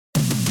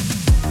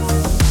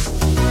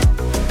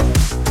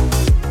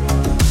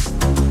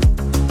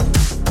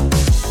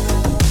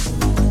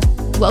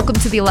Welcome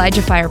to the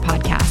ElijahFire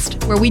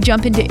podcast, where we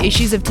jump into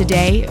issues of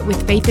today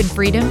with faith and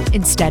freedom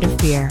instead of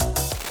fear.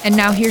 And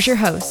now here's your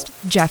host,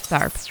 Jeff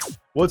Tharp.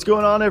 What's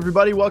going on,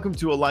 everybody? Welcome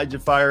to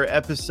ElijahFire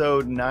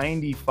episode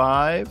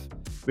 95.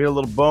 We had a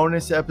little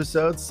bonus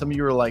episode. Some of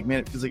you were like, man,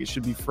 it feels like it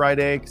should be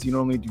Friday because you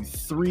normally do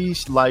 3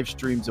 live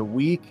streams a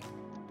week.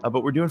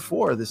 But we're doing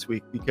 4 this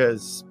week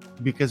because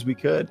we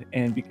could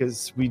and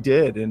because we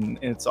did, and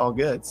it's all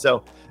good.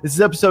 So this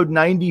is episode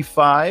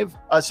 95.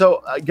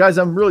 Guys,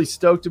 I'm really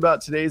stoked about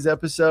today's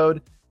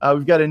episode.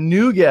 We've got a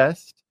new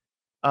guest,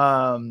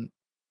 and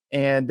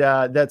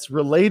that's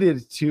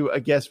related to a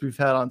guest we've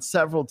had on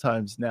several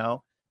times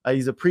now.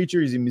 He's a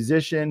preacher. He's a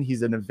musician.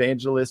 He's an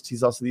evangelist.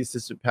 He's also the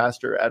assistant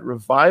pastor at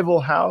Revival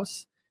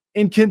House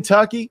in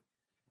Kentucky.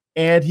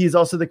 And he's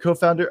also the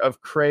co-founder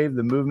of Crave,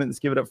 the movement. Let's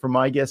give it up for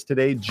my guest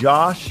today,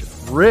 Josh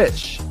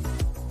Rich.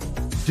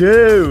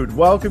 Dude,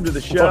 welcome to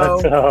the show.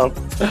 What's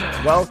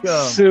up?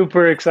 Welcome.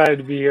 Super excited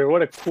to be here.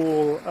 What a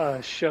cool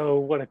show.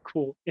 What a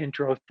cool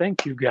intro.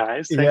 Thank you,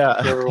 guys. Thank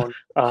you, everyone.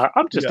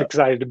 I'm just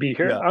excited to be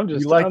here. Yeah. We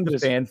like the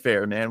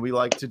fanfare, man. We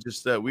like to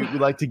just we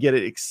like to get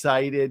it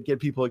excited, get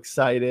people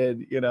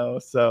excited,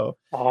 so.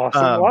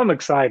 Awesome. Well, I'm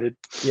excited.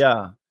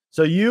 Yeah.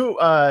 So you,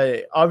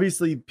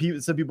 obviously,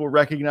 some people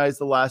recognize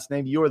the last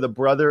name. You are the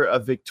brother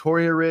of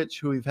Victoria Rich,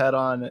 who we've had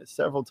on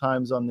several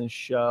times on this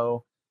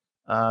show.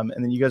 And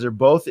then you guys are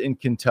both in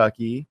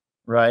Kentucky,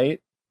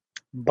 right?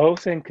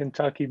 Both in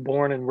Kentucky,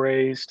 born and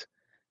raised,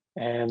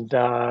 and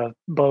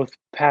both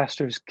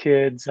pastors'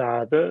 kids.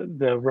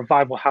 The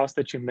Revival House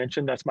that you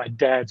mentioned, that's my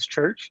dad's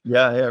church.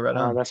 Yeah, right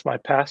on. That's my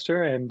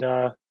pastor, and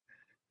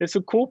it's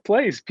a cool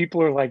place.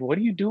 People are like, what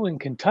do you do in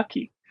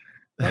Kentucky?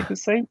 Like the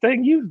same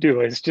thing you do.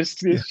 It's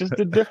just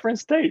a different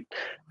state.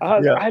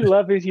 I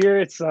love it here.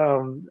 It's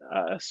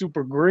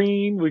super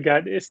green.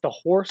 It's the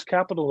horse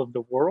capital of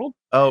the world.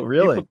 Oh,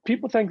 really?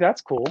 People think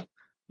that's cool.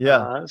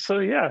 Yeah.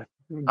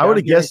 I would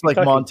have guessed like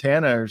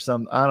Montana or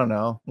some. I don't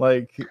know,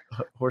 like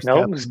horse.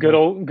 No, it's good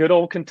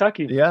old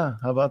Kentucky. Yeah.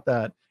 How about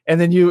that? And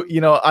then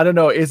I don't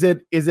know. Is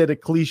it a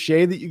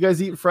cliche that you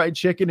guys eat fried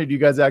chicken, or do you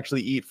guys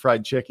actually eat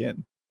fried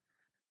chicken?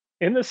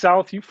 In the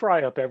South, you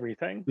fry up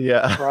everything.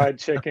 Yeah. Fried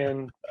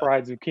chicken,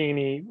 fried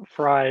zucchini,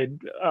 fried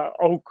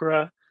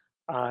okra,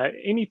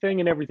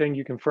 anything and everything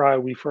you can fry,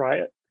 we fry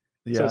it.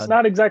 Yeah. So it's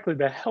not exactly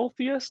the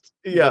healthiest.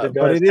 Yeah,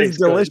 but it is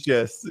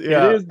delicious. Good.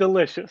 Yeah. It is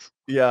delicious.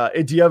 Yeah.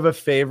 Do you have a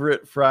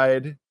favorite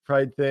fried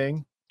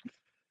thing?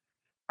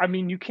 I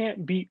mean, you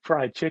can't beat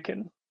fried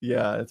chicken.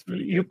 Yeah, it's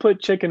pretty You good.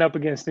 put chicken up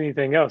against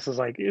anything else. It's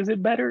like, is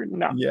it better?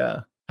 No.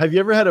 Yeah. Have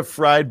you ever had a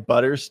fried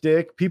butter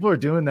stick? People are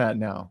doing that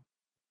now.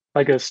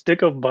 Like a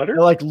stick of butter?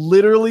 Like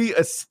literally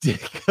a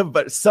stick of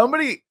butter.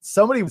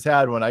 Somebody's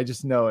had one. I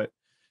just know it.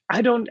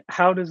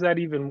 How does that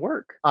even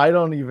work? I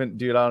don't even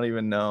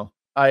know.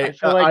 I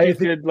feel like you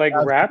could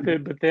wrap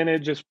it, but then it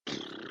just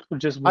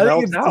melts out. I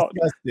think it's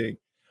disgusting.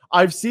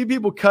 I've seen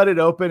people cut it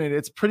open and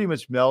it's pretty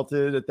much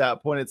melted at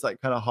that point. It's like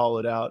kind of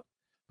hollowed out.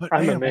 But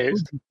I'm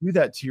amazed. Why would you do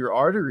that to your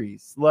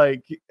arteries?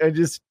 Like, and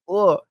just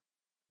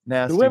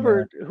nasty.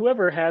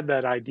 Whoever had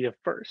that idea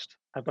first,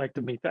 I'd like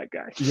to meet that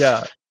guy.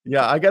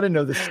 Yeah, I got to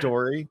know the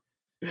story.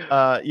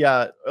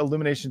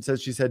 Illumination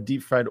says she's had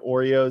deep fried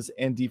Oreos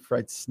and deep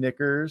fried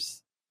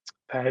Snickers.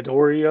 Had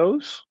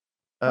Oreos.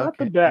 Not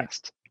the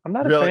best. I'm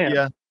not a fan.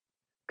 Yeah.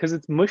 Because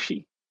it's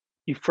mushy.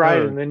 You fry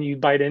it and then you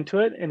bite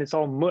into it and it's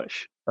all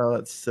mush. Oh,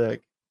 that's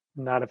sick.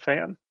 Not a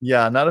fan.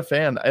 Yeah, not a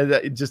fan.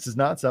 It just does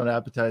not sound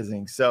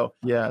appetizing. So,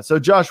 yeah. So,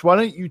 Josh, why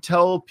don't you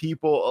tell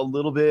people a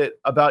little bit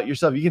about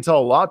yourself? You can tell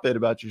a lot bit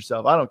about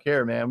yourself. I don't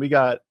care, man. We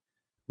got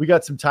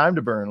some time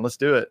to burn. Let's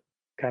do it.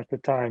 Got the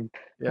time.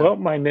 Yeah. Well,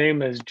 my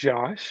name is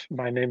Josh.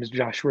 My name is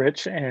Josh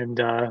Rich. And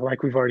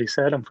like we've already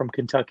said, I'm from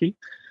Kentucky.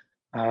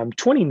 I'm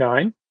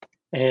 29.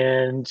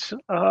 And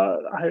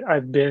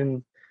I've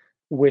been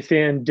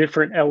within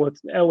different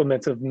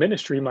elements of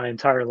ministry my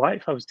entire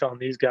life. I was telling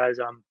these guys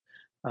I'm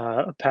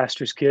a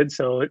pastor's kid.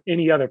 So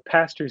any other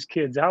pastor's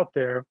kids out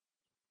there,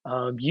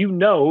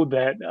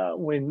 that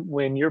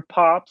when your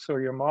pops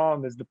or your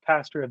mom is the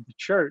pastor of the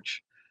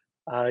church,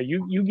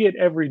 you get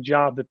every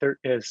job that there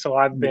is. So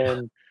I've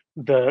been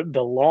the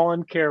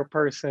lawn care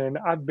person.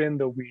 I've been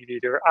the weed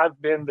eater.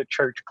 I've been the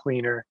church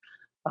cleaner.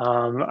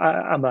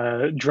 I'm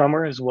a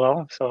drummer as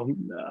well. So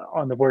I'm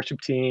on the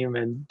worship team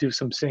and do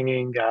some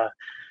singing,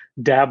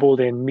 dabbled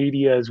in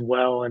media as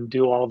well, and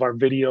do all of our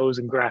videos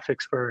and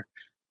graphics for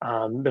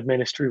the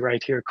ministry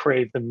right here,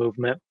 Crave, the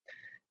movement.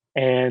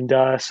 And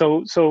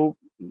so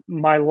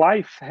my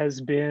life has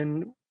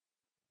been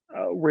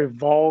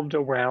revolved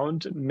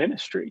around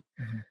ministry.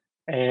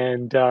 Mm-hmm.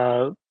 And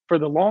for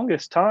the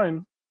longest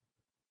time,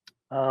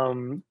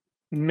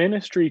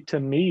 ministry to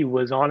me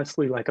was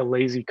honestly like a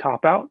lazy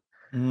cop-out.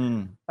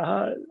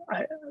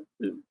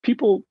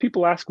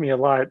 People ask me a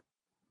lot,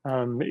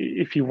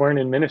 if you weren't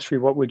in ministry,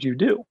 what would you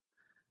do?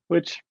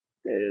 Which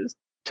is,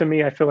 to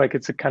me, I feel like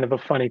it's a kind of a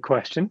funny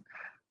question.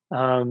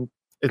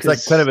 It's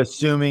like kind of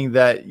assuming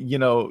that,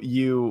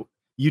 you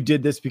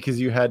did this because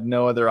you had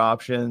no other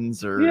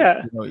options or,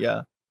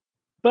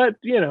 but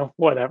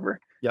whatever.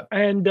 Yeah.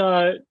 And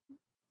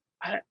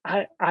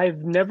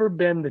I've never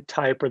been the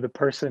type or the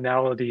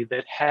personality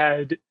that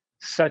had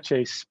such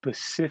a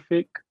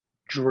specific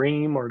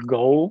dream or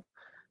goal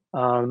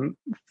um,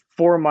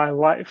 for my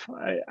life.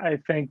 I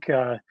think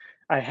I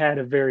had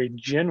a very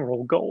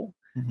general goal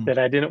Mhm. that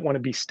I didn't want to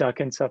be stuck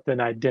in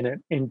something I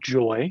didn't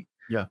enjoy.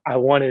 Yeah. I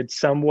wanted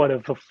somewhat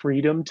of a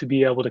freedom to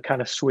be able to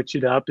kind of switch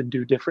it up and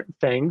do different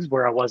things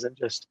where I wasn't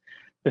just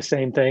the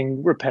same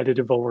thing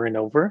repetitive over and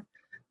over.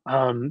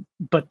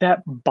 But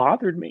that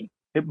bothered me.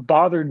 It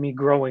bothered me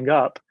growing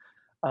up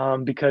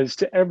because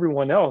to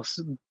everyone else,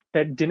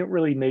 that didn't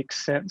really make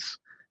sense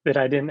that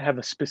I didn't have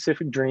a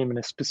specific dream and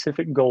a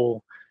specific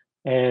goal.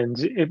 And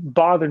it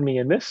bothered me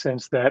in this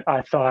sense that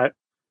I thought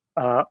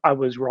I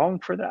was wrong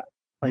for that.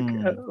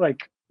 Hmm.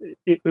 Like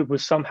it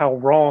was somehow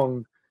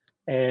wrong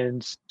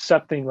and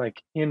something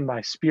like in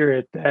my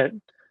spirit that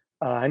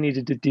I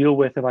needed to deal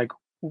with. And like,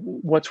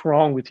 what's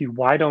wrong with you?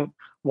 Why don't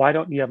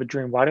you have a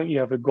dream? Why don't you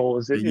have a goal?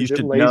 Is it You is it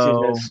should know.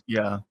 laziness?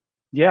 Yeah.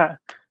 Yeah.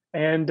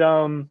 And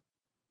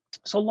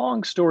so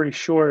long story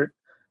short,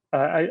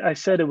 I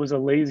said it was a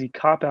lazy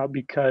cop out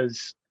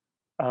because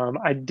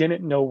I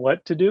didn't know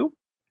what to do.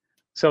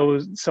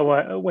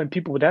 When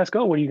people would ask,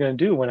 "Oh, what are you going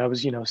to do?" When I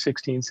was,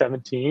 16,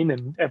 17,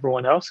 and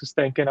everyone else is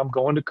thinking, "I'm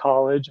going to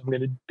college. I'm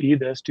going to be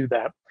this, do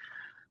that."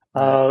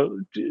 Yeah.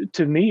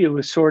 To me, it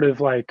was sort of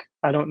like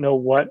I don't know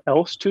what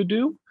else to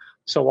do,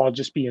 so I'll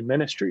just be in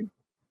ministry.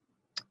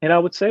 And I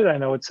would say that,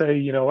 and I would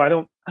say, I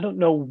don't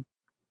know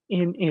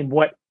in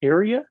what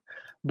area,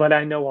 but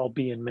I know I'll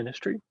be in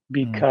ministry Mm.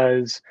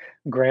 because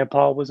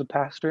grandpa was a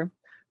pastor.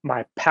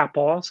 My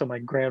papa, so my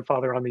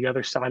grandfather on the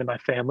other side of my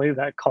family,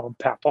 that I call him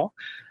papa.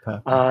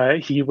 Papa.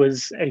 He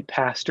was a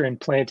pastor and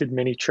planted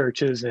many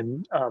churches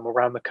and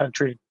around the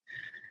country.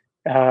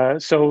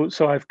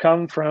 So I've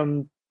come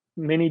from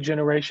many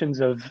generations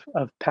of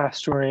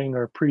pastoring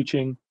or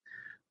preaching.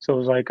 So it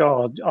was like,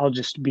 oh, I'll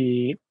just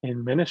be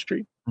in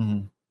ministry,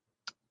 Mhm.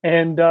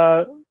 and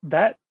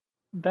that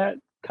that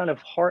kind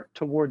of heart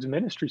towards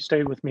ministry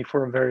stayed with me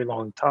for a very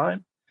long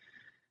time.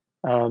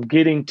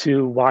 Getting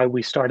to why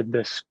we started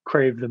this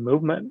Crave the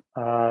movement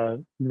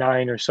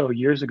 9 or so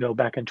years ago,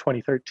 back in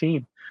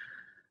 2013.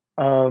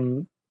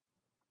 Um,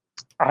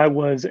 I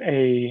was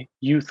a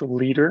youth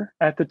leader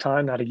at the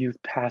time, not a youth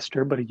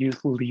pastor, but a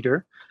youth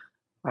leader.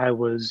 I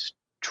was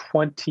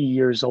 20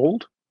 years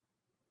old,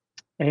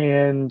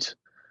 and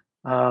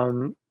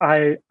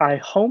I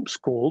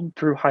homeschooled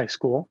through high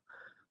school.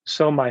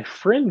 So my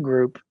friend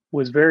group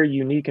was very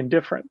unique and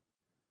different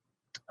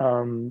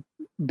um,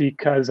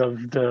 because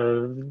of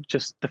the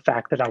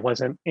fact that I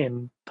wasn't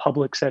in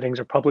public settings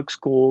or public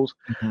schools,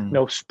 Mhm.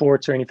 no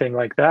sports or anything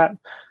like that.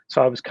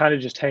 So I was kind of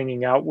just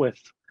hanging out with,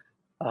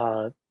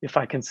 if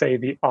I can say,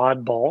 the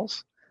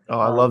oddballs. Oh,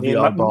 I love Me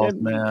the and my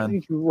oddballs,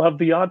 man. love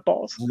the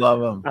oddballs.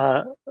 Love them.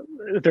 Uh,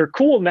 they're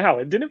cool now.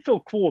 It didn't feel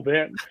cool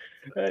then.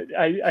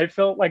 I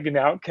felt like an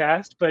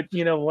outcast, but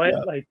you know what? Yeah.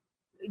 Like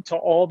to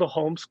all the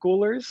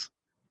homeschoolers,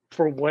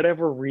 for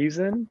whatever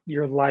reason,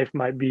 your life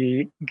might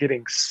be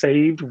getting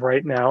saved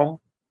right now.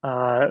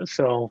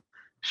 So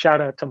shout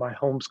out to my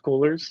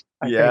homeschoolers.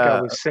 I think I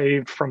Yeah. was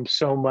saved from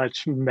so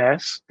much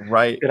mess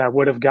Right. that I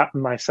would have gotten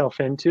myself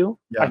into.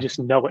 I Yeah. just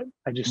know it.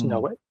 I just Mhm.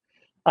 know it.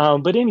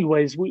 But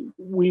anyways, we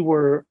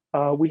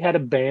had a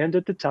band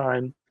at the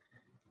time,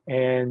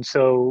 and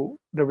so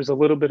there was a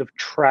little bit of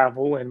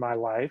travel in my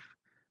life,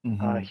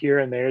 Mhm. here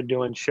and there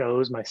doing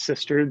shows. My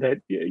sister,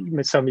 that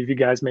some of you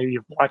guys maybe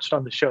have watched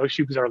on the show,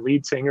 she was our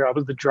lead singer. I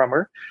was the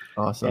drummer,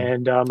 Awesome.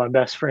 and my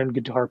best friend,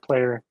 guitar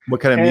player. What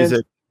kind of And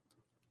music?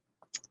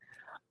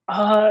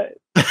 uh,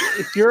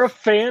 if you're a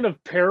fan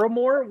of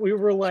Paramore, we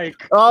were like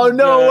Oh,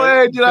 no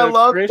way, dude, I the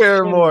love Christian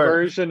Paramore.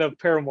 version of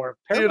Paramore.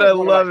 Dude, Paramore I is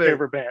one of my love it.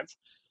 favorite bands.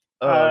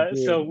 Oh,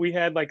 So dude. we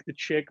had like the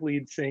chick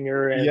lead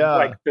singer and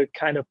like Yeah. the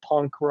kind of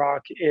punk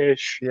rock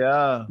ish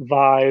Yeah.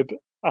 vibe.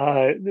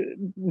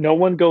 No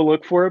one go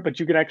look for it, but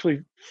you can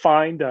actually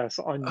find us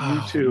on Oh,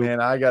 YouTube.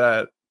 man, I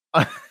gotta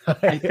I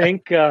I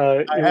think have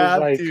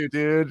to,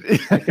 dude.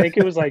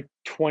 it was like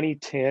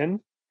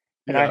 2010,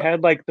 and I Yeah.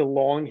 had like the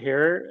long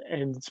hair,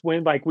 and it's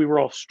when like we were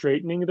all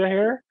straightening the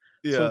hair,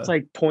 so it's Yeah.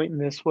 like pointing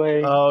this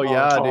way. Oh, Oh, it's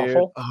yeah, dude.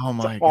 awful. Oh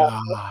It's my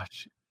awful.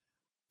 gosh.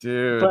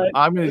 Dude, But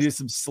I'm gonna do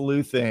some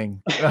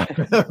sleuthing.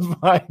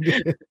 Find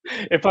it.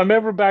 if I'm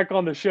ever back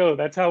on the show,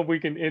 that's how we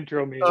can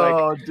intro me, like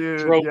Oh, dude,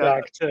 yeah.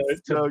 throwback to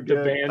So the good.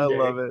 I band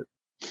love day.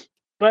 it.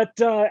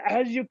 But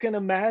as you can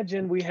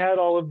imagine, we had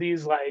all of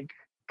these like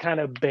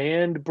kind of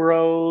band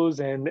bros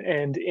and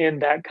in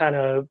that kind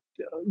of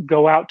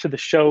go out to the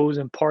shows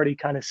and party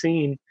kind of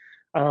scene.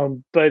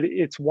 But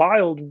it's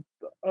wild.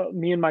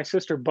 Me and my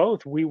sister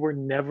both, we were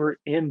never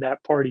in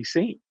that party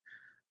scene.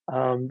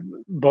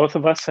 Both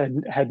of us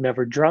had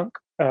never drank.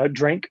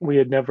 We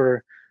had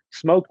never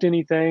smoked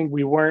anything.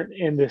 We weren't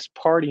in this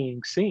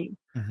partying scene.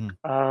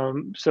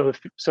 Mhm.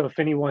 So if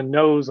anyone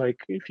knows, like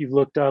if you've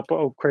looked up,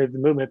 oh, Crave the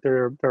Movement,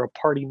 they're a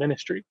party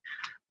ministry.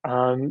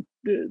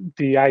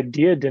 The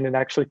idea didn't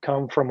actually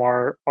come from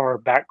our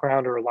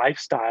background or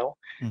lifestyle.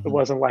 It Hmm.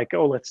 wasn't like,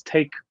 oh, let's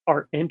take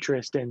our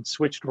interest and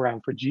switch it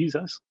around for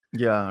Jesus.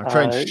 Yeah, or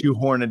try and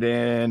shoehorn it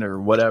in or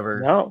whatever.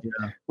 No,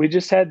 Yeah. we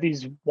just had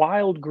these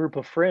wild group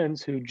of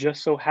friends who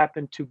just so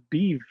happened to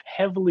be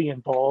heavily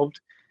involved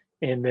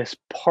in this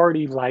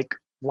party-like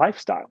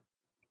lifestyle.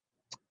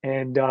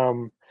 And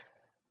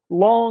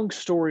long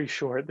story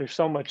short, there's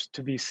so much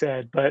to be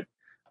said, but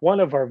one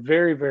of our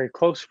very, very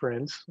close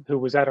friends who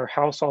was at our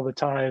house all the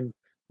time,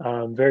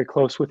 very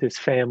close with his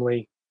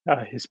family,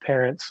 his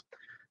parents,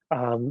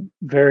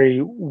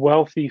 very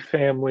wealthy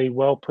family,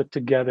 well put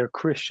together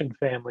Christian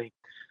family.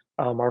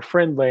 Our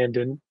friend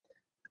Landon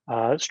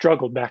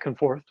struggled back and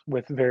forth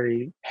with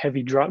very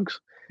heavy drugs.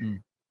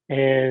 Mm.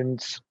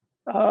 And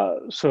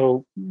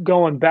so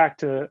going back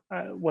to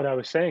what I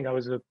was saying, I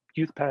was a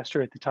youth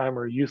pastor at the time,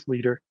 or a youth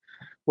leader,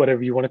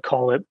 whatever you want to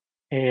call it.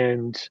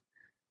 And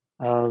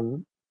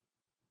um,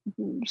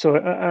 so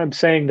I'm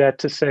saying that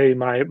to say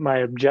my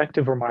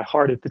objective or my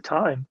heart at the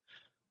time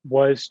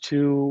was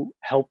to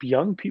help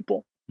young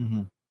people.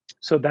 Hmm.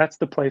 So that's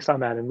the place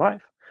I'm at in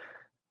life.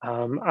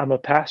 I'm a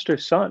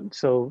pastor's son,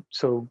 so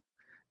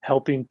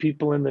helping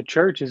people in the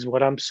church is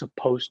what I'm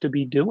supposed to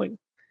be doing.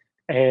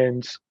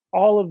 And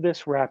all of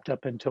this wrapped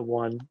up into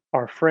one.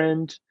 Our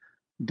friend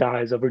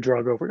dies of a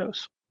drug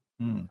overdose.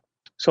 Mm.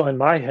 So in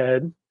my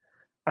head,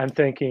 I'm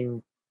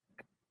thinking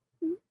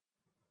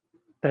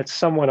that's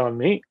somewhat on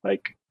me.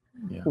 Like,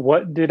 Yeah.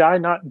 what did I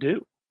not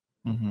do?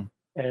 Hmm.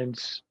 And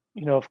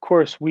of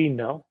course, we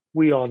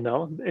all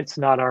know it's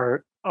not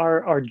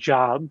our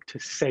job to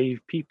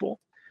save people.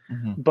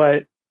 Hmm.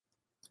 But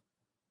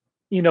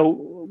you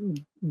know,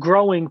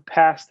 growing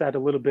past that a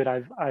little bit,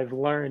 I've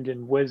learned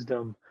in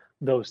wisdom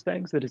those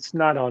things, that it's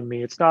not on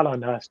me, it's not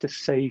on us to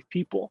save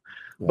people.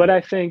 Yeah. But I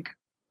think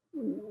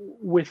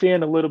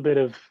within a little bit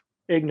of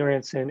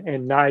ignorance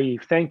and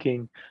naive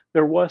thinking,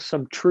 there was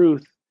some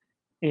truth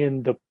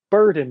in the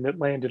burden that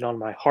landed on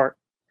my heart.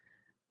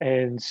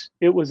 And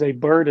it was a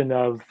burden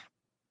of,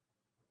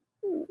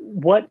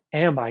 what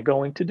am I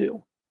going to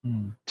do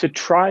Mm. to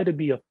try to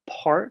be a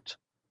part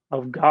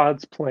of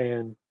God's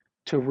plan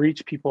to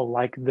reach people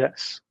like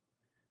this?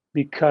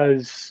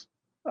 Because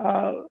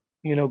uh,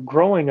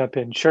 growing up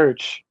in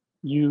church,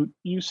 you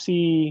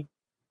see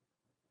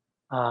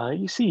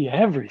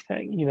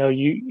everything.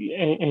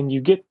 And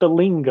you get the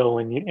lingo,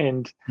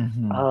 and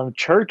Hmm.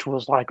 church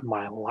was like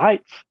my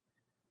life.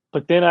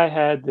 But then I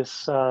had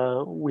this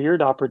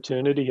weird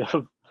opportunity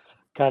of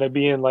kind of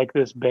being like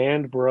this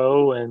band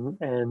bro,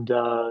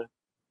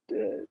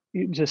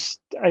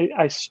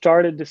 I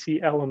started to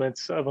see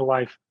elements of a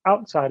life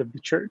outside of the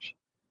church.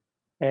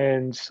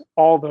 And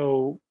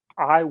although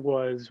I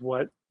was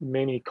what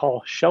many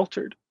call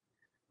sheltered,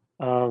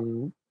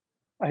 um,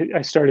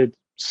 I started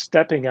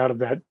stepping out of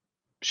that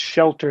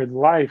sheltered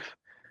life,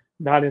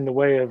 not in the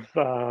way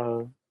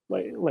of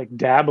like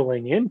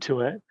dabbling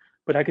into it,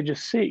 but I could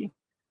just see,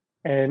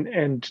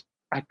 and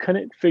I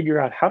couldn't figure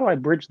out, how do I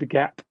bridge the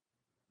gap?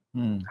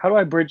 Mm. How do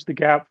I bridge the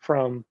gap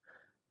from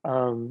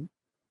um,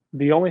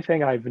 the only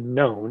thing I've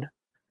known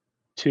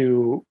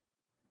to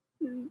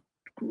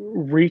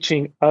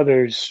reaching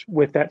others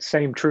with that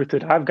same truth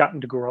that I've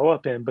gotten to grow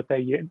up in, but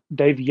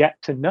they've yet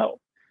to know.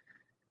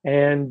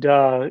 And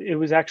it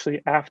was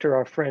actually after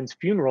our friend's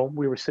funeral.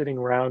 We were sitting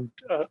around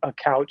a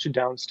couch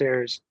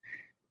downstairs.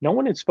 No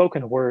one had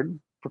spoken a word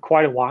for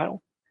quite a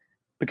while,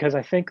 because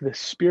I think the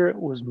spirit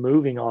was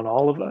moving on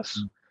all of us.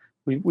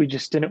 Mm. We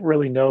just didn't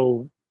really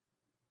know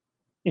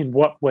in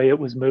what way it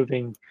was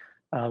moving.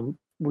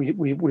 We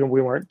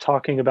weren't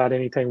talking about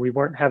anything. We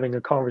weren't having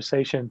a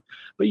conversation,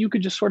 but you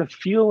could just sort of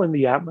feel in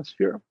the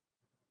atmosphere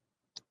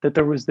that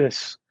there was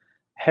this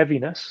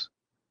heaviness,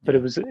 but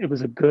Yeah. it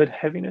was a good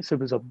heaviness. It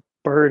was a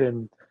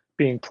burden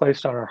being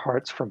placed on our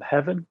hearts from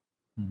heaven.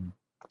 Mm.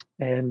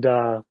 And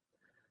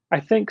I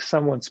think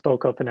someone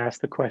spoke up and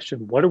asked the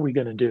question, "What are we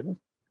going to do?"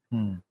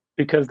 Mm.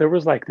 Because there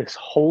was like this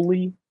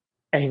holy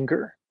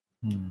anger.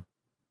 Mm.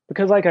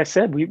 Because, like I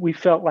said, we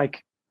felt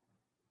like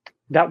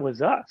that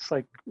was us.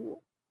 Like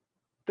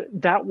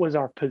that was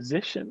our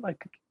position.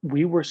 Like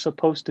we were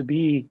supposed to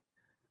be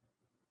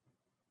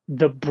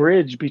the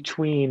bridge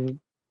between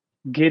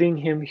getting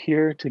him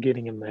here to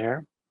getting him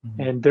there.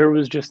 Mhm. And there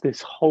was just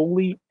this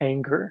holy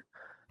anger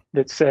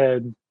that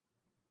said,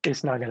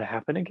 it's not going to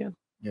happen again.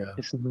 Yeah.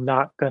 It's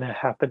not going to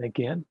happen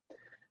again.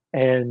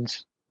 And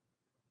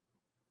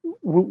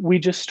we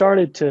just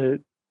started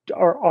to,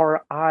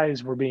 our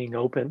eyes were being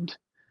opened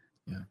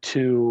Yeah.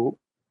 to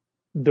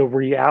the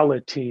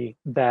reality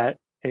that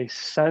a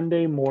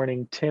Sunday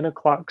morning 10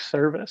 o'clock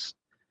service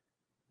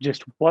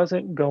just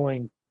wasn't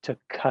going to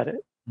cut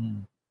it.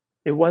 Mm.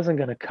 It wasn't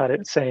going to cut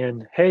it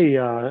saying, hey, you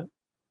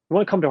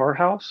want to come to our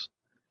house?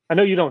 I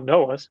know you don't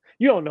know us.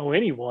 You don't know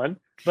anyone,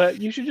 but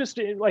you should just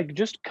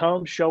just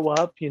come, show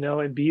up,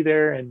 and be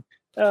there. And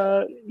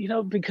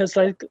because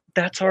like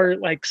that's our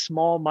like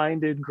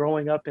small-minded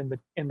growing up in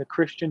the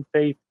Christian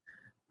faith,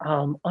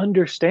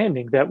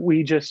 understanding that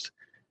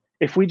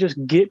if we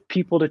just get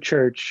people to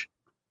church,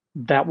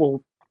 that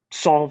will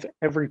solve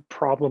every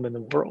problem in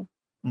the world.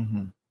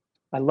 Mm-hmm.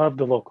 I love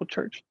the local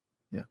church.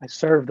 Yeah. I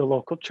serve the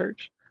local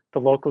church. The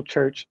local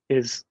church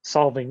is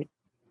solving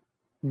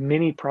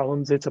many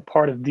problems. It's a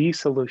part of the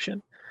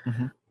solution.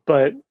 Mm-hmm.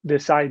 But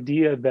this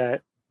idea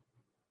that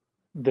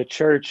the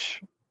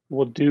church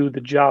will do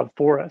the job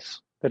for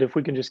us, that if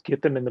we can just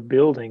get them in the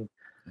building,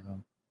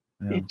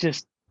 Yeah. Yeah.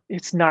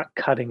 it's not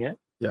cutting it.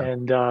 Yeah.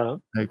 And I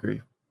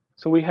agree.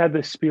 so we had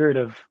this spirit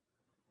of,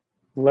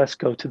 let's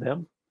go to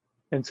them.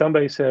 And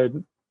somebody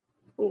said,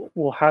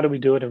 well, how do we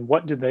do it? And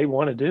what do they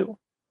want to do?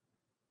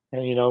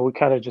 And, we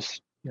kind of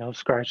just,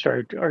 scratched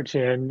our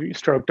chin,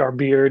 stroked our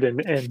beard,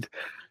 and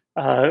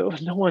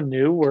no one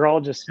knew. We're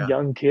all just Yeah.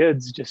 young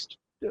kids, just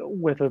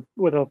with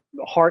a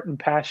heart and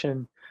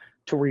passion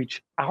to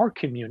reach our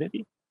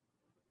community.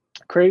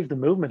 Crave the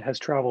movement has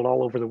traveled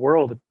all over the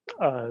world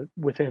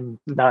within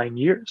 9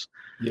 years.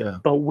 Yeah.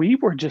 But we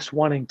were just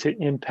wanting to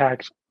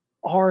impact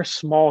our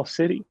small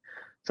city.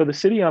 So the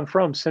city I'm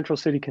from, Central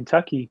City,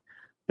 Kentucky,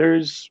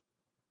 there's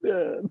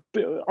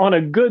on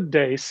a good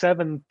day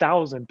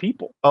 7,000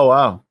 people. Oh,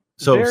 wow.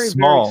 So very,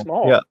 small. very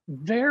small. Yeah.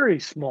 Very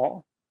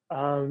small.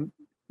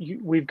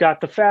 We've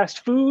got the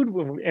fast food,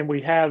 and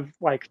we have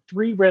like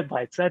 3 red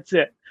lights. That's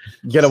it.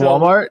 You get a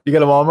Walmart? You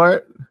get a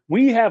Walmart?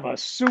 We have a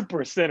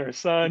super center,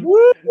 son.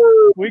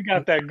 Woo! We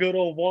got that good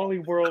old Wally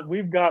World.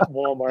 We've got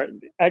Walmart.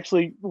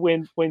 Actually,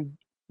 when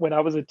I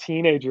was a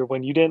teenager,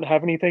 when you didn't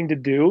have anything to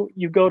do,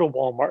 you go to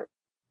Walmart.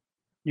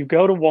 You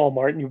go to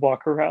Walmart and you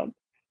walk around.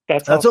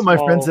 That's what my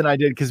friends and I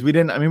did, because we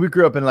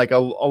grew up in like a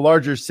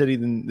larger city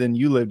than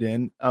you lived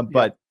in,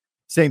 but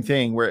same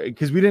thing, where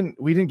because we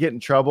didn't get in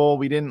trouble,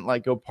 we didn't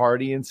like go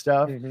party and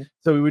stuff,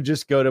 so we would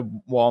just go to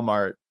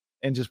Walmart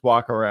and just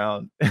walk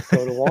around.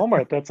 Go to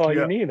Walmart. That's all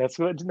you need. That's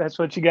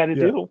what you got to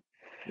do.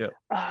 Yeah.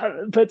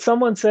 But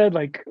someone said,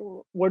 like,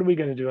 what are we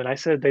going to do? And I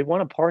said, they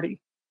want to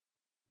party.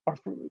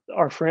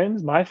 Our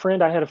friends, my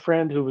friend, I had a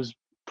friend who was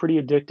pretty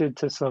addicted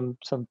to some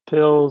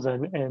pills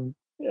and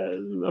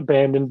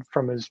abandoned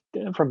from his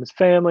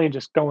family and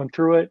just going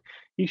through it.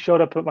 He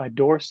showed up at my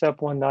doorstep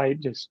one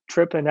night, just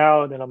tripping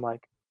out, and I'm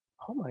like,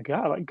 oh my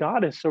God, like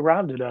God has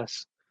surrounded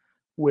us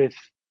with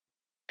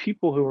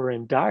people who are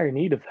in dire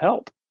need of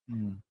help.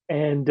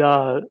 And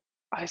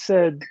I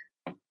said,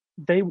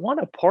 they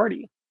want to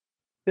party.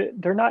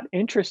 They're not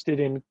interested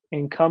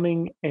in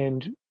coming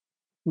and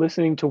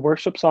listening to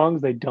worship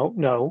songs they don't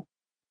know,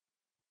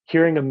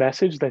 hearing a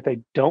message that they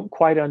don't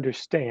quite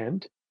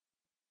understand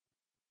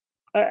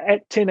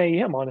at 10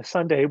 a.m. on a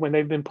Sunday when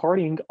they've been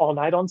partying all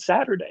night on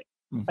Saturday.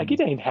 Like,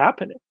 it ain't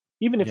happening.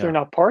 Even if they're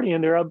not partying,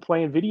 they're up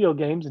playing video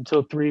games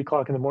until 3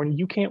 o'clock in the morning.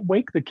 You can't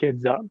wake the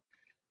kids up.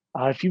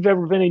 If you've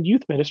ever been in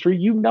youth ministry,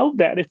 you know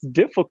that it's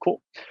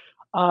difficult.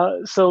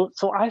 So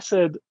I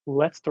said,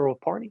 let's throw a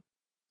party.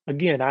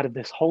 Again, out of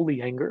this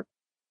holy anger,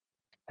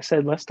 I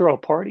said, let's throw a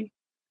party.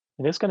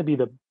 And it's going to be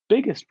the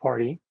biggest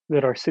party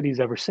that our city's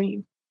ever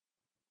seen,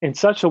 in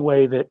such a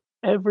way that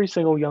every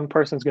single young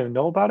person is going to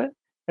know about it,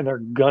 and they're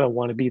going to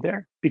want to be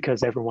there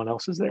because everyone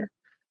else is there.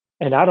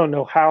 And I don't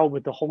know how,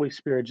 but the Holy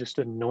Spirit just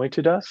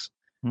anointed us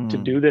to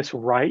do this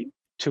right,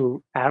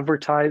 to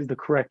advertise the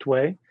correct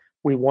way.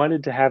 We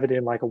wanted to have it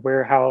in like a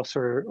warehouse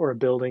or a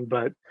building,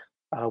 but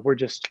we're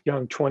just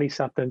young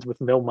 20-somethings with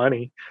no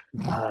money,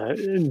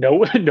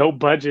 no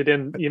budget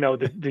in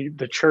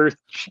the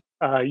church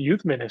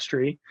youth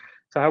ministry.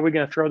 So how are we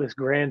going to throw this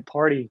grand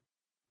party?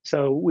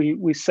 So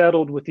we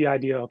settled with the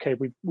idea, okay,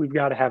 we've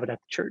got to have it at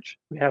the church.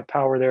 We have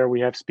power there, we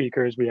have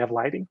speakers, we have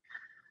lighting.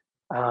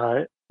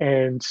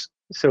 And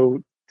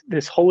so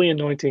this holy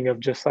anointing of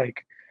just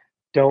like,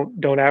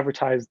 don't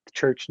advertise the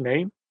church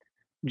name,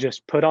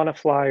 just put on a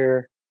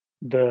flyer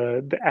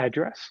the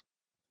address.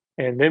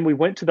 And then we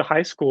went to the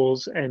high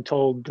schools and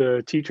told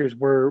the teachers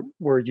we're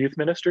youth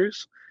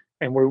ministers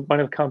and we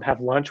want to come have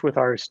lunch with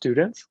our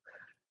students.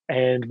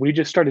 And we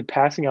just started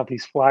passing out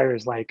these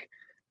flyers like,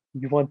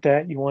 you want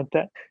that? You want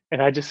that?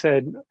 And I just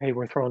said, hey,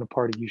 we're throwing a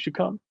party. You should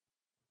come.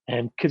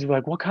 And kids were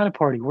like, what kind of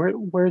party?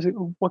 Where is it?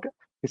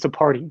 It's a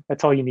party.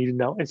 That's all you need to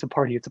know. It's a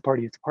party. It's a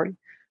party. It's a party.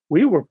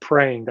 We were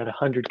praying that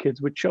 100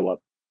 kids would show up.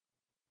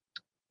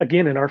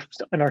 Again, in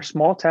our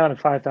small town of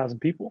 5,000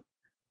 people,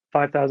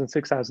 5,000,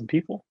 6,000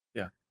 people.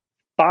 Yeah.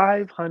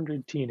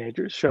 500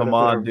 teenagers showed up at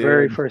our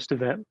very first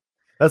event.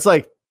 That's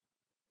like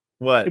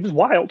what? It was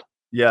wild.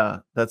 Yeah.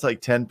 That's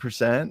like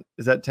 10%.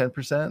 Is that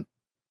 10%?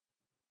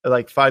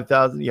 Like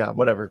 5,000? Yeah,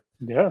 whatever.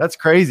 Yeah. That's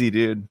crazy,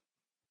 dude.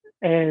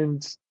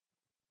 And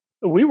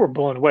we were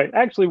blown away.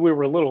 Actually, we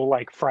were a little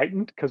like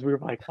frightened because we were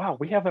like, wow,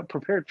 we haven't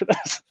prepared for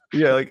this.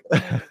 Yeah, like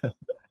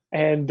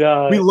and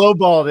we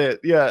lowballed it.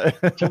 Yeah.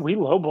 We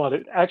lowballed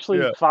it.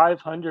 Actually,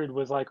 500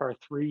 was like our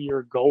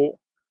 3-year goal.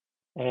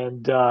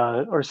 And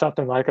or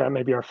something like that,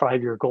 maybe our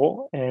 5-year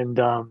goal. And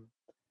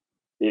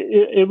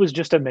it was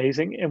just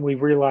amazing. And we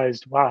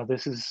realized, wow,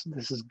 this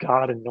is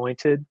God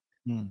anointed.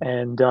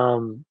 And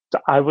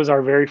I was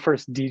our very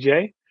first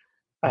DJ.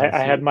 I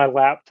had my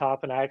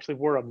laptop and I actually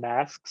wore a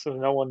mask so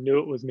no one knew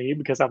it was me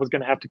because I was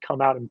going to have to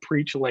come out and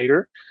preach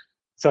later.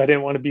 So I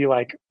didn't want to be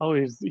like, oh,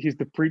 he's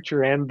the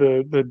preacher and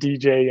the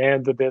DJ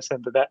and the this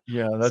and the that.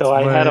 Yeah, that's So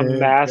I had a funny.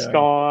 mask Yeah.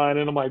 on,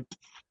 and I'm like,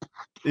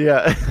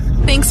 Yeah.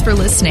 Thanks for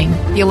listening.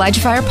 The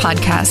ElijahFire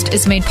podcast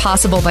is made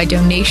possible by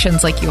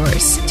donations like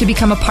yours. To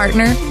become a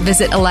partner,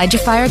 visit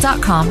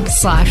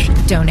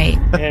ElijahFire.com/donate.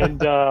 and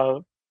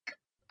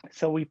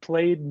so we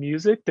played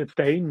music that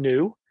they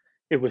knew.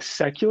 It was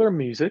secular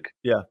music,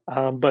 Yeah.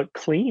 But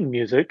clean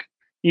music.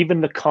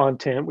 Even the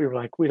content, we were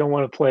like, we don't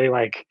want to play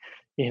like,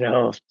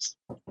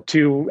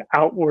 too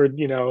outward,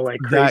 like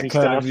crazy That kind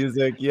stuff. of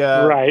music.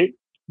 Yeah. Right.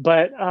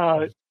 But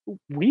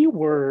we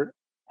were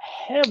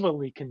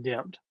heavily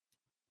condemned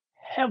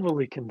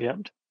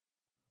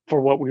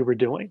for what we were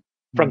doing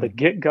from the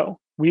get-go.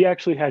 We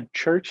actually had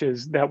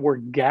churches that were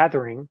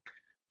gathering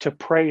to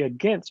pray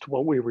against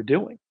what we were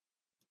doing.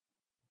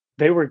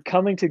 They were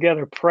coming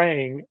together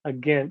praying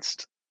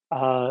against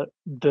the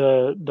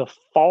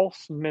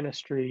false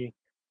ministry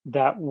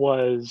that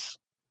was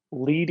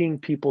leading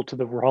people to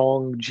the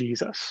wrong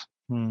Jesus.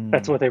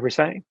 That's what they were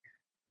saying.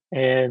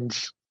 And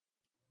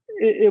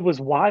it was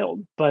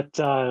wild, but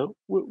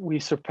we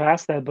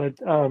surpassed that. But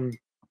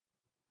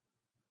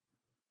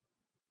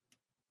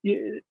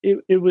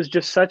it was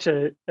just such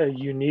a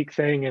unique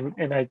thing.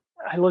 And I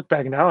look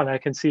back now and I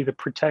can see the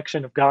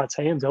protection of God's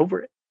hands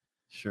over it.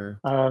 Sure.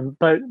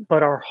 But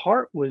our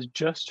heart was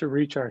just to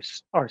reach our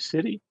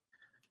city.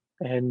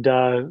 And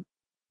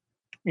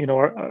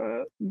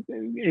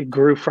it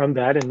grew from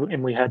that,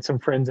 and we had some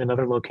friends in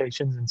other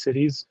locations and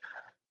cities,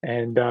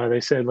 and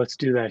they said, let's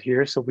do that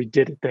here. So we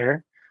did it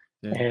there.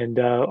 Yeah. And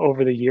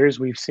over the years,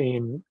 we've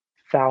seen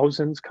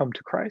thousands come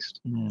to Christ.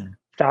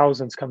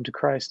 Thousands come to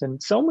Christ.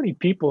 And so many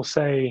people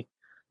say,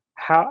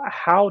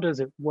 how does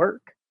it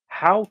work?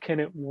 How can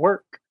it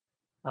work?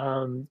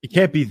 It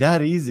can't be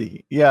that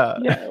easy. Yeah.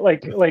 Yeah,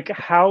 like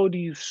how do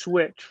you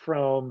switch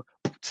from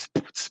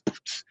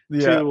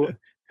to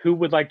who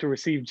would like to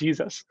receive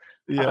Jesus?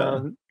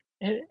 Yeah.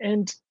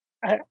 And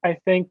I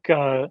think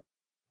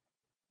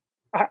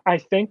I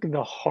think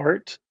the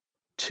heart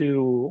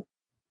to,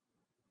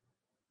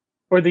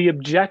 or the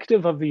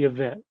objective of the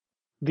event,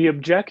 the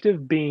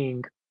objective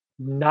being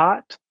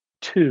not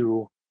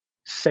to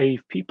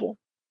save people,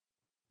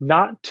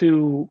 not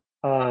to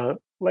and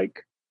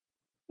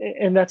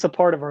that's a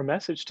part of our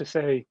message to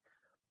say,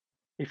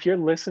 if you're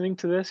listening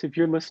to this, if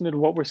you're listening to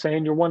what we're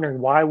saying, you're wondering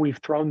why we've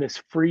thrown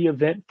this free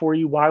event for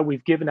you, why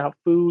we've given out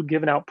food,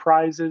 given out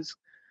prizes,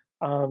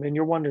 and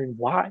you're wondering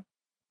why.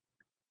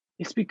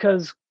 It's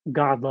because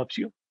God loves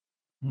you.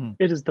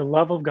 It is the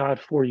love of God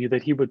for you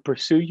that he would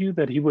pursue you,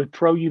 that he would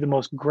throw you the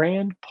most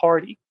grand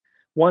party,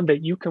 one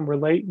that you can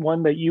relate,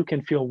 one that you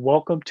can feel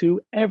welcome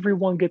to.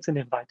 Everyone gets an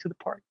invite to the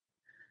party.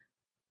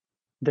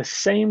 The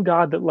same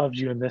God that loves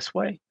you in this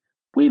way,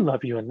 we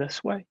love you in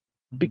this way,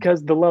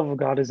 because the love of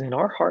God is in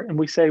our heart. And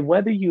we say,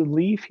 whether you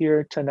leave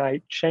here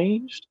tonight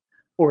changed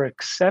or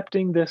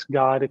accepting this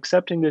God,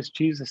 accepting this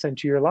Jesus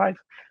into your life,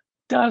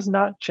 does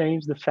not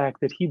change the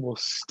fact that he will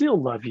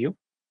still love you,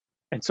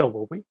 and so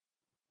will we.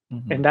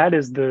 And that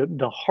is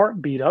the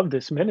heartbeat of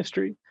this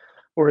ministry,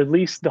 or at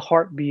least the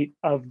heartbeat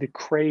of the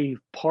Crave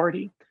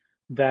party,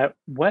 that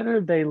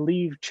whether they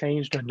leave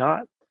changed or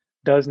not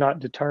does not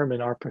determine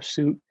our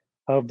pursuit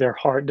of their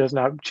heart, does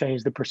not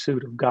change the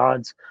pursuit of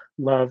God's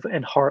love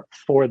and heart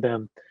for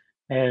them.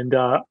 And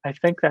I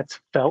think that's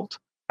felt.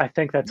 I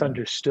think that's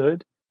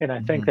understood. And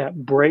I think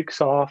that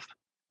breaks off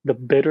the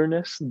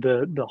bitterness,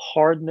 the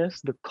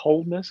hardness, the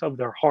coldness of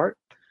their heart.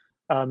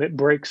 It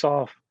breaks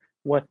off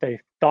what they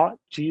thought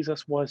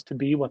Jesus was to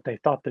be, what they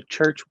thought the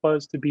church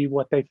was to be,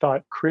 what they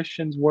thought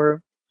Christians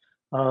were.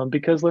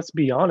 Because let's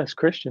be honest,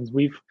 Christians,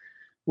 we've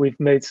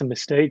made some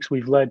mistakes.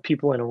 We've led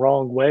people in a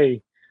wrong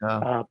way,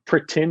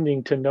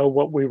 pretending to know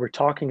what we were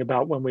talking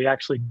about when we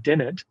actually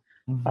didn't,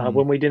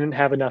 when we didn't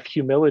have enough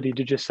humility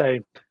to just say,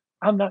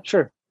 I'm not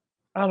sure.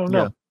 I don't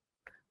know.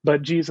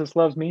 But Jesus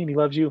loves me and he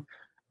loves you.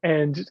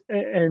 And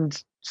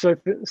so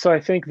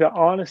I think the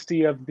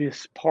honesty of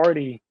this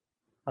party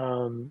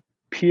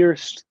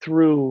pierced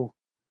through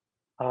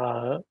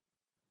a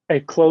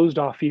closed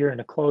off ear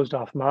and a closed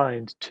off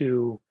mind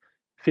to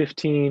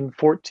 15,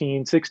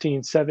 14,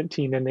 16,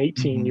 17, and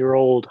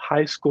 18-year-old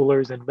high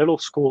schoolers and middle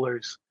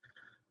schoolers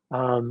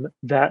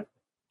that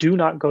do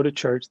not go to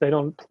church. They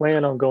don't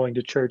plan on going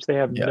to church. They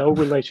have no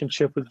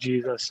relationship with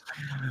Jesus.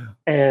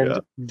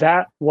 And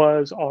that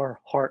was our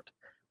heart,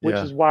 which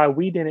is why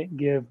we didn't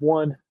give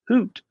one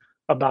hoot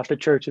about the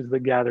churches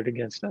that gathered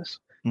against us,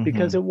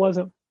 because it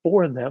wasn't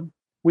for them.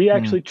 We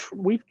actually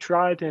we've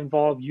tried to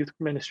involve youth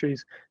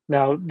ministries.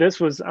 Now, this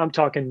was, I'm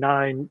talking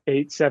 9,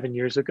 8, 7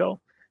 years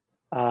ago.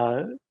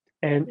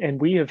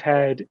 And we have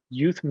had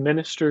youth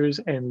ministers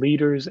and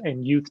leaders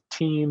and youth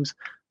teams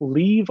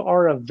leave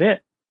our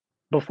event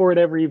before it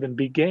ever even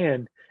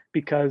began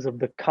because of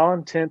the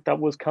content that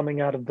was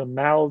coming out of the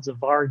mouths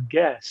of our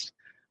guests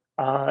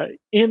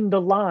in the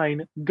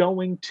line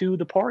going to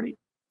the party.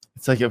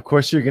 It's like, of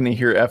course you're going to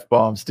hear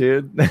F-bombs,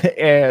 dude,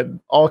 and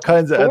all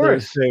kinds of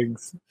other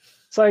things.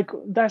 It's like,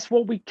 that's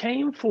what we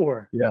came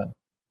for. Yeah.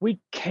 We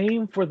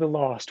came for the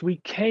lost. We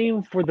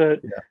came for the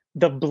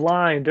the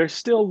blind, they're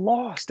still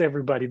lost,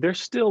 everybody. They're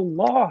still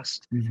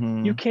lost. You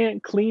Mm-hmm.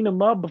 can't clean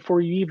them up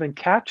before you even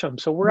catch them.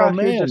 So we're No, out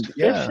here man. just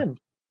Yeah. fishing.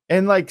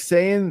 And like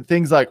saying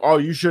things like, "Oh,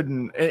 you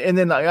shouldn't," and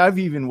then like, I've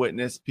even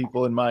witnessed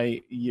people in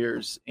my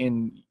years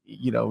in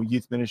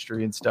youth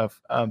ministry and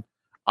stuff.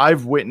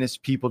 I've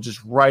witnessed people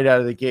just right out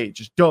of the gate,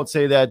 just don't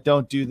say that,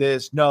 don't do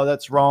this, no,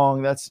 that's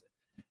wrong. And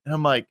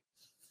I'm like,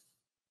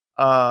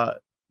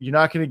 you're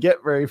not going to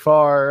get very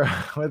far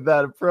with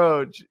that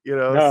approach,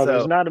 No, So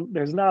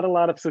there's not a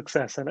lot of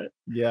success in it.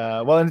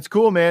 yeah, well, and it's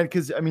cool, man,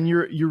 because I mean,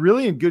 you're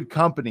really in good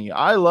company.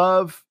 I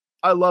love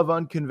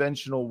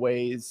unconventional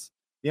ways,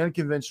 the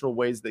unconventional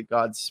ways that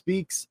God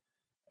speaks,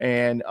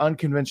 and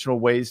unconventional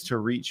ways to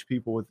reach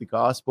people with the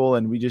gospel.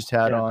 And we just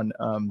had Yeah.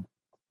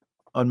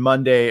 on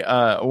Monday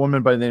a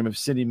woman by the name of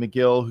Cindy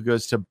McGill who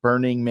goes to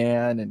Burning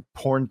Man and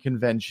porn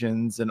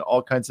conventions and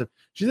all kinds of.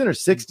 She's in her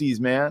 60s,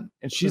 man,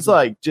 and she's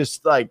like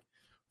just like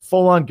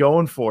full on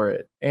going for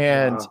it.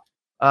 And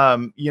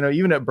Wow.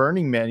 even at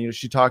Burning Man,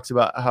 she talks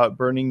about how at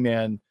Burning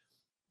Man,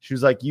 she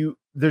was like,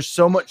 there's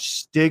so much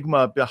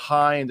stigma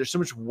behind, there's so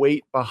much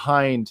weight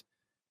behind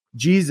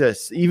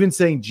Jesus, even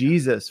saying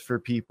Jesus for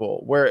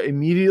people, where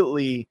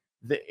immediately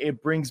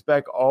it brings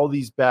back all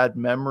these bad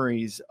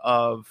memories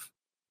of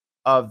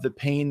the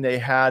pain they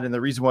had and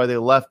the reason why they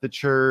left the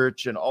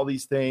church and all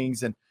these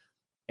things.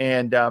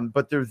 And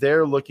but they're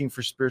there looking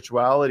for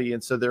spirituality.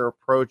 And so their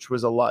approach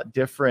was a lot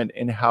different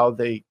in how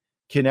they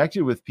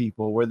connected with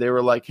people, where they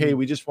were like, "Hey,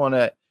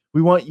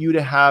 we want you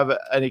to have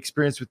an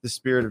experience with the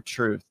spirit of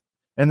truth."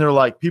 And they're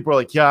like, people are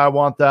like, "Yeah, I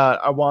want that,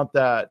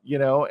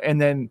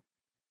 and then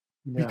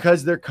Yeah.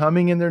 because they're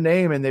coming in their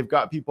name and they've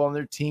got people on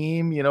their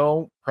team,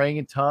 praying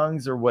in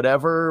tongues or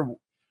whatever,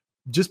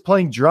 just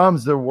playing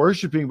drums, they're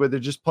worshiping, but they're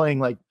just playing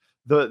like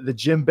the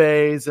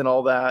djembes and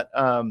all that.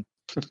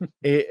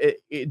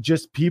 It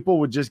just,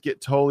 people would just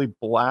get totally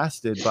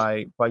blasted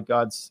by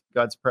God's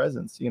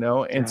presence, And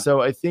Yeah.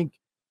 so I think,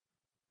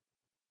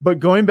 but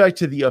going back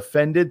to the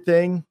offended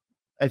thing,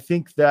 I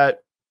think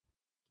that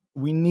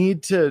we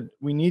need to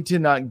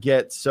not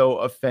get so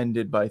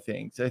offended by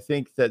things. I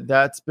think that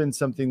that's been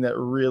something that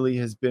really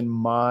has been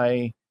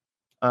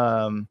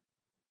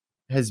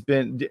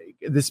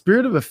the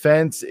spirit of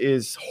offense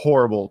is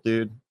horrible,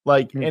 dude.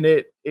 Like, and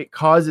it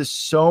causes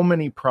so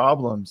many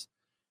problems.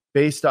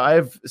 I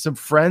have some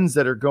friends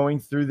that are going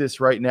through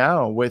this right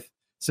now with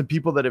some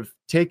people that have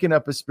taken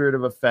up a spirit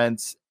of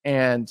offense,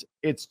 and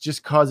it's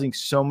just causing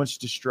so much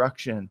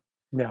destruction.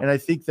 Yeah. And I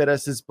think that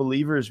us as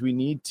believers, we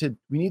need to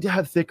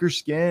have thicker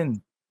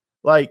skin.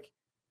 Like,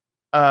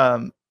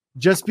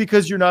 just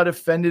because you're not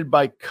offended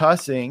by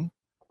cussing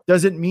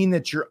doesn't mean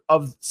that you're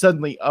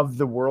suddenly of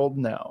the world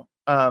now.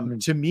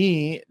 To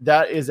me,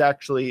 that is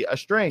actually a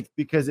strength,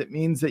 because it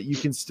means that you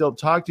can still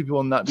talk to people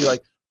and not be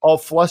like all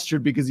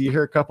flustered because you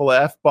hear a couple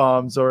of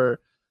F-bombs or,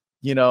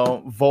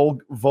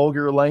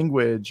 vulgar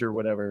language or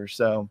whatever.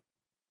 So,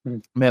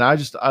 man, I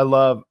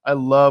love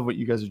what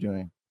you guys are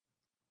doing.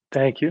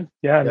 Thank you.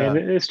 Yeah, I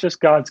mean, it's just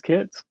God's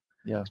kids.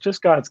 Yeah. It's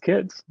just God's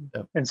kids.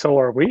 Yep. And so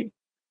are we.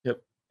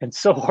 Yep. And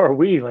so are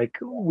we. Like,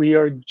 we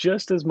are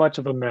just as much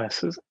of a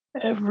mess as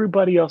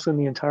everybody else in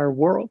the entire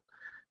world.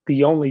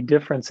 The only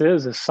difference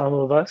is some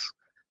of us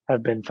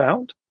have been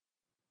found,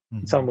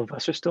 and some of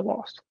us are still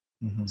lost.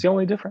 It's the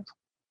only difference.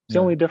 It's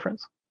the only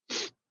difference.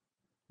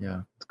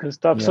 Yeah. It's good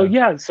stuff.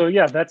 Yeah. So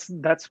yeah,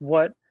 that's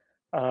what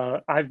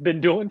I've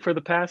been doing for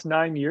the past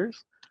 9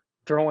 years,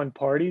 throwing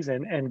parties,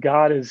 and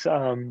God has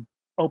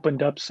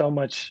opened up so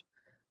much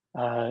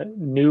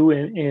new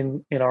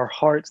in our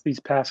hearts these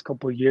past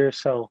couple of years.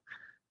 So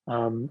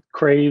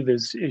Crave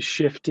is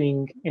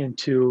shifting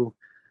into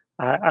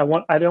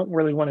I don't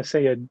really want to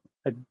say a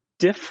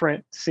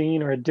different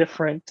scene or a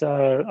different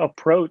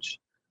approach.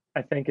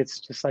 I think it's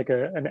just like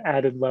an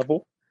added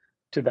level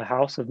to the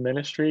house of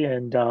ministry.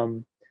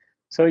 And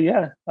so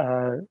yeah,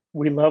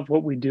 we love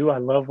what we do. I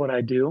love what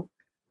I do.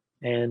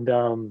 And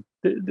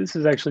this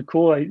is actually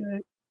cool. I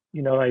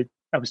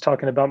was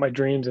talking about my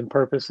dreams and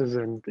purposes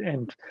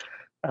and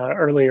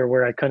earlier,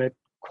 where I couldn't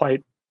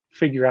quite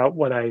figure out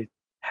what I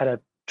had a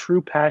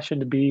true passion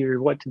to be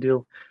or what to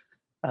do.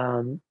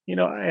 And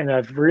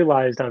I've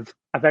realized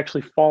I've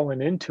actually fallen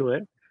into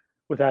it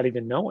without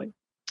even knowing.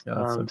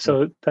 Yeah,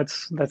 so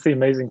that's the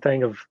amazing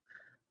thing of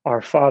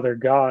our Father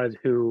God,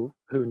 who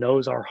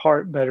knows our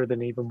heart better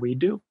than even we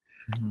do.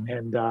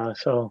 And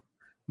so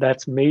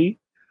that's me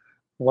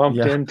lumped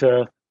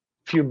into a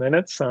few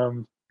minutes.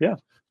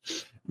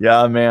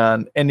 Yeah,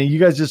 man. And you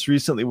guys just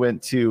recently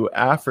went to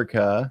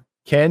Africa,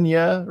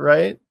 Kenya,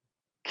 right?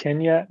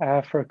 Kenya,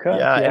 Africa.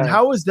 Yeah. And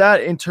how was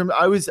that in terms?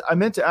 I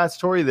meant to ask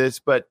Tori this,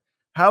 but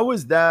how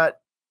was that?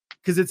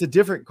 Because it's a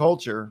different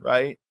culture,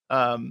 right?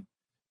 How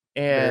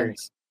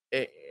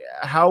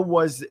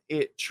was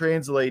it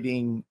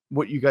translating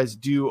what you guys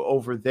do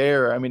over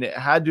there? I mean, it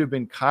had to have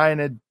been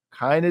kind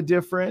of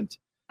different.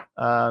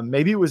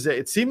 Maybe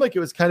it seemed like it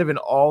was kind of an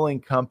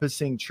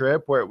all-encompassing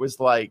trip, where it was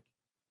like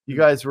you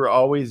guys were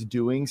always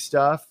doing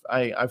stuff.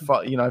 I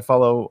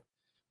follow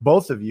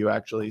both of you,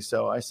 actually,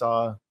 so I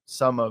saw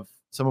some of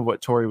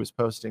what Tori was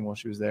posting while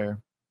she was there.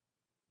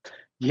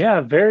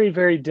 Yeah, very,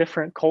 very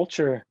different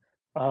culture.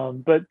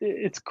 But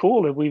it's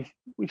cool that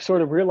we've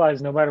sort of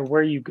realized no matter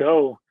where you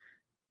go,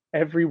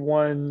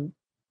 everyone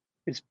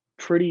is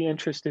pretty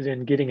interested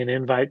in getting an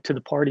invite to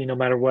the party no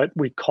matter what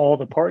we call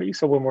the party.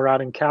 So when we're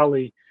out in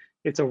Cali,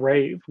 it's a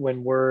rave.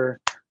 When we're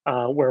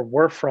where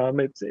we're from,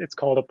 it's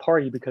called a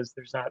party because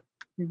there's not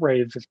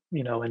raves,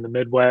 in the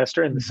Midwest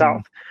or in the Hmm.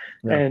 South.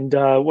 Yeah. And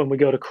when we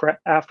go to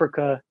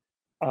Africa,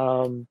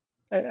 um,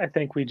 I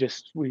think we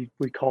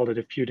called it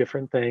a few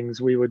different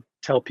things. We would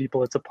tell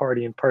people it's a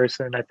party in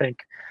person. I think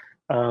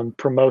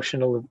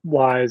promotional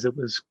wise, it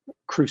was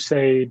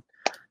crusade.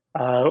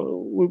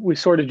 We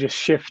sort of just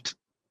shift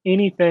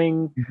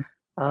anything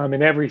Mhm.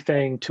 and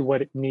everything to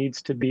what it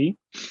needs to be.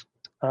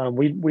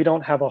 We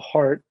don't have a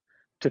heart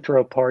to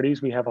throw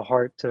parties. We have a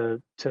heart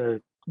to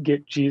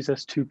get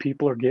Jesus to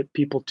people or get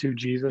people to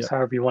Jesus, Yeah.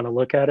 however you want to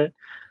look at it.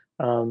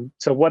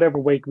 So whatever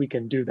way we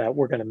can do that,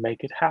 we're going to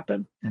make it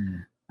happen.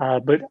 Mhm.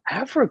 But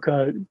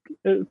Africa,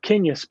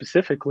 Kenya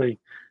specifically,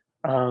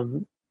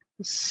 um,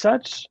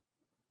 such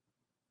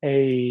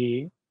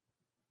a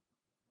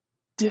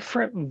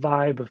different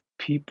vibe of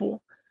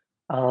people.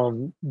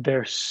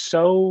 They're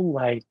so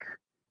like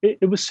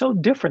it was so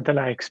different than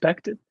I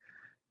expected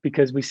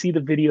because we see the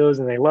videos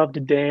and they love to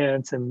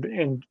dance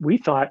and we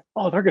thought,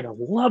 oh, they're gonna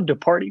love to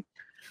party.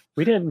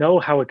 We didn't know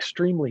how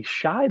extremely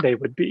shy they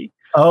would be.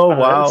 Oh,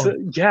 wow. So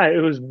yeah, it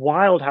was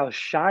wild how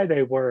shy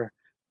they were.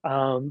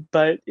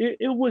 But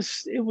it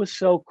was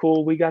so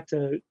cool. We got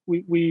to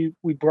we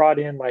brought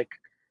in like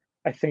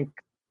I think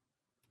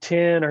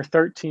 10 or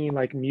 13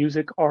 like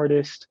music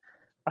artists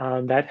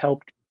that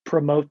helped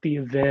promote the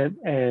event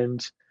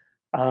and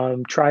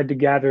tried to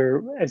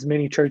gather as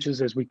many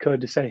churches as we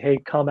could to say, hey,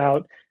 come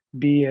out,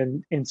 be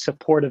in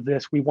support of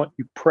this. We want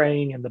you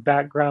praying in the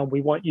background.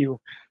 We want you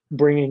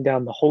bringing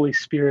down the Holy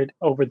Spirit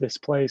over this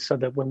place so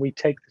that when we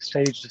take the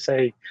stage to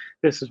say,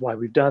 this is why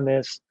we've done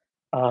this,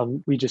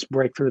 we just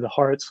break through the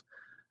hearts.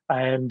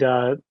 And,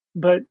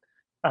 but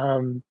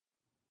um,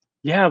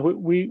 yeah,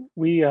 we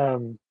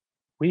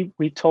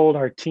told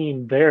our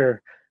team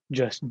there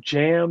just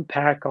jam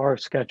pack our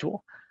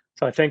schedule.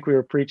 So I think we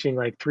were preaching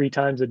like 3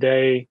 times a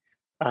day,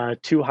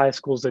 2 high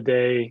schools a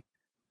day,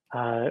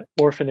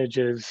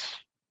 orphanages,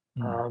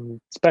 Mm.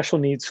 special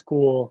needs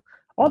school,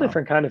 all Wow.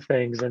 different kind of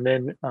things, and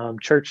then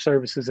church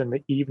services in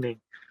the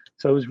evening.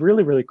 So it was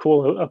really really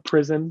cool. A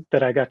prison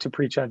that I got to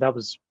preach at, that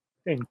was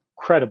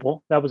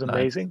incredible. That was Nice.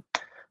 amazing.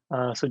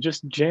 So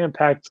just jam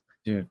packed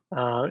Dude.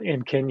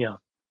 in Kenya. And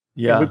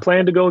we Yeah.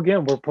 plan to go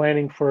again. We're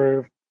planning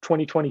for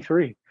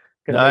 2023.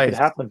 Gonna make it Nice.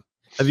 happen.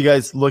 Have you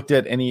guys looked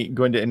at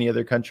going to any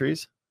other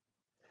countries?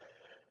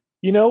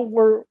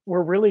 We're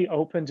really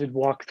open to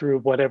walk through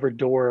whatever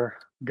door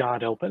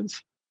God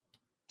opens.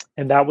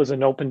 And that was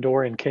an open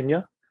door in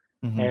Kenya.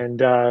 Hmm.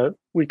 And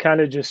we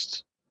kind of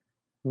just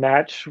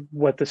match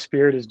what the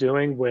spirit is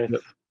doing with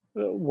Yep.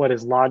 what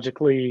is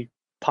logically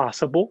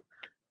possible.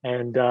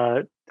 And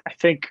I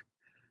think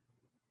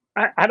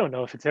I don't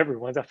know if it's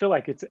everyone's. I feel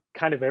like it's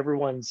kind of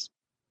everyone's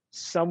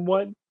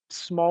somewhat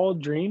small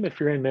dream if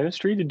you're in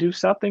ministry to do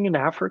something in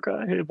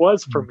Africa. It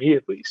was for Mhm. me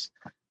at least.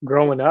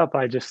 Growing up,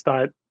 I just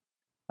thought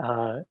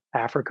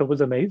Africa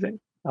was amazing.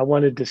 I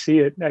wanted to see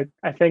it.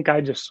 I think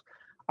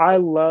I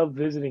love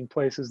visiting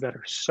places that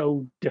are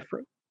so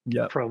different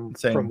Yep. from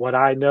Same. what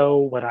I know,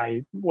 what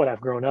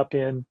I've grown up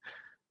in.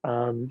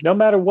 No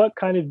matter what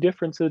kind of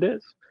difference it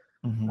is.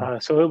 Hmm.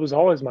 So it was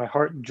always my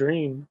heart and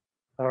dream,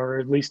 or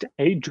at least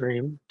a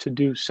dream, to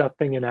do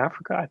something in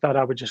Africa. I thought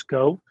I would just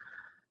go.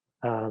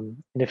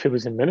 And if it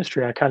was in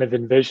ministry, I kind of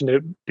envisioned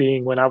it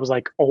being when I was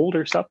like old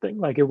or something,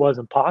 like it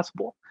wasn't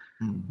possible.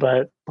 Mm.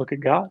 But look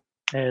at God.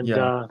 And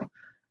Yeah.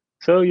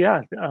 so,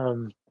 yeah,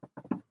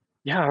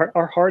 yeah,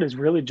 our heart is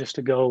really just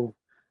to go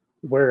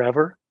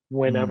wherever, Mm.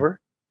 whenever.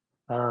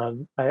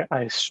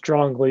 I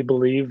strongly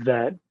believe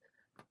that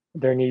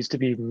there needs to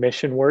be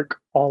mission work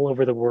all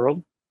over the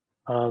world.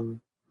 Um,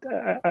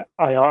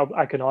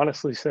 I can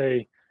honestly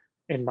say,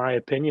 in my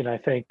opinion, I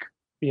think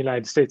the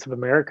United States of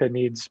America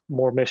needs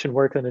more mission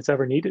work than it's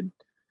ever needed.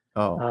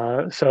 Oh.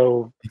 Uh,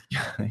 so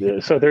Yeah.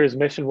 so there is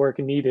mission work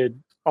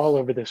needed all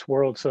over this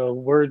world. So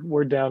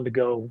we're down to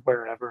go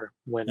wherever,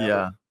 whenever.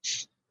 Yeah.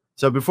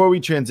 So before we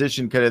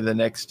transition kind of the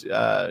next,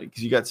 because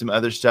you got some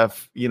other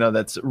stuff,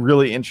 that's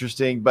really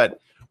interesting, but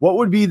what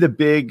would be the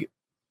big,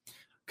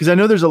 because I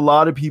know there's a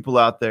lot of people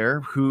out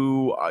there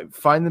who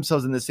find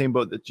themselves in the same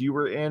boat that you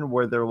were in,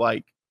 where they're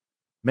like,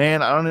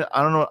 man, I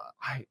don't know.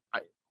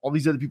 All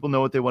these other people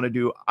know what they want to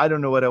do. I don't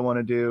know what I want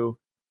to do.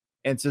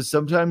 And so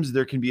sometimes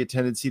there can be a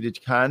tendency to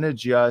kind of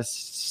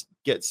just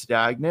get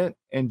stagnant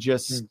and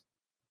just Mm,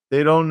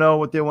 they don't know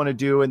what they want to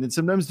do. And then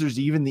sometimes there's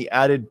even the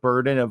added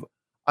burden of,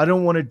 I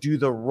don't want to do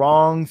the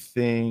wrong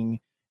thing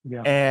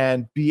yeah,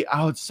 and be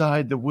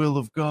outside the will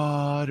of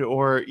God,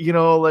 or,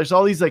 there's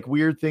all these like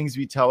weird things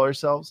we tell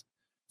ourselves.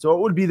 So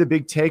what would be the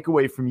big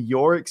takeaway from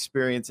your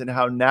experience and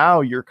how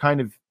now you're kind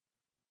of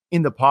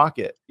in the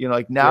pocket,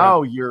 like yeah.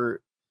 now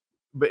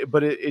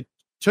but it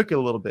took a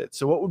little bit.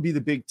 So what would be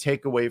the big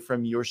takeaway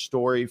from your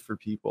story for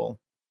people?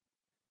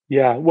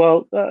 Yeah,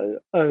 well,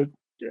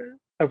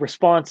 a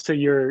response to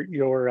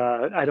your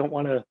I don't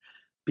want to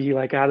be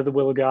like out of the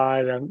will of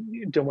God. I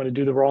don't want to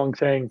do the wrong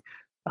thing.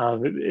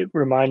 It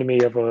reminded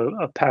me of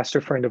a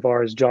pastor friend of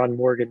ours, John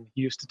Morgan.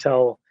 He used to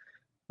tell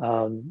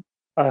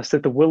us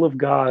that the will of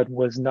God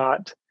was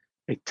not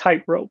a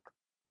tightrope;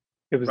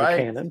 it was a Right.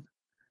 cannon.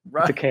 It's a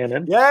Right. cannon.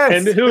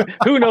 And Yes.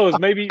 who knows?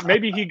 Maybe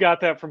he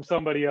got that from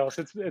somebody else.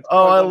 It's Oh, probably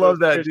I one of those love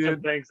that, Christian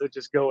dude. things that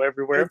just go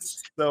everywhere.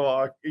 It's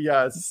so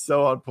yeah, it's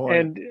so on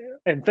point.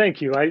 And thank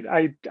you.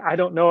 I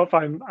don't know if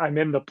I'm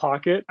in the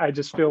pocket. I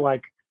just feel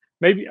like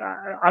maybe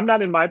I'm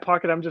not in my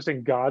pocket. I'm just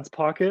in God's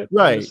pocket.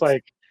 Right.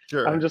 I'm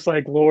Sure. just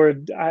like,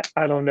 Lord,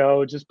 I don't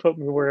know. Just put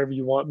me wherever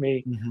you want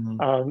me.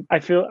 Mhm. I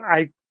feel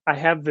I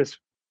have this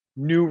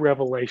new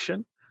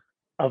revelation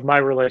of my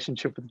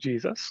relationship with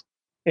Jesus.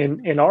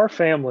 In our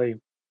family,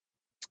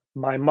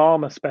 my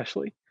mom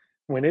especially,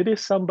 when it is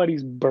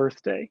somebody's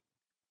birthday,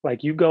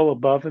 like you go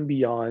above and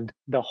beyond.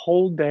 The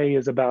whole day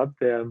is about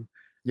them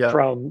Yeah.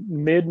 from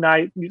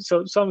midnight.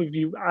 So some of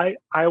you, I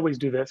always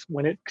do this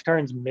when it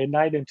turns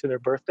midnight into their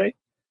birthday.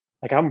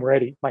 Like I'm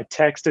ready. My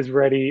text is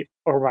ready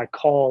or my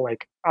call.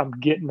 Like I'm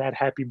getting that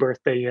happy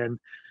birthday in.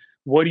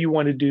 What do you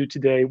want to do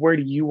today? Where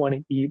do you want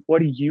to eat? What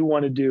do you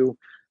want to do?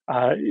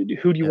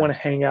 Who do you Yeah. want to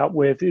hang out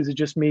with? Is it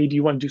just me? Do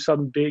you want to do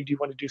something big? Do you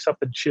want to do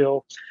something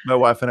chill? My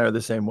wife and I are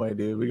the same way,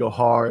 dude. We go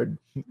hard.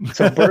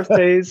 So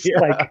birthdays, Yeah.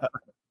 like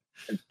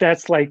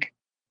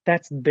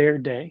that's their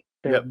day,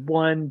 their Yep.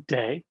 one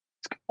day.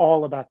 It's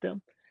all about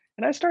them.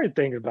 And I started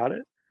thinking about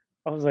it.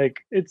 I was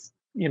like, it's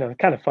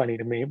kind of funny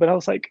to me, but I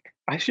was like,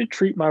 I should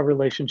treat my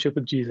relationship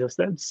with Jesus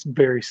that's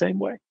very same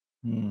way,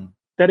 Mm.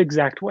 that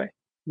exact way.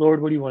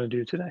 Lord, what do you want to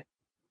do today?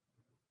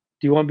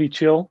 Do you want to be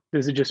chill?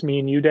 Is it just me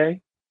and you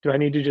day? Do I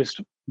need to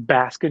just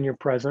bask in your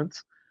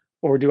presence?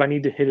 Or do I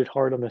need to hit it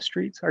hard on the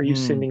streets? Are you Mm.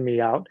 sending me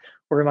out?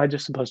 Or am I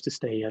just supposed to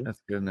stay in?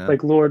 That's good, man.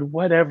 Like, Lord,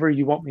 whatever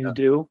you want me to Yeah.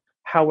 do,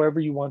 however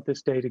you want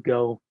this day to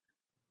go,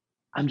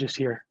 I'm just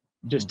here.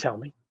 Just Mhm. tell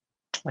me.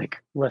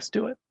 Like, let's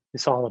do it.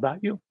 It's all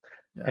about you.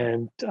 Yeah.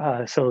 And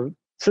so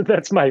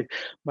that's my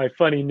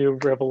funny new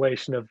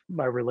revelation of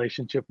my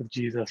relationship with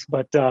Jesus.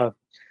 But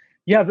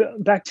yeah,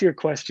 back to your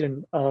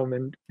question,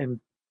 and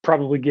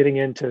probably getting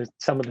into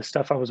some of the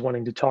stuff I was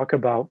wanting to talk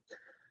about.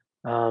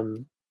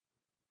 Um,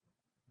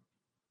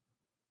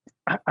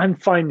 I'm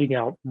finding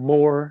out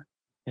more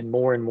and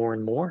more and more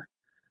and more.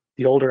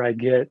 The older I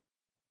get,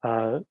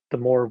 the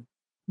more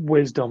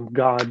wisdom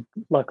God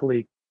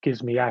luckily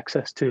gives me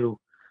access to.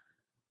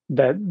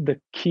 That the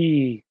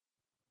key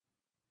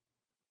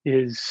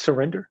is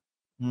surrender,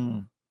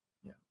 Mm.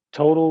 Yeah.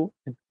 total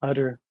and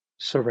utter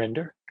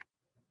surrender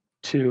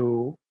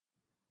to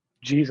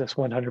Jesus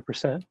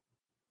 100%.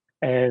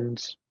 And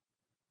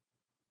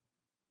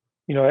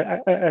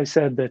I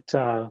said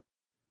that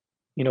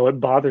it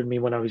bothered me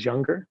when I was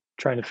younger,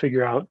 trying to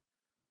figure out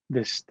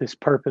this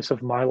purpose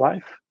of my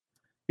life.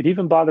 It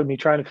even bothered me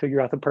trying to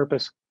figure out the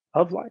purpose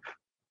of life.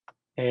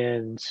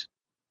 And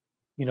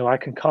I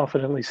can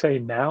confidently say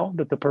now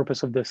that the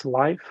purpose of this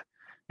life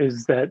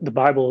is that the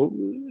Bible,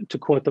 to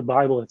quote the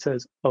Bible, it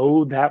says,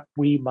 "Oh, that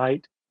we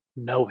might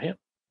know Him."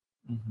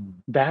 Mhm.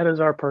 That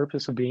is our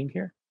purpose of being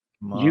here.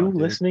 Come You on,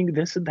 dude. listening,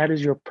 that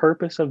is your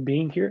purpose of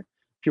being here.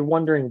 If you're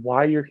wondering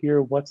why you're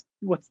here, what's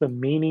the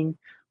meaning?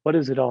 What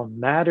does it all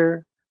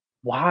matter?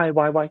 Why?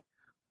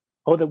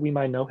 Oh, that we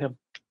might know Him.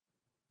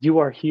 You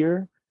are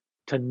here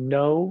to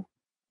know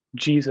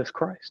Jesus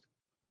Christ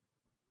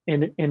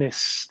in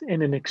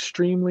an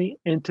extremely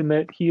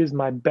intimate, He is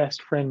my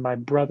best friend, my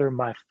brother,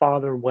 my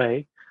father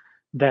way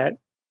that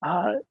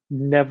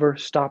never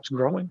stops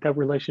growing. That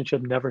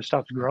relationship never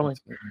stops growing.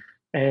 That's good.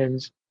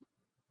 And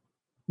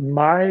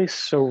my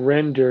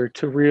surrender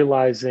to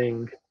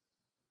realizing,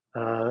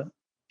 uh,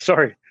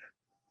 sorry,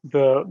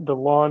 the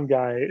lawn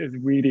guy is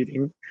weed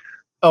eating.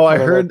 Oh, I I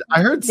don't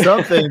know. heard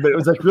something, but it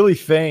was like really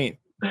faint.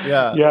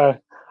 Yeah. Yeah.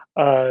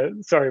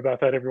 Sorry about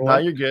that, No,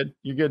 everyone. you're good.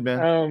 You're good, man.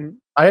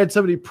 Um, I had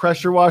somebody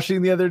pressure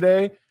washing the other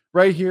day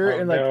right here, oh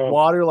and like no.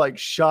 water like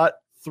shot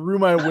through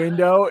my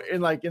window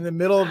and like in the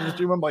middle of the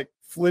stream. I'm like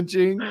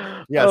flinching.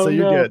 Yeah, so Oh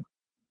you're no. good.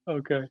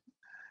 Okay.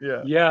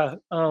 Yeah. Yeah.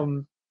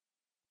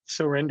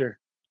 Surrender,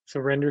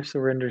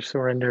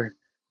 surrender.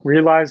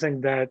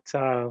 Realizing that,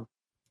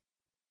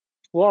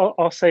 well,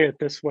 I'll say it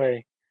this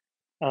way.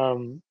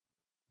 Um,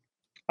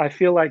 I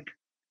feel like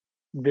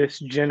this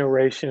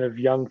generation of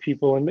young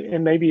people,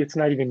 and maybe it's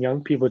not even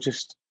young people,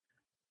 just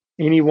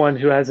anyone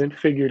who hasn't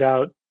figured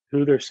out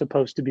who they're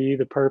supposed to be,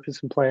 the purpose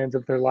and plans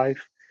of their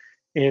life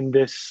in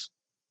this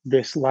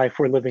life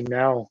we're living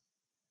now.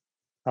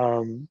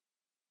 Um,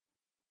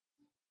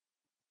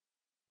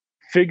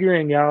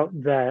 Figuring out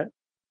that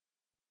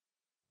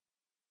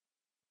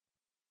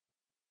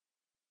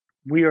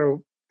we are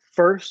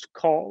first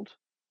called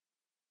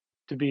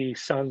to be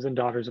sons and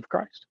daughters of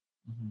Christ.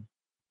 Mhm.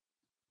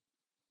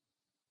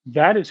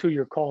 That is who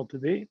you're called to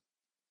be.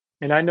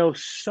 And I know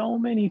so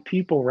many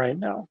people right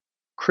now,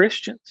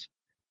 Christians,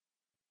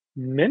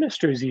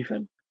 ministers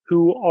even,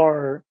 who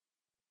are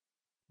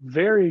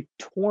very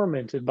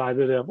tormented by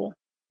the devil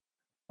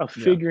of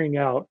Yeah. figuring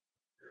out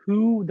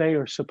who they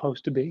are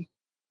supposed to be.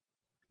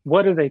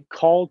 What are they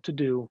called to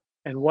do?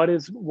 And what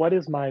is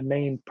my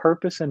main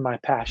purpose and my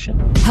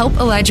passion? Help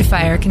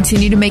ElijahFire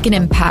continue to make an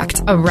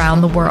impact around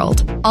the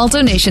world. All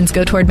donations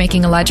go toward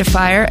making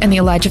ElijahFire and the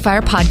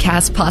ElijahFire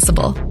podcast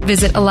possible.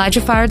 Visit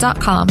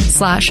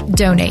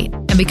ElijahFire.com/donate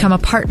and become a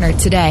partner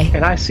today.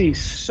 And I see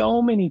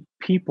so many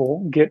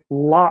people get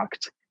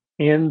locked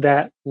in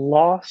that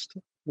lost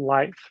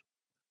life.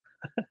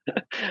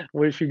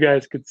 Wish you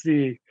guys could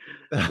see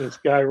this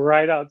guy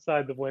right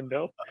outside the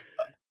window.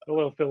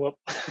 Hello, Philip.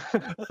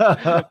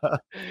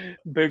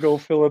 Big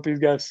old Philip. He's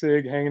got a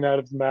cig hanging out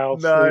of his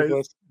mouth. Nice.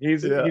 Sleeveless.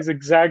 He's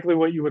exactly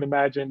what you would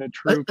imagine a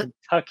true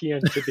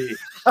Kentuckian to be.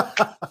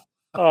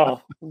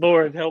 Oh,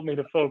 Lord, help me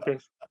to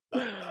focus.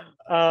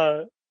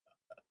 Oh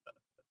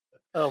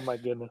my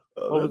goodness.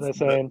 What was I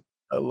saying?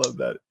 I love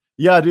that.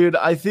 Yeah, dude.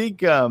 I think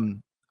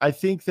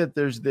that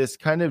there's this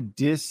kind of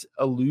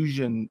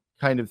disillusion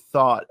kind of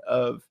thought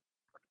of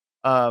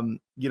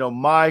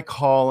my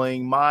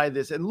calling, my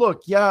this, and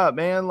look, yeah,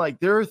 man, like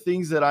there are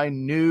things that I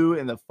knew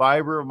in the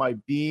fiber of my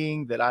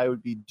being that I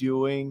would be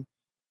doing.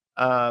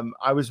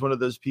 I was one of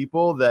those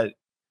people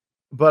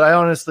but I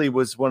honestly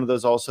was one of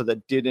those also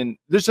that didn't.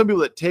 There's some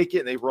people that take it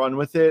and they run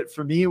with it.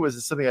 For me, it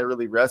was something I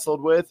really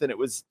wrestled with, and it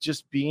was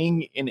just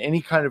being in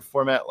any kind of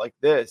format like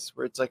this,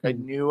 where it's like I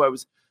knew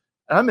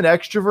I'm an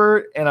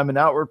extrovert and I'm an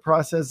outward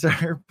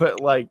processor,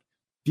 but like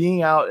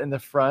being out in the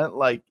front,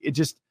 like it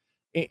just.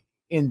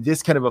 In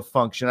this kind of a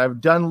function,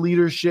 I've done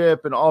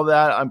leadership and all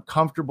that. I'm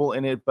comfortable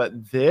in it,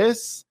 but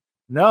this,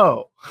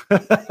 no.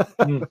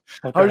 Okay.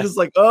 I was just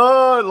like,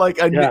 so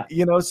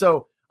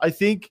I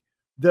think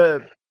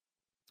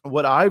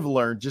what I've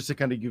learned, just to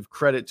kind of give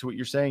credit to what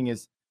you're saying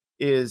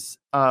is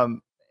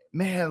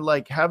man,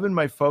 like having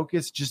my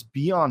focus just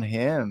be on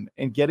him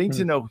and getting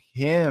to know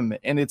him.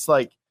 And it's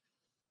like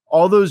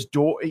all those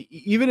doors,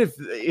 even if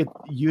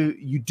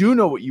you do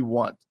know what you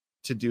want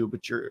to do,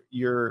 but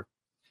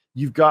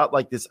you've got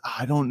like this,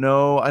 I don't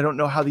know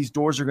how these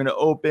doors are going to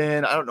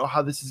open. I don't know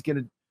how this is going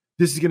to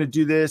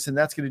do this and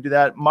that's going to do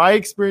that. My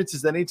experience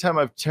is that anytime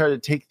I've tried to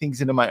take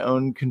things into my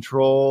own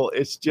control,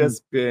 it's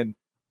just been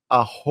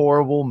a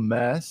horrible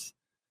mess.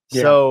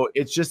 Yeah. So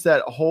it's just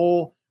that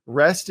whole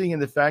resting in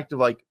the fact of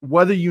like,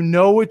 whether you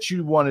know what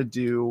you want to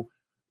do,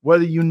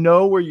 whether you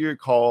know where you're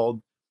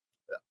called,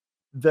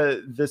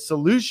 the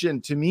solution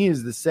to me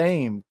is the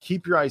same.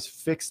 Keep your eyes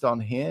fixed on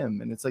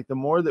him. And it's like the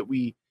more that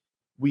we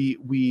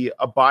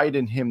abide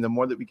in him, the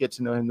more that we get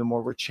to know him, the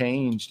more we're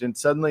changed. And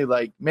suddenly,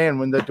 like, man,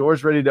 when the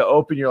door's ready to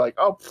open, you're like,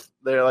 oh,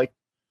 they're like,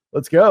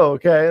 let's go.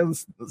 Okay.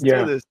 Let's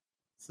do this.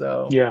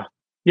 So,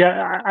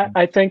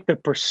 I think the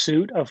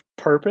pursuit of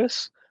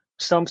purpose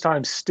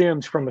sometimes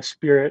stems from a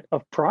spirit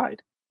of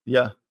pride.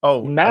 Yeah.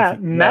 Oh,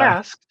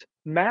 masked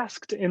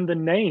in the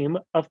name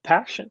of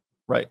passion.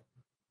 Right.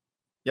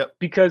 Yep.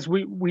 Because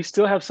we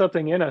still have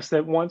something in us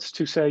that wants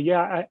to say,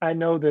 yeah, I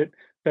know that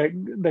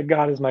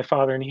God is my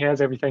father and he has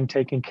everything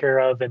taken care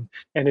of and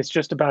it's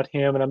just about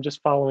him and I'm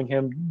just following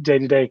him day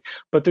to day.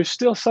 But there's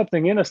still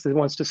something in us that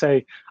wants to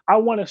say, I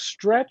want to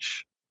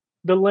stretch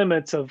the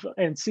limits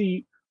and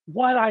see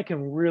what I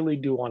can really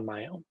do on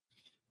my own.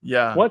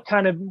 Yeah. What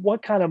kind of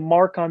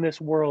mark on this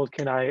world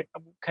can I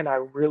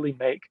really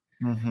make?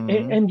 Mm-hmm.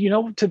 And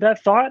to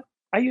that thought,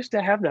 I used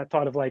to have that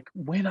thought of like,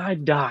 when I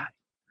die,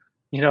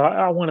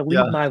 I want to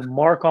leave my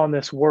mark on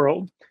this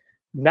world.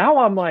 Now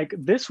I'm like,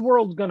 this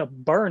world's going to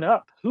burn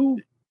up. Who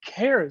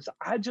cares?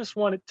 I just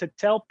wanted to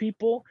tell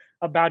people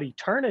about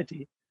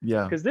eternity.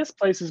 Yeah. Because this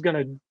place is going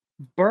to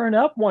burn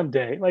up one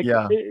day. Like,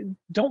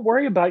 don't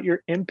worry about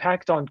your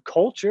impact on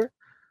culture.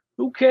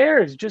 Who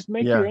cares? Just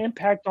make your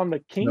impact on the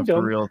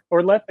kingdom,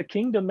 or let the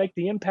kingdom make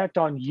the impact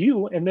on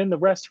you, and then the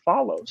rest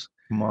follows.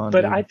 Come on,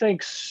 but dude. I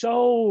think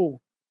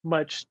so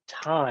much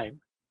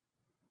time,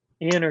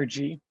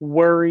 energy,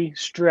 worry,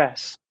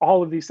 stress,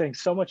 all of these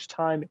things, so much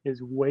time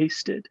is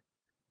wasted.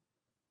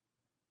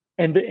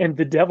 And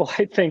the devil,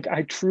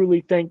 I truly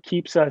think,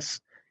 keeps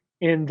us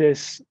in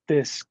this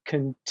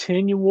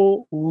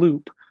continual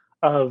loop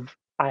of,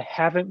 I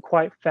haven't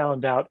quite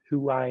found out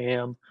who I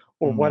am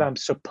or what I'm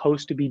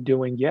supposed to be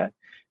doing yet.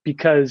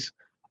 Because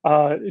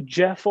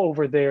Jeff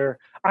over there,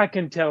 I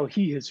can tell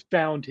he has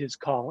found his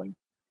calling.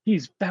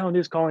 He's found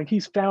his calling.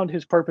 He's found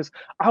his purpose.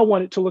 I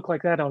want it to look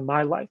like that on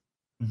my life.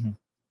 Mm-hmm.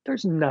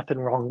 There's nothing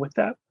wrong with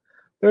that.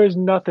 There is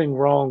nothing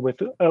wrong with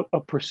a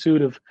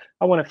pursuit of,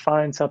 I want to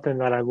find something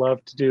that I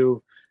love to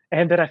do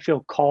and that I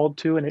feel called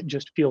to, and it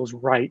just feels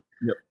right.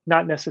 Yep.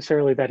 Not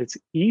necessarily that it's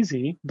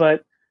easy,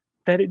 but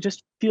that it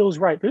just feels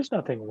right. There's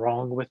nothing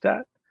wrong with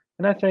that.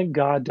 And I think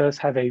God does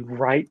have a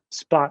right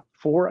spot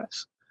for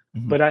us.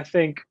 Mm-hmm. But I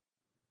think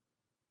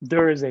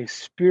there is a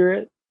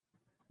spirit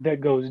that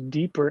goes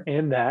deeper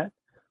in that,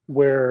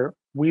 where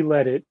we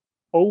let it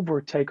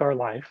overtake our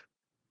life,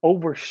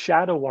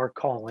 overshadow our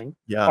calling,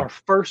 our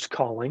first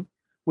calling,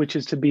 which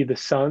is to be the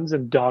sons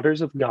and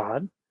daughters of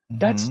God.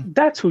 Mm-hmm.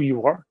 That's who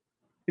you are.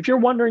 If you're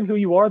wondering who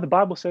you are, the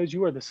Bible says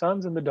you are the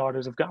sons and the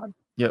daughters of God.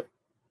 Yep.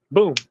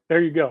 Boom.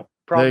 There you go.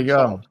 Problem there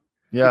you solved. go.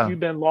 Yeah. If you've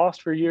been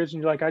lost for years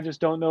and you're like, I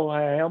just don't know who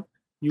I am,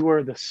 you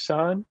are the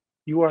son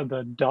You are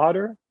the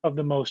daughter of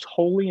the most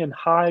holy and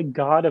high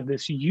God of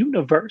this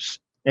universe.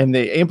 And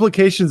the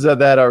implications of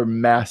that are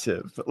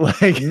massive.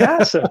 Like,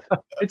 Massive.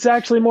 It's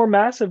actually more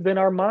massive than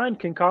our mind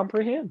can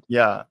comprehend.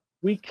 yeah.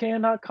 We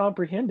cannot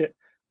comprehend it.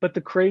 But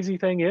the crazy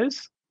thing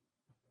is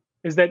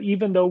that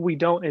even though we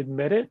don't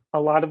admit it, a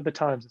lot of the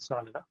times it's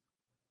not enough.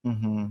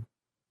 Mm-hmm.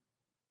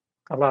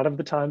 A lot of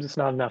the times it's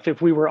not enough.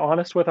 If we were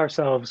honest with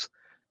ourselves,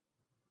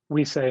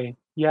 we say,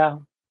 yeah,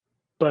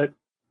 but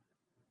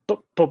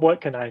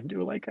what can I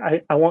do? Like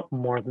I want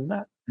more than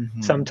that.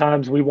 Mm-hmm.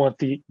 Sometimes we want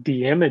the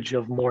image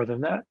of more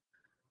than that.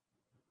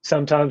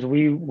 Sometimes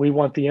we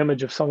want the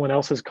image of someone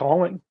else's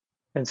calling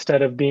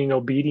instead of being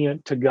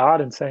obedient to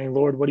God and saying,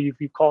 Lord, what have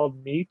you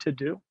called me to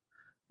do?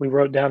 We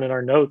wrote down in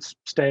our notes,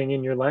 staying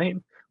in your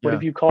lane. What Yeah.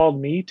 have you called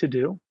me to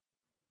do?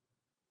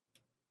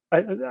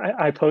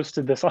 I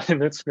posted this on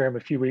Instagram a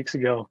few weeks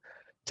ago,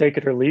 take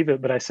it or leave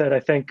it. But I said, I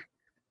think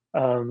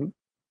um,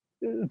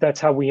 that's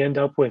how we end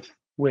up with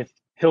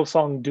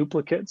Hillsong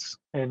duplicates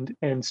and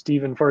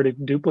Stephen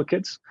Furtick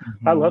duplicates.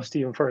 I Mm-hmm. love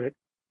Stephen Furtick.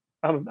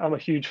 I'm a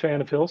huge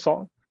fan of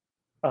Hillsong.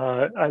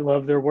 I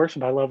love their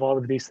worship. I love all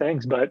of these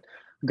things, but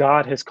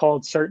God has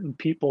called certain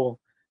people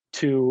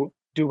to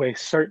do a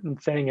certain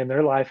thing in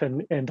their life,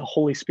 and the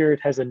Holy Spirit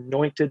has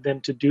anointed them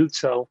to do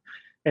so.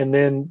 And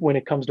then when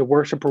it comes to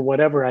worship or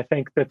whatever, I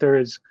think that there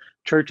is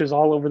churches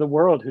all over the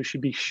world who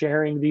should be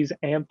sharing these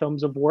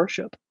anthems of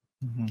worship.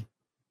 Mm-hmm.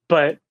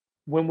 But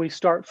when we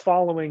start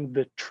following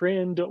the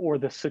trend or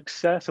the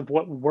success of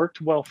what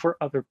worked well for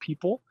other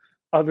people,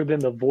 other than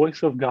the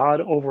voice of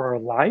God over our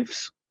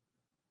lives,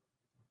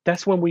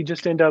 that's when we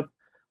just end up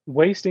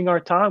wasting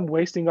our time,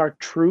 wasting our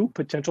true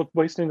potential,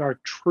 wasting our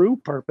true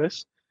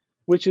purpose,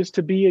 which is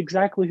to be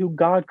exactly who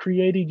God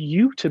created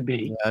you to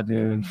be. Yeah,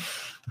 dude.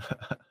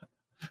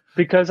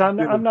 Because I'm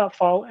Dude. not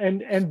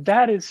following, and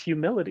that is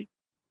humility.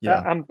 Yeah.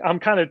 I'm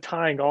kind of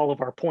tying all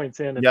of our points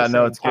in at the Yeah,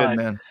 no, same it's good, time,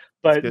 man. It's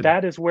but good.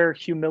 that is where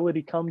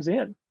humility comes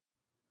in.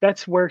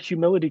 That's where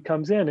humility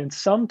comes in, and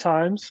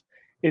sometimes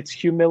it's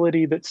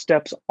humility that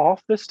steps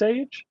off the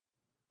stage,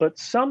 but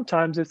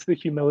sometimes it's the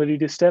humility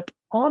to step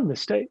on the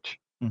stage.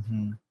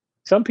 Mm-hmm.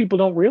 Some people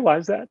don't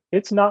realize that.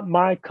 It's not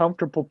my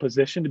comfortable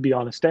position to be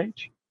on a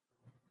stage.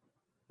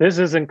 This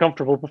isn't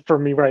comfortable for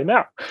me right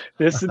now.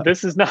 This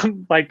is not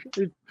like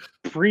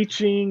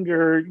preaching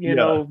or,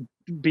 Yeah.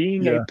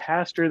 being a Yeah.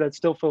 pastor. That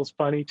still feels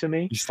funny to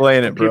me. You're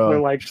slaying When it, people bro. are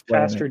You're like,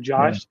 slaying Pastor it.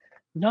 Yeah. Josh,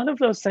 none of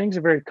those things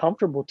are very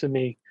comfortable to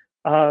me.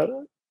 Uh,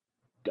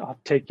 I'll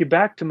take you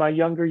back to my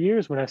younger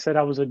years when I said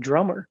I was a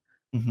drummer.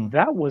 Mm-hmm.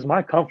 That was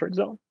my comfort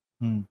zone.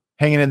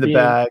 Hanging in the Being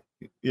back.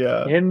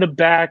 Yeah. in the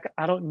back.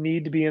 I don't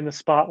need to be in the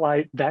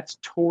spotlight. That's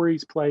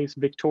Tori's place,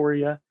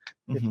 Victoria,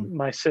 if Mm-hmm.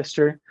 my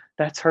sister.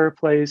 That's her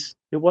place.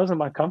 It wasn't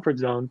my comfort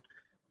zone.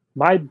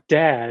 My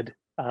dad,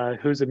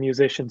 who's a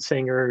musician,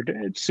 singer,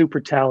 super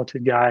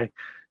talented guy,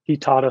 he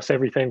taught us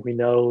everything we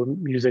know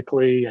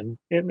musically and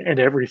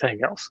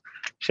everything else.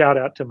 Shout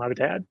out to my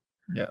dad.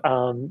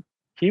 Yeah.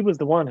 He was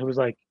the one who was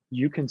like,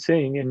 "You can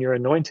sing and you're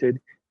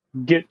anointed.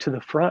 Get to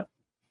the front."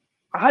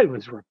 I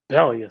was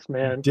rebellious,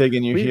 man.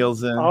 Digging your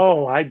heels in.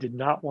 I did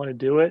not want to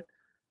do it.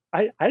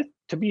 I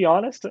to be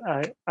honest,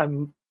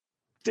 I'm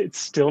it's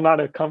still not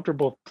a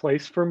comfortable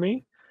place for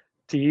me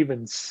to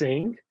even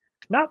sing.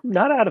 Not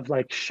out of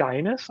like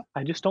shyness.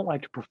 I just don't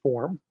like to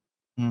perform.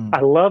 Mm,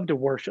 I love to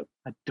worship.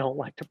 I don't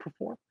like to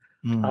perform.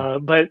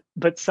 mm.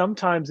 But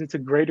sometimes it's a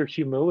greater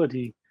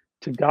humility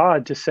to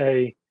God to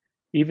say,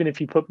 even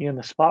if you put me in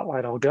the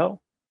spotlight, I'll go.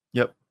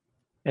 Yep.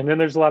 And then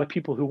there's a lot of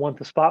people who want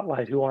the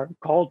spotlight who aren't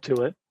called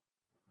to it,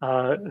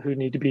 who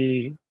need to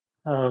be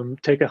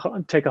take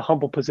a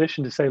humble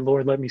position to say,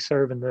 Lord, let me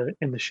serve in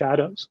the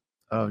shadows.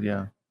 Oh,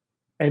 yeah.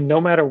 And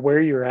no matter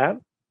where you're at,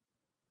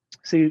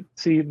 see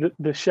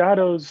the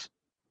shadows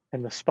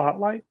and the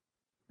spotlight,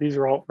 these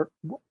are all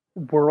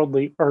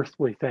worldly,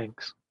 earthly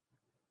things.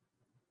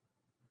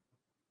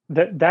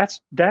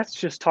 That's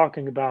just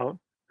talking about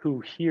who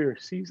here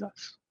sees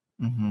us.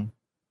 Mm-hmm.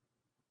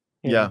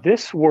 In Yeah.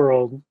 this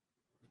world,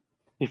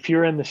 if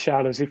you're in the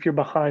shadows, if you're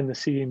behind the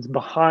scenes,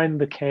 behind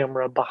the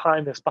camera,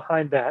 behind this,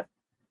 behind that,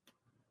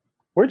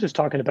 we're just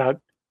talking about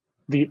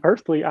the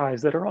earthly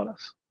eyes that are on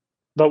us.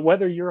 But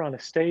whether you're on a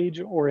stage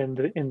or in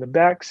the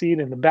back seat,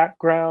 in the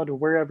background, or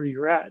wherever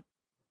you're at,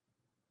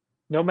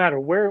 no matter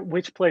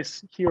which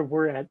place here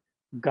we're at,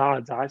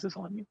 God's eyes is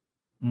on you.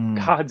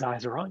 Mm. God's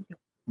eyes are on you.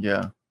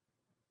 Yeah.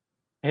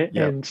 And,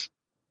 Yep. and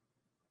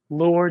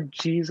Lord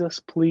Jesus,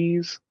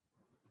 please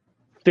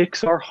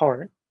fix our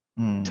heart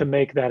to Mm.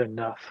 make that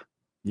enough.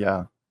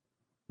 Yeah,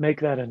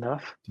 Make that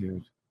enough.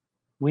 dude.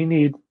 We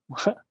need,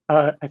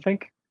 I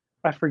think,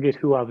 I forget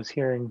who I was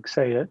hearing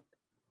say it.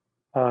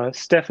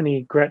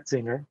 Stephanie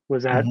Gretzinger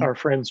was at Mm-hmm. our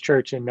friend's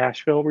church in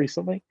Nashville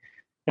recently,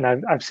 and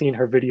I've seen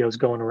her videos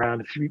going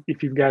around.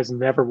 If you guys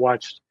never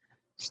watched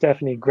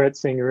Stephanie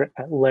Gretzinger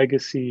at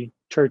Legacy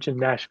Church in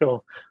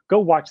Nashville, go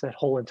watch that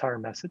whole entire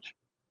message.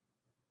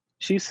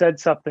 She said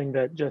something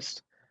that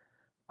just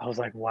I was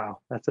like, wow,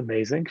 that's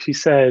amazing. She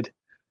said,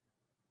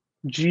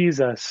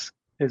 Jesus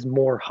is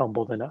more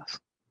humble than us.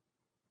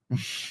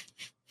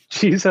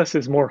 Jesus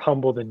is more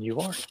humble than you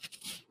are.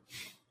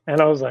 And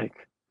I was like,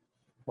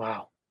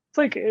 wow. It's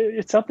like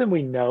it's something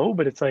we know,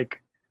 but it's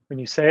like when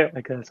you say it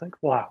like that, it's like,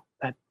 wow,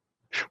 that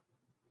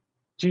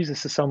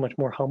Jesus is so much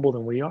more humble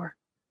than we are.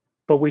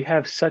 But we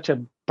have such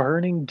a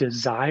burning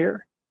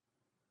desire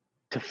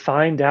to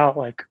find out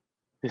like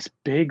this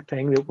big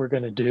thing that we're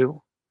going to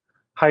do.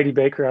 Heidi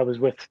Baker, I was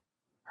with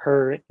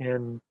her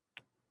in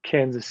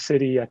Kansas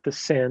City at the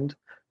Send.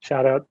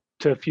 Shout out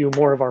to a few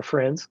more of our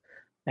friends.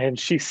 And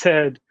she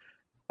said,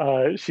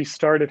 she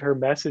started her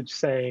message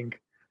saying,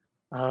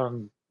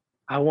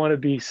 I want to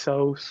be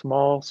so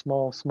small,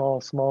 small, small,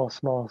 small,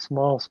 small,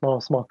 small,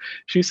 small, small.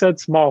 She said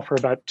small for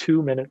about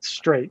 2 minutes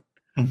straight.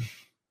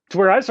 To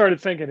where I started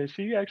thinking, is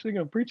she actually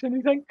going to preach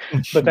anything?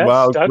 But that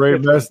Wow, stuck great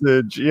with me.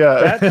 message.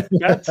 Yeah.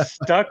 That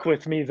stuck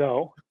with me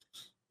though.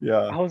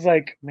 Yeah. I was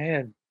like,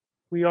 man,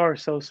 we are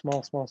so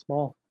small, small,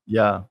 small.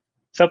 Yeah.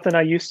 Something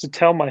I used to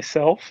tell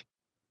myself,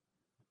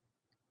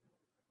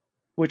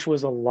 which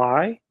was a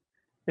lie,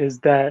 is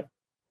that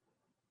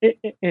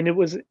and it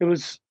was an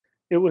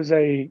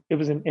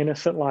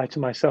innocent lie to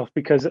myself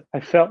because I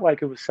felt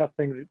like it was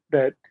something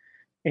that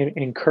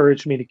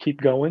encouraged me to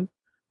keep going.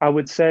 I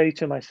would say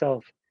to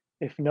myself,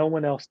 if no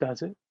one else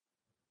does it,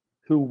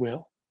 who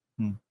will?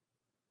 Hmm.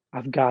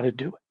 I've got to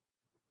do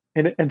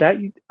it. And that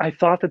I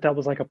thought that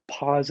was like a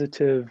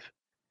positive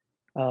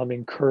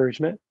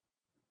encouragement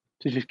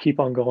to just keep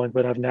on going.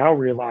 But I've now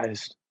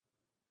realized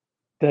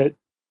that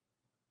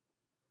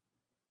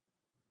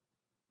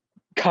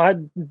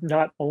God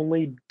not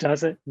only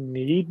doesn't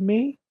need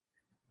me,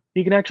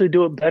 he can actually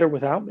do it better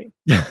without me.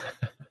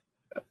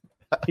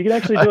 He can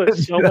actually do it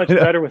so much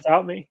better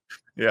without me.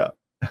 Yeah.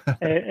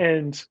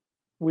 And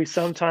we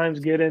sometimes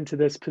get into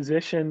this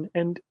position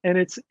and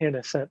it's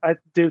innocent. I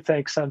do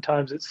think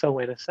sometimes it's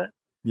so innocent.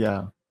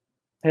 Yeah.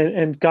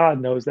 And God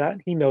knows that.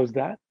 He knows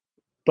that.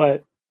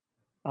 But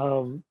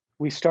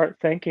we start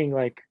thinking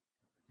like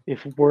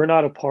if we're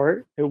not a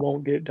part, it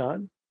won't get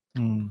done.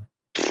 Mm.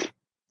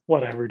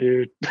 Whatever,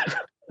 dude.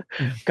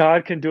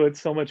 God can do it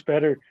so much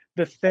better.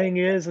 The thing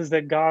is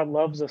that God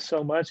loves us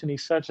so much and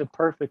he's such a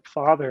perfect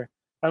father.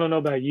 I don't know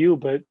about you,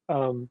 but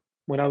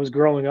when I was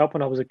growing up,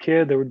 when I was a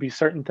kid, there would be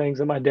certain things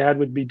that my dad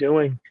would be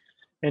doing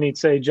and he'd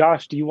say,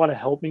 Josh, do you want to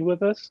help me with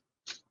this?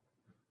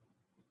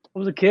 I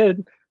was a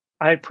kid.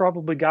 I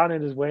probably got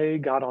in his way,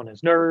 got on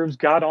his nerves,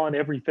 got on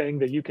everything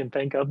that you can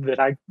think of that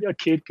a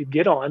kid could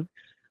get on.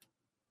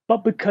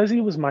 But because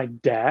he was my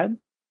dad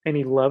and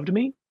he loved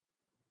me,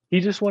 he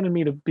just wanted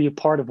me to be a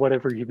part of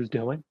whatever he was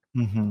doing.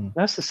 Mm-hmm.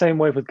 That's the same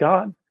way with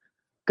God.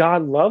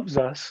 God loves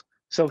us,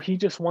 so he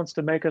just wants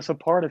to make us a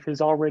part of his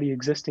already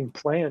existing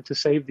plan to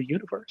save the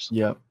universe.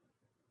 Yep.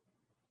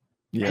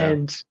 Yeah.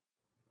 And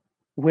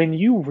when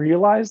you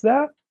realize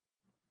that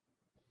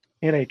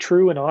in a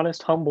true and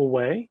honest, humble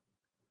way,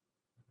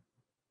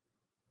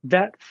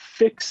 that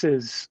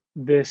fixes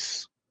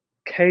this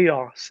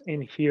chaos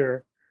in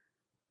here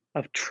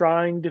of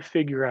trying to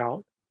figure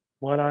out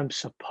what I'm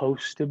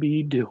supposed to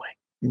be doing.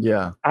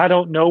 Yeah. I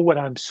don't know what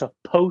I'm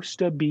supposed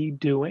to be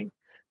doing.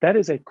 That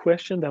is a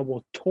question that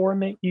will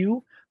torment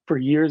you for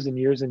years and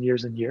years and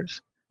years and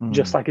years,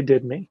 just Mm. like it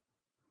did me.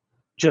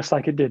 Just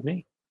like it did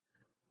me.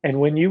 And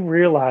when you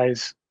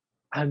realize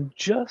I'm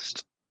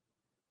just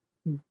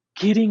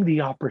getting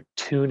the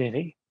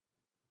opportunity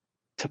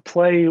to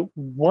play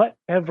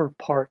whatever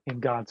part in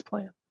God's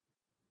plan,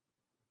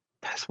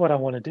 that's what I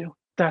want to do.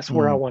 That's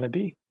where I Mm. want to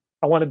be.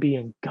 I want to be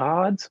in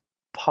God's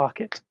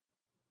pocket,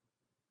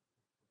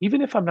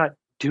 even if I'm not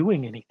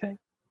doing anything.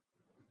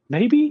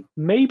 Maybe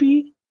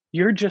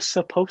you're just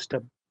supposed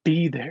to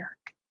be there.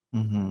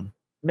 Mm-hmm.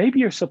 Maybe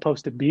you're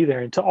supposed to be there.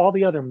 And to all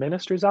the other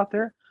ministers out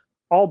there,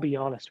 I'll be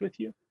honest with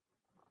you.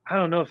 I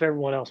don't know if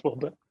everyone else will,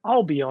 but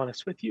I'll be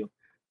honest with you.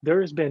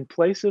 There's been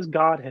places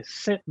God has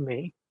sent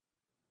me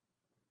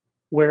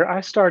where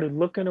I started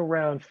looking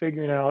around,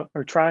 figuring out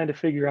or trying to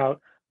figure out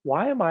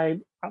why am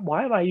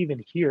I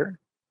even here?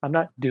 I'm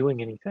not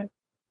doing anything.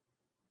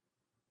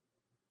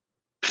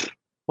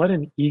 What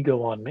an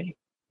ego on me.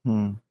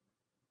 Mm. Yeah.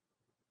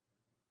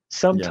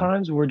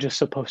 Sometimes we're just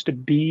supposed to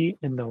be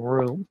in the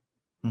room,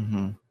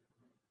 Mm-hmm.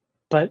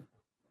 but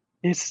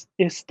it's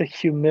the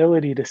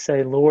humility to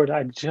say, Lord,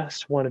 I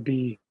just want to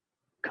be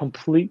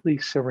completely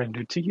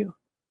surrendered to you.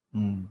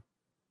 Mm.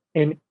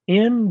 And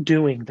in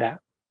doing that,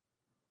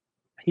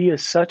 he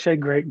is such a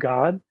great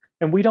God.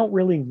 And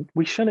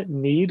we shouldn't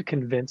need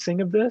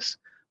convincing of this,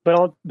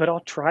 but I'll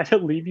try to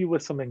leave you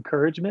with some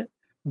encouragement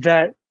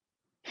that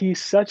he's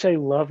such a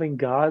loving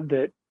God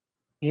that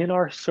in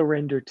our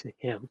surrender to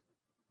him,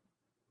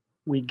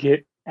 we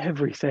get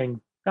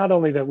everything, not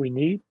only that we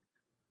need,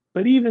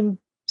 but even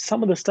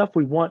some of the stuff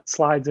we want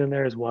slides in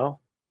there as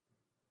well.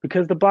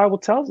 Because the Bible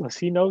tells us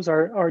he knows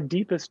our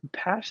deepest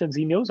passions,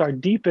 he knows our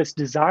deepest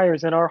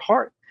desires in our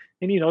heart,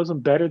 and he knows them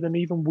better than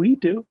even we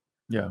do.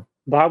 Yeah.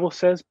 Bible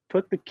says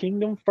put the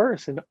kingdom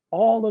first and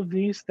all of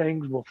these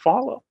things will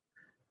follow.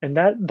 And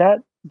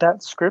that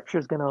scripture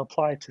is going to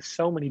apply to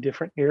so many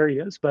different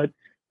areas, but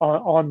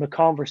on the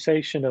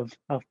conversation of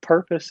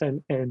purpose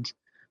and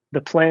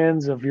the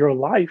plans of your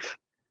life,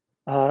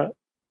 uh,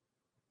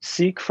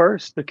 seek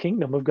first the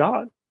kingdom of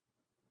God.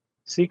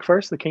 Seek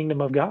first the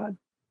kingdom of God.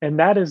 And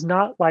that is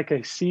not like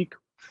a seek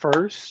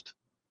first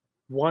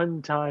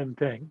one-time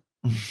thing.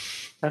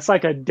 That's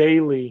like a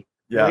daily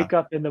Yeah. wake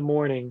up in the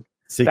morning,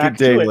 Seek it back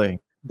to it, daily.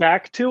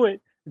 back to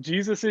it.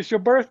 Jesus, is your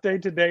birthday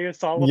today.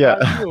 It's all Yeah.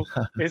 about you.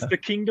 It's the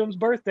kingdom's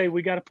birthday.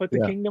 We got to put the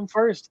Yeah. kingdom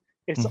first.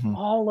 It's Mhm.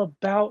 all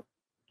about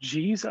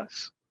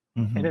Jesus.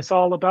 And Mhm. it's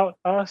all about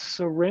us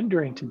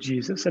surrendering to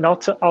Jesus. And I'll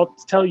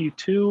tell you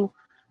two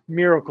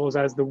miracles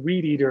as the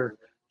weed eater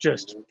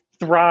just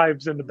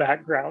thrives in the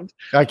background.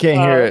 I can't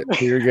hear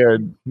it. You're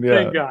good. Yeah.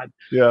 Thank God.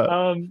 Yeah.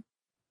 Um,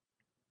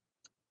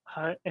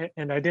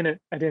 and I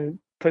didn't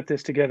put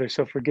this together,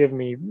 so forgive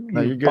me,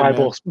 No, you you're good,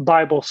 man.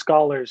 Bible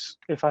scholars,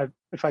 if I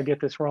get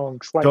this wrong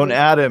Don't slightly.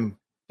 add him.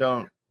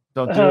 Don't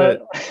do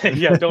it.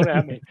 Yeah, don't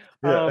at me.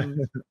 Yeah.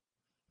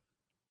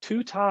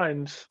 Two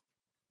times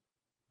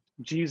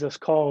Jesus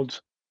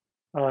called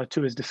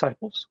to his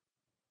disciples.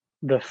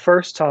 The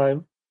first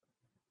time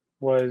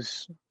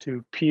was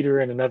to Peter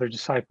and another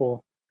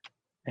disciple,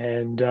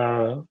 and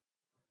the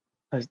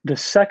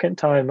second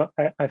time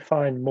I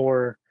find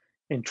more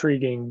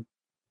intriguing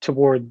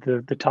toward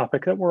the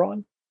topic that we're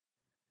on.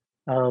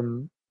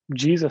 Um,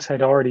 Jesus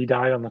had already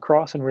died on the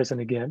cross and risen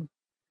again,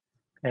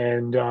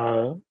 and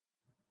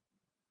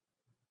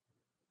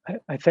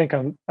I think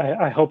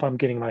I hope I'm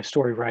getting my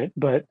story right,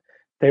 but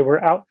they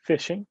were out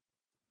fishing.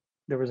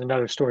 There was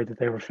another story that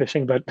they were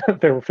fishing, but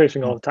they were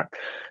fishing all the time.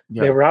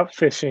 They Yeah. were out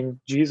fishing.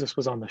 Jesus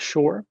was on the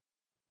shore,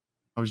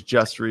 I was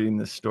just reading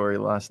this story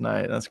last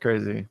night. That's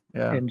crazy.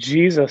 Yeah. and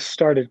Jesus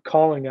started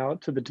calling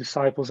out to the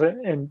disciples.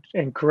 And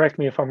correct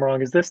me if I'm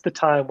wrong. Is this the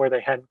time where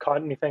they hadn't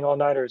caught anything all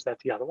night, or is that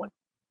the other one?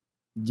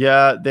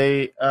 Yeah,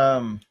 they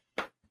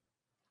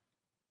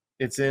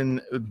it's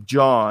in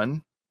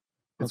John.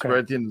 It's Okay, right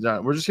at the end of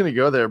John. We're just gonna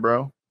go there,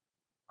 bro.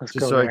 let's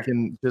Just go so I there.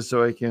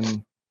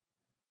 can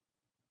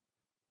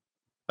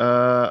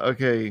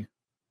okay.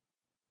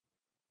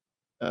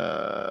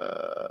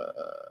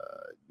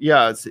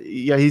 Yeah,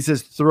 he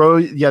says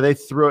they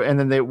throw, and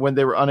then when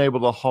they were unable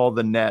to haul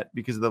the net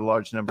because of the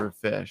large number of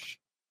fish.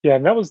 Yeah,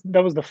 and that was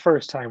the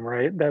first time,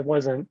 right? That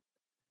wasn't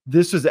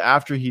This was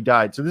after he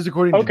died. So this is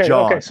according to okay. Okay,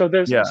 John. so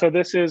there's Yeah. so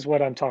this is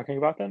what I'm talking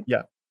about then.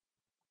 Yeah.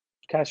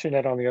 Cast your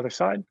net on the other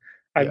side.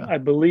 Yeah. I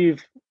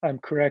believe I'm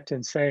correct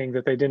in saying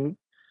that they didn't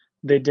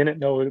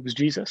know it was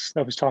Jesus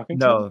that was talking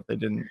to them, No, they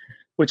didn't.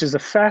 which is a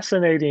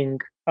fascinating.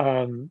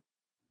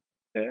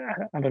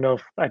 I don't know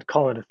if I'd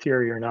call it a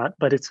theory or not,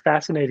 but it's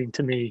fascinating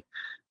to me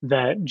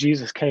that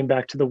Jesus came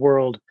back to the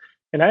world.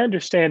 And I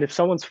understand if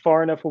someone's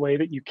far enough away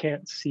that you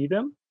can't see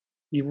them,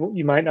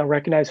 you might not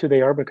recognize who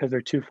they are because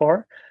they're too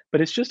far. But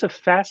it's just a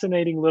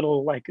fascinating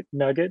little like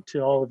nugget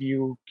to all of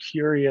you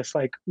curious,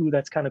 like, ooh,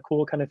 that's kind of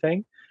cool, kind of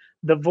thing.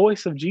 The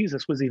voice of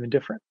Jesus was even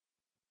different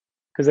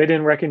because they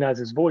didn't recognize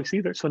his voice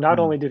either. So not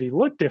Mm. only did he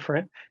look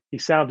different, he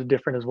sounded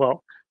different as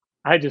well.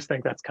 I just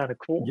think that's kind of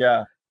cool.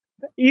 Yeah.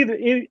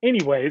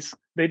 Anyways,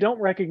 they don't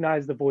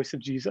recognize the voice of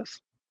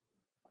Jesus.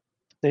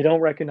 They don't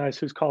recognize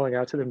who's calling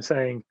out to them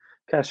saying,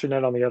 cast your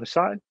net on the other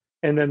side.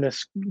 And then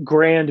this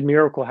grand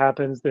miracle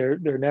happens. Their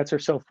nets are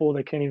so full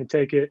they can't even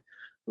take it.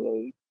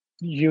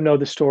 You know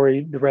the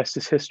story, the rest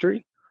is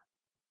history.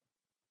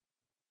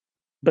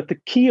 But the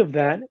key of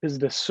that is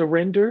the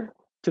surrender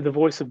to the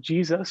voice of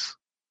Jesus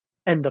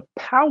and the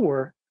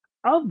power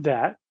of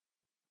that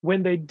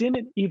when they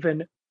didn't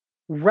even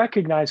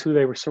recognize who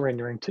they were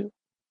surrendering to.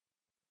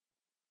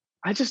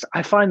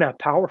 I find that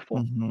powerful.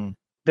 Mm-hmm.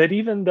 That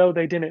even though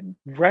they didn't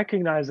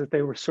recognize that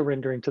they were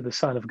surrendering to the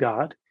Son of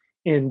God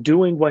in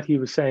doing what he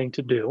was saying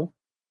to do,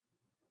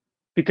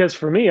 because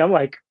for me, I'm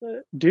like,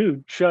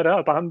 dude, shut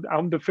up.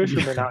 I'm the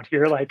fisherman out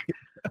here. Like,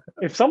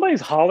 if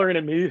somebody's hollering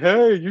at me,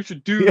 hey, you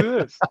should do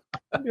this,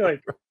 I'd be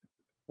like,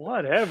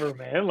 whatever,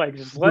 man. Like,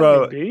 just let me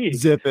Bro, be.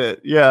 zip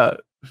it. Yeah.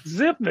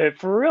 Zip it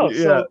for real.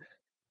 Yeah. So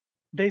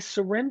they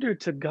surrendered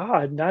to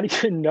God, not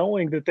even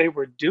knowing that they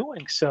were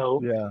doing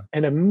so, Yeah.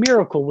 and a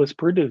miracle was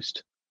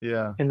produced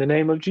Yeah. in the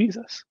name of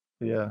Jesus.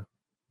 Yeah.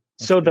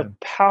 So the good.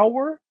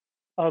 power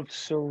of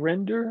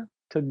surrender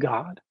to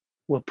God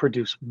will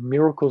produce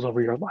miracles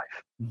over your life.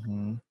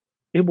 Mm-hmm.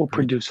 It will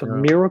produce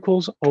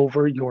miracles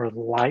over your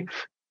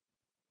life.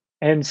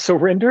 And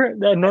surrender,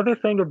 another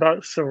thing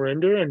about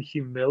surrender and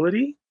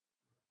humility.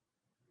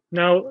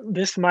 Now,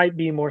 this might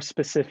be more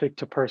specific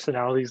to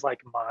personalities like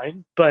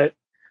mine, but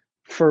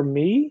for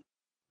me,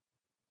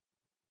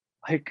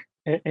 like,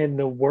 and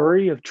the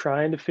worry of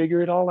trying to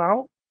figure it all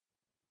out,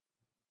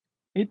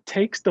 it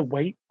takes the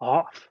weight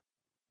off.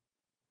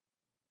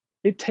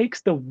 It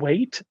takes the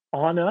weight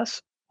on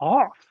us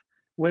off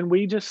when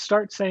we just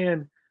start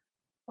saying,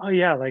 "Oh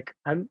yeah, like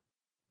I'm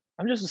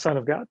just a son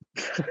of God."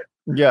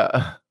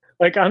 Yeah.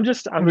 Like I'm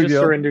just No big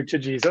deal. surrendered to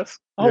Jesus.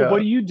 Oh, Yeah. what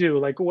do you do?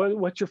 Like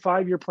what's your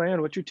 5-year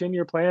plan? What's your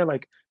 10-year plan?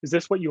 Like is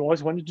this what you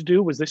always wanted to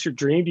do? Was this your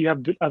dream? Do you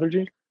have other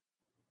dreams?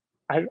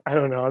 I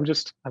don't know. I'm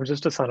just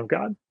a son of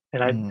God,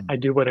 and Mm. I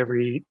do whatever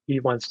he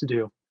wants to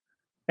do.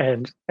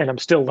 And I'm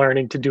still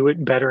learning to do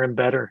it better and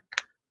better.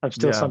 I'm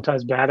still Yeah.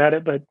 sometimes bad at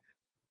it, but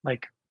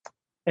like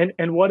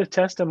And what a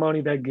testimony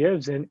that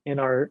gives in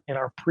our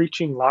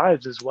preaching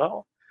lives as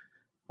well.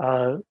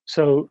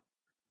 So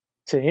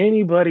to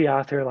anybody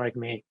out there like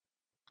me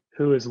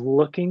who is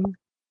looking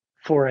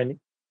for an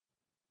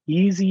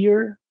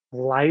easier,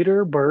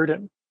 lighter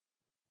burden,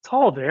 it's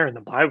all there in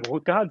the Bible.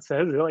 God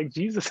says it, like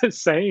Jesus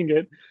is saying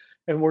it,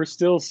 and we're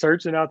still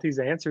searching out these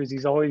answers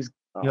He's always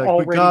You're like, but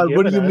already God,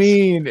 what do given you us.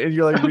 mean? And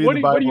you're like reading the What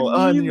do you Bible,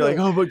 and then mean you're like,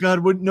 though? oh, but God,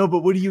 what? No,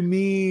 but what do you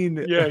mean?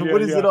 Yeah, yeah, What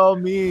does it yeah. all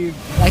mean?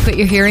 Like what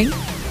you're hearing?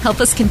 Help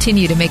us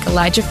continue to make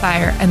Elijah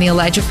Fire and the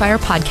Elijah Fire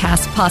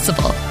podcast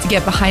possible. To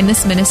get behind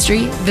this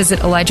ministry, visit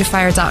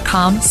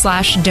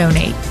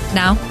ElijahFire.com/donate.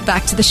 Now,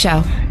 back to the show.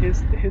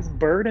 His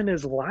burden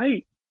is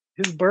light.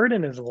 His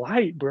burden is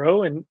light,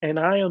 bro. And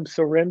I am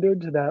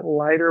surrendered to that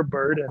lighter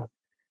burden.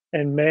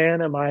 And man,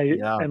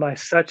 Yeah. am I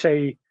such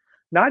a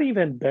not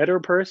even better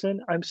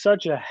person? I'm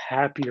such a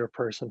happier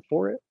person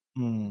for it.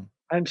 Mm,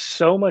 I'm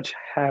so much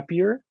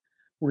happier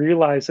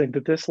realizing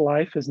that this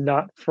life is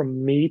not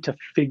from me to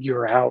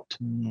figure out.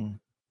 mm,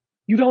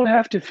 You don't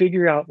have to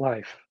figure out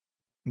life.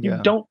 You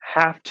yeah. don't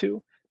have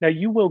to. Now,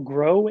 you will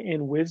grow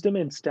in wisdom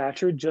and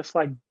stature just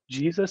like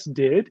Jesus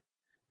did.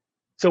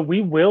 So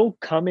we will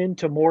come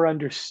into more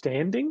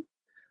understanding,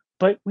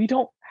 but we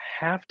don't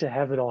have to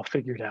have it all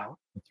figured out.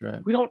 That's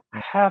right. We don't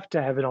have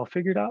to have it all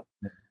figured out.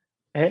 Yeah.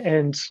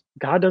 And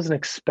God doesn't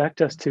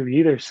expect us to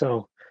either.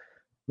 So,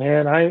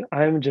 man,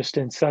 I'm just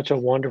in such a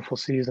wonderful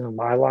season of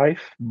my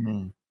life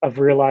Mm, of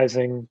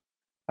realizing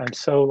I'm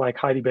so, like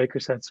Heidi Baker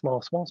said,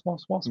 small, small, small,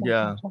 small, small, small,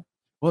 yeah. small.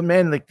 Well,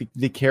 man, like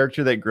the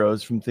character that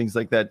grows from things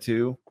like that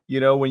too.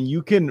 When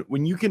you can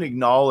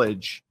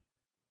acknowledge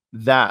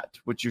that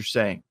what you're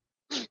saying,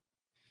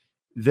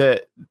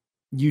 that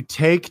you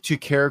take to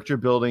character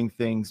building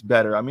things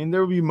better. I mean,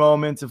 there will be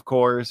moments, of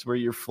course, where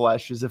your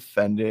flesh is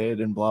offended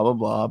and blah blah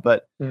blah.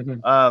 But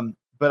Mhm.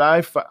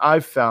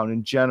 I've found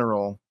in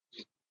general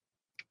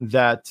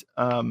that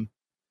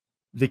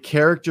the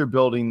character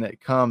building that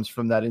comes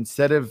from that,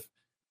 instead of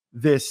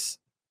this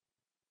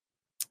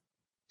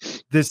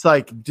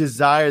like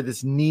desire,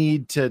 this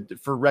need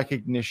for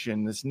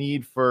recognition, this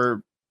need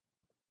for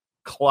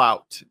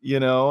clout,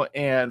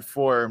 and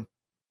for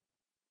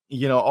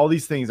all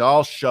these things.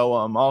 I'll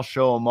show them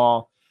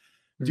all.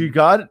 Dude,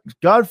 Mm.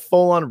 God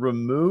full on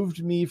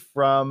removed me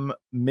from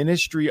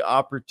ministry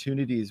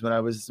opportunities when I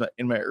was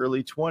in my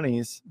early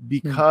 20s Mm.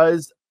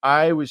 because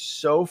I was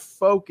so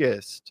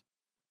focused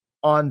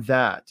on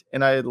that,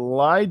 and I had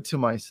lied to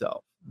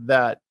myself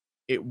that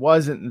it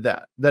wasn't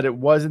that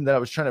I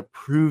was trying to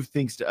prove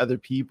things to other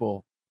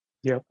people.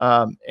 Yep.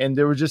 And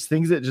there were just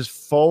things that just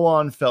full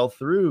on fell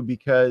through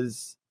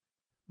because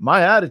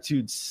my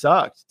attitude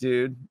sucked,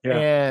 dude. Yeah.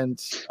 And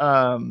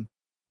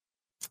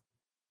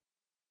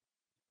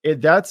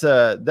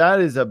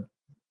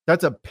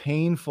that's a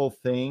painful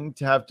thing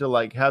to have to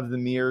like have the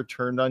mirror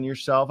turned on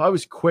yourself. I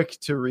was quick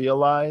to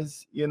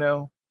realize,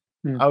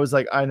 Mm. I was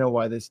like, I know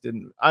why this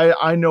didn't.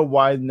 I know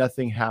why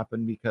nothing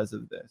happened because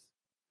of this.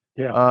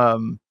 Yeah.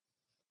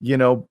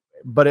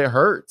 But it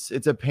hurts.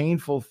 It's a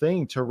painful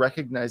thing to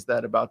recognize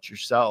that about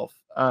yourself.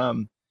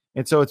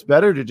 And so it's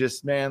better to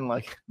just, man,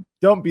 like,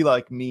 don't be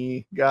like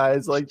me,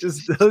 guys. Like,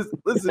 just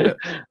listen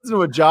to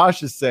what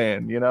Josh is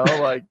saying,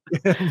 like.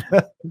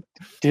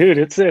 Dude,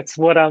 it's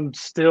what I'm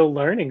still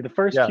learning. The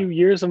first Yeah. few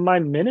years of my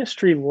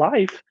ministry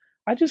life,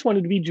 I just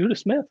wanted to be Judah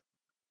Smith.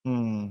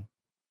 Mm,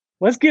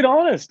 Let's get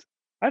honest.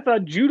 I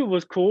thought Judah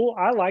was cool.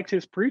 I liked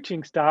his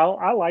preaching style.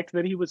 I liked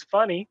that he was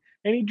funny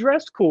and he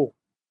dressed cool.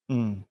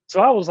 mm,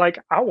 So I was like,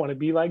 I want to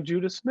be like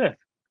Judah Smith.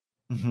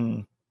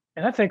 mhm.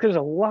 And I think there's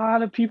a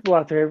lot of people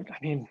out there. I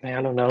mean, man,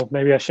 I don't know.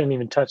 Maybe I shouldn't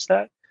even touch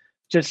that.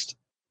 Just,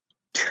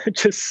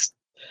 just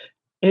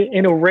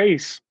in a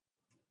race,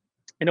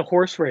 in a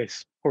horse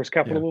race, horse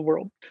capital Yeah. of the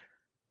world,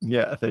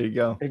 Yeah. There you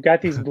go. they've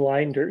got these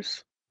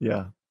blinders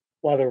Yeah.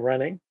 while they're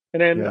running. And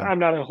then Yeah. I'm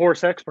not a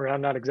horse expert.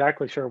 I'm not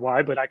exactly sure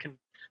why, but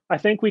I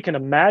think we can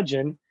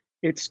imagine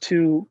it's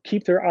to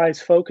keep their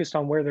eyes focused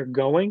on where they're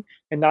going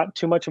and not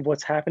too much of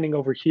what's happening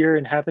over here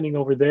and happening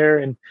over there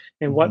and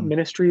what Mhm.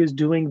 ministry is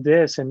doing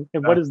this and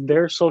what does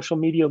their social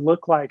media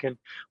look like and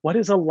what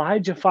is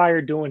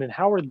ElijahFire doing and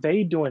how are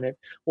they doing it?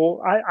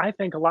 Well, I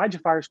think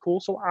ElijahFire is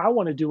cool, so I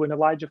want to do an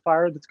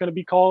ElijahFire that's going to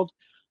be called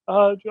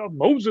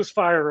Moses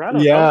Fire. I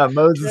don't know. Yeah.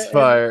 Moses And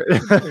fire.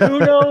 who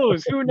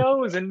knows? Who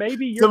knows? And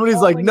maybe you're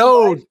Somebody's like, calling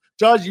no,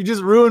 Josh, you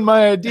just ruined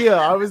my idea.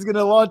 I was going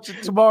to launch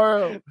it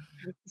tomorrow.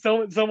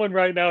 someone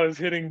right now is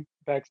hitting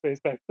backspace,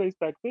 backspace,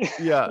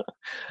 backspace. Yeah.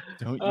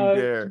 Don't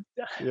you dare.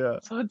 Yeah.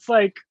 So it's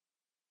like,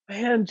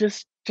 man,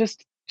 just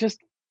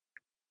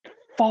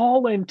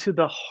fall into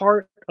the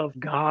heart of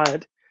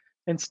God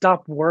and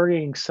stop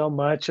worrying so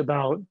much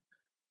about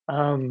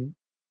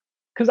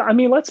because I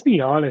mean, let's be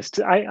honest.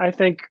 I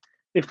think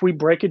if we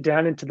break it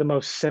down into the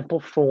most simple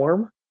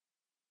form,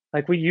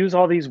 like we use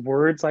all these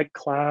words like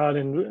cloud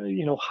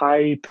and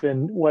hype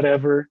and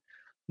whatever.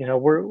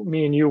 We're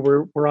me and you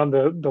we're on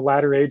the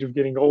latter age of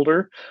getting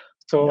older.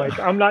 So Yeah. like,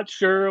 I'm not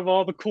sure of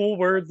all the cool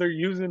words they're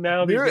using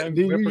now. These young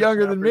You're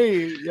younger than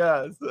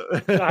whippersnappers.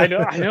 me. Yeah. I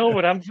know,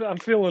 but I'm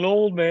feeling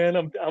old, man.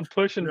 I'm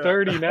pushing Yeah.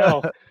 30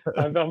 now.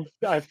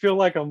 I feel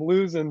like I'm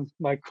losing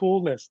my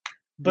coolness.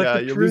 But Yeah,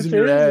 the you're truth losing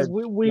your is edge.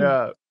 we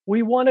Yeah.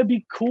 we want to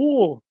be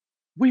cool.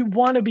 We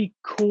want to be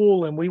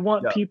cool, and we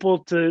want Yeah. people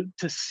to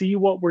see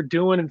what we're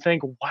doing and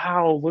think,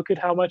 "Wow, look at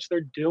how much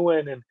they're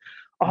doing." And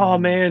oh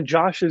Mhm. man,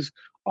 Josh is.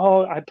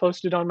 Oh, I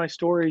posted on my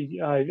story.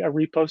 I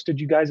reposted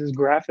you guys'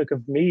 graphic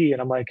of me,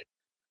 and I'm like,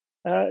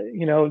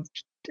 you know,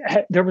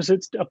 there was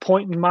a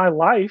point in my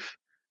life,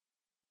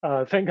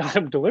 thank God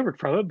I'm delivered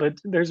from it. But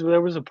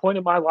there was a point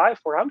in my life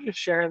where I'm just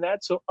sharing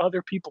that so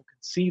other people can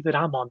see that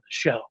I'm on the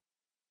show.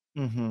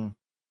 Mhm.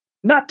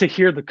 Not to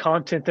hear the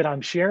content that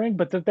I'm sharing,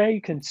 but that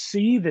they can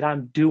see that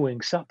I'm doing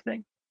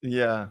something.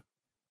 Yeah.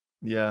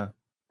 Yeah.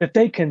 That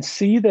they can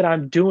see that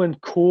I'm doing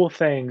cool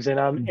things, and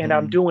I'm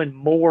Mhm. doing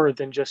more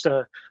than just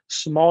a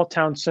small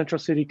town Central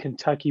City,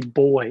 Kentucky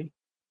boy.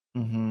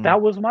 Mhm.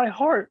 That was my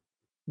heart.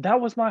 That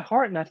was my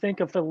heart. And I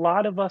think if a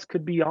lot of us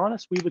could be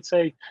honest, we would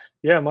say,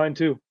 yeah, mine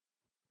too.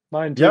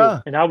 Mine too.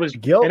 Yeah. And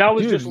Guilt, I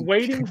was just dude.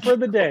 waiting for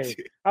the day.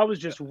 Guilty. I was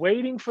just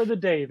waiting for the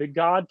day that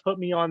God put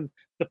me on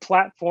the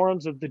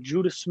platforms of the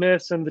Judah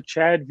Smiths and the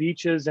Chad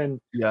Veaches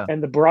Yeah.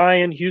 and the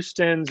Brian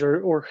Houstons,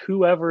 or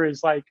whoever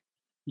is like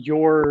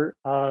your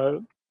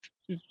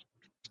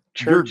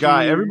Your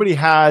guy. churchy, Everybody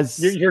has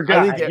your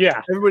I think guy.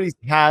 Yeah. everybody's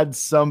had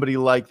somebody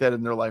like that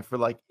in their life for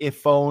like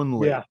if Yeah.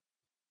 only.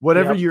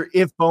 Whatever Yep. your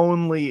if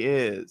only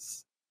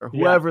is, or Yeah.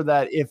 whoever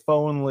that if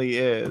only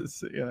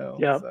is,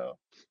 Yep. so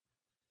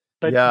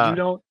But yeah, you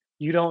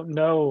don't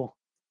know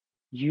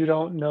you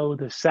don't know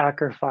the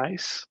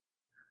sacrifice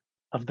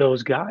of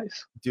those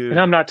guys. And dude.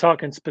 I'm not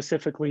talking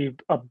specifically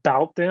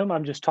about them.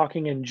 I'm just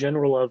talking in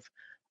general of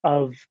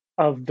of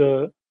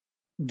the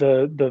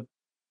the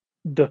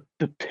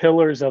the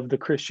pillars of the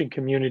Christian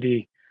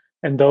community,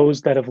 and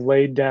those that have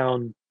laid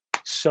down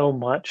so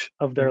much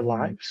of their Mhm.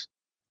 lives.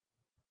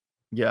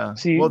 Yeah.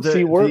 Well,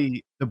 See, we're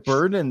the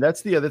burden,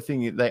 that's the other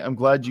thing that I'm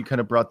glad you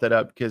kind of brought that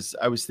up, because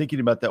I was thinking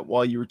about that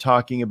while you were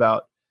talking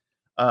about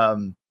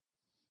um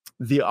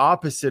the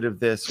opposite of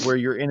this, where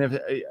you're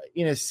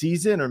in a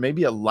season or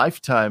maybe a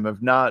lifetime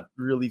of not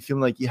really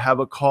feeling like you have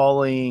a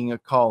calling,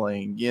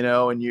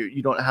 and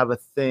you don't have a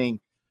thing.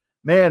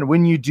 Man,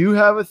 when you do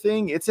have a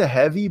thing, it's a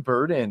heavy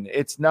burden.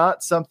 It's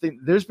not something,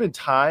 there's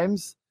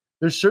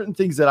certain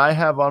things that I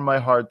have on my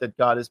heart that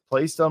God has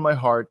placed on my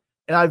heart,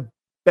 and I've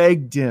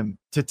begged him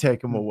to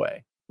take them Mm,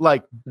 away.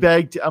 Like mm,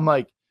 begged, I'm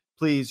like,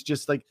 please,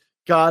 just like,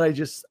 God,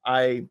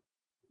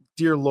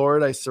 dear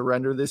Lord, I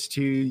surrender this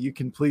to you. You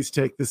can please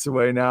take this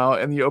away now.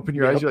 And you open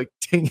your eyes, yep, you're like,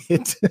 dang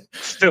it.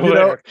 still you know,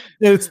 there,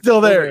 and it's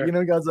still still there.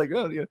 there. God's like,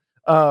 oh, yeah.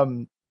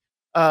 Um,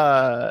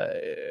 uh,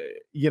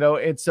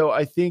 and so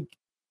I think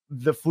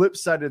the flip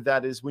side of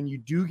that is when you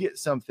do get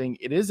something,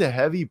 it is a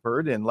heavy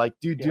burden. Like,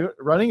 dude, Yep,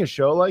 running a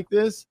show like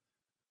this,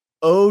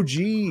 oh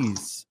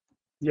geez.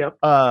 yep,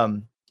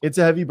 It's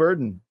a heavy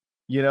burden.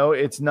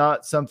 It's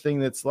not something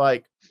that's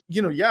like,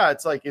 yeah,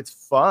 it's like it's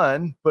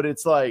fun, but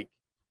it's like,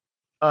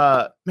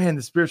 man,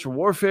 the spiritual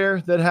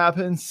warfare that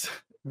happens,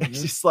 it's hmm,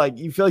 just like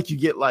you feel like you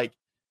get like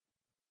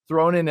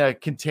thrown in a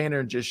container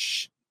and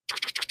just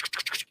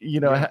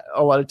yeah,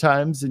 a lot of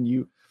times, and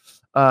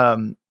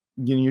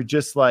you're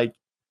just like,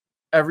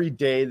 every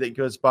day that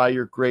goes by,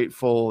 you're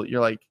grateful.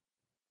 You're like,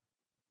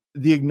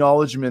 the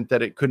acknowledgement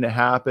that it couldn't have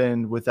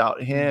happened without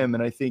mm, him.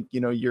 And I think,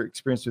 your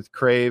experience with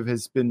Crave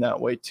has been that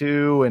way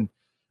too.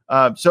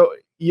 And so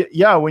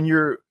yeah,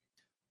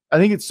 I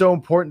think it's so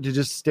important to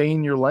just stay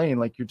in your lane,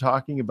 like you're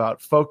talking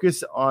about.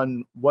 Focus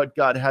on what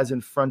God has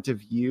in front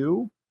of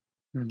you,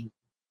 mm,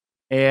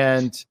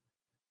 and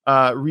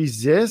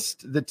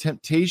resist the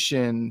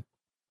temptation.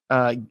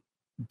 Uh,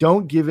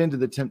 don't give in to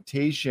the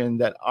temptation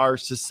that our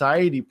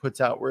society puts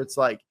out, where it's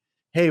like,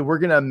 hey, we're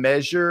going to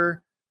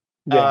measure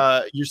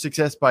yeah, your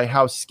success by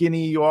how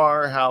skinny you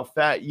are, how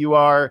fat you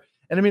are.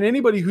 And I mean,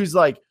 anybody who's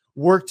like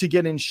worked to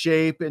get in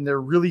shape and they're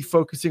really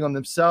focusing on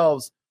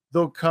themselves,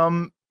 they'll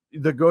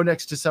go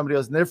next to somebody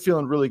else and they're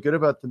feeling really good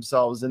about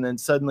themselves. And then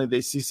suddenly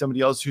they see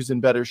somebody else who's in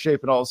better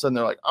shape. And all of a sudden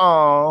they're like,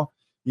 oh,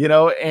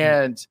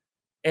 mm,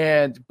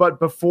 but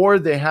before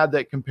they had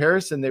that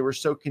comparison, they were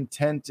so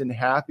content and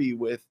happy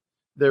with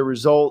their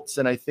results.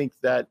 And I think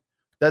that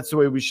that's the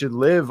way we should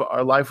live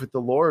our life with the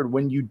Lord.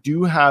 When you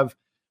do have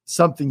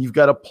something, you've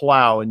got to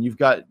plow, and you've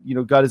got,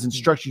 God has mm,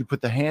 instructed you to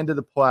put the hand to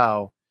the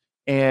plow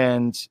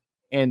and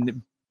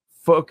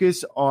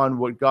focus on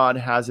what God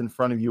has in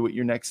front of you, what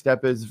your next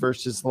step is,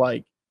 versus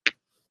like,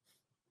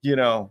 you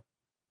know,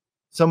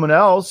 someone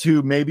else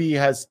who maybe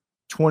has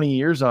 20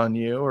 years on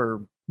you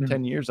or mm,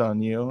 10 years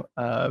on you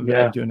of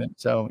yeah, doing it.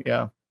 So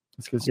yeah,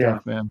 it's good yeah.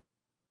 stuff, man.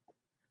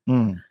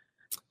 Mm.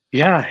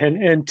 Yeah,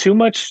 and too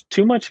much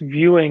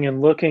viewing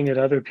and looking at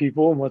other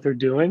people and what they're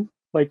doing.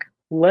 Like,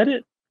 let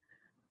it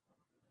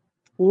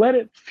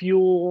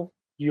fuel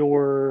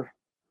your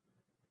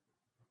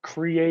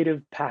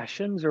creative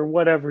passions, or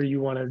whatever you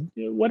want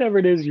to, whatever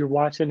it is you're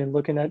watching and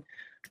looking at.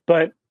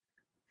 But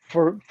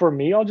For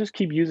me, I'll just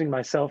keep using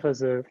myself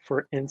as a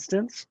for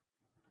instance.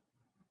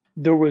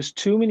 There was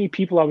too many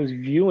people I was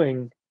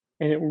viewing,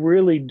 and it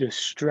really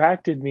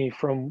distracted me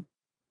from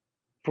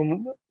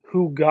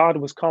who God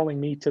was calling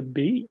me to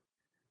be.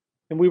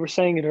 And we were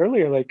saying it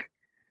earlier, like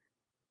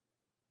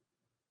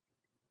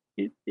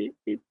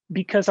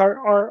because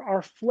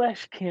our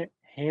flesh can't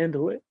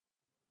handle it.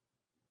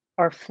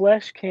 Our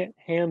flesh can't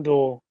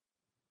handle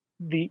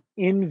the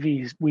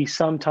envies we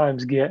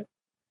sometimes get,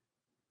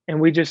 and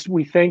we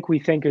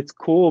think it's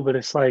cool, but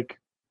it's like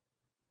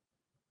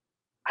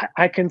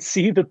I can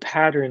see the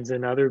patterns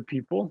in other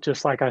people,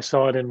 just like I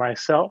saw it in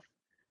myself,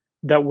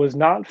 that was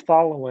not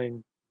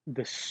following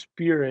the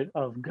spirit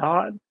of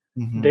God.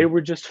 Mm-hmm. They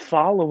were just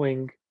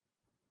following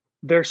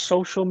their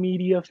social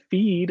media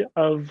feed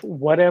of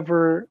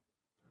whatever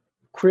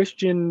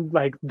Christian,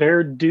 like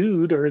their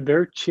dude or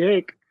their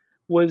chick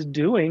was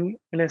doing.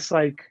 And it's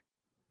like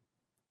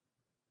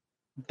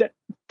that,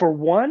 for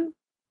one,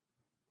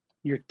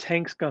 your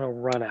tank's gonna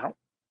run out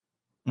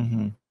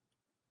Mm-hmm.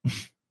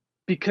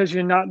 because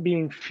you're not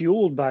being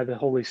fueled by the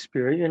Holy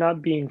Spirit. You're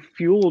not being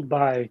fueled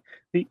by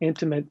the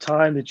intimate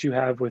time that you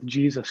have with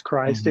Jesus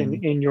Christ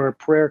Mm-hmm. in your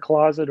prayer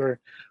closet or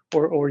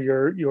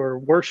your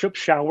worship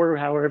shower,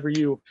 however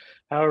you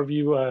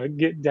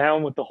get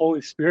down with the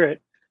Holy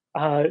Spirit.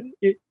 Uh,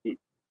 it, it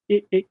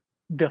it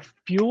the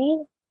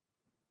fuel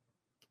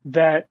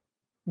that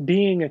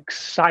being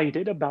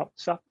excited about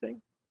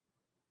something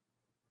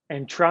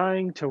and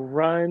trying to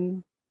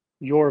run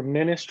your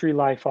ministry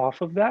life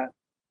off of that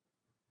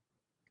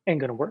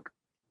ain't gonna work.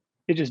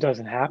 It just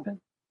doesn't happen.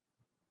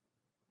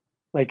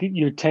 Like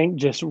your tank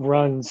just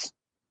runs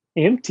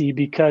empty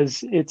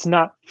because it's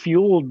not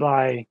fueled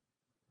by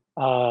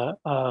uh,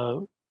 uh,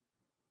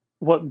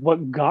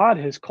 what God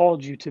has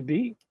called you to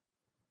be.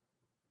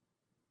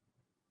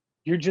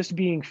 You're just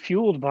being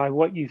fueled by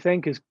what you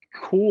think is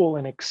cool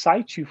and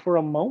excites you for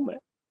a moment,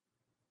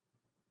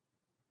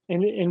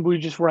 and we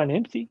just run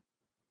empty.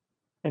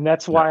 And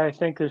that's Yeah. why I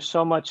think there's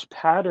so much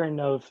pattern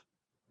of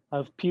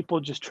people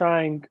just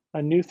trying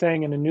a new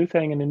thing and a new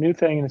thing and a new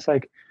thing, and it's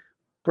like,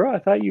 bro, I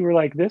thought you were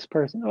like this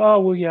person. Oh,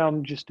 well, yeah,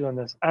 I'm just doing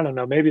this. I don't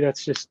know. Maybe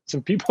that's just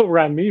some people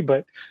around me,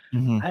 but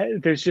Mm-hmm.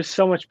 there's just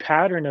so much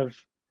pattern of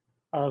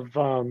of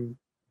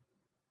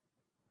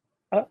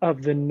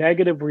the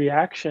negative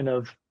reaction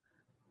of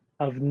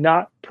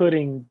not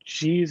putting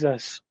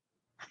Jesus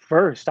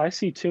first. I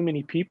see too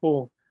many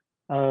people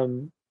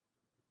um,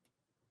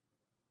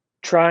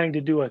 trying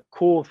to do a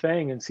cool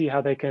thing and see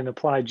how they can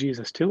apply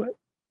Jesus to it.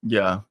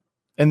 Yeah.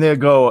 And they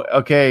go,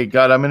 okay,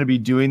 God, I'm going to be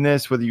doing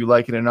this whether you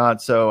like it or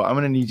not. So I'm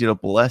going to need you to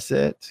bless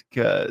it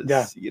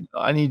Yeah. because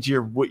I need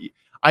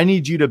I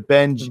need you to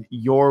bend Mm,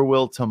 your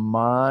will to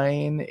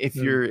mine. If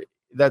mm,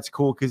 that's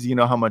cool because you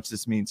know how much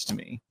this means to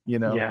me.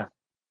 yeah.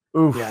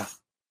 Oof, Yeah.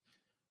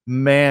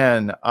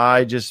 man.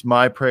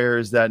 My prayer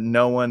is that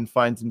no one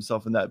finds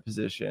himself in that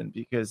position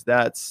because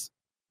that's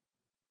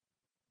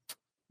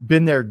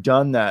been there,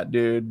 done that,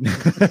 dude.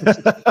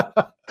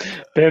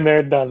 Been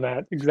there, done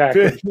that. Been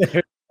Exactly.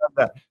 there, done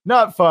that.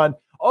 Not fun.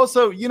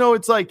 Also,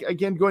 it's like,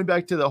 again, going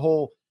back to the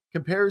whole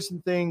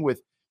comparison thing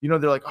with, they're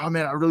like, oh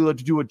man, I really love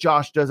to do what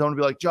Josh does. I want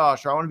to be like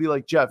Josh, or I want to be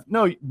like Jeff.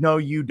 No,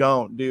 you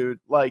don't, dude.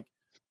 Like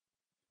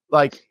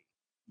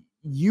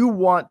you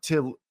want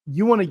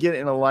to get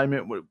in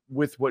alignment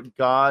with what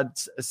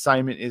God's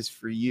assignment is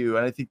for you.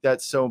 And I think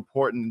that's so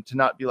important to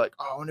not be like,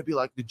 oh, I want to be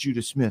like the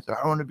Judah Smith, or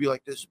I want to be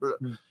like this.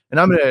 Mm, And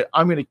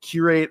I'm gonna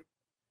curate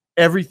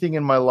everything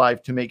in my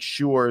life to make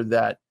sure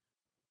that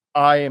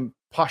I am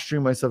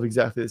posturing myself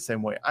exactly the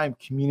same way. I'm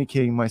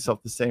communicating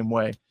myself the same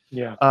way.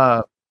 yeah.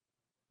 Uh,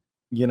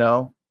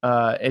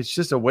 it's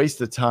just a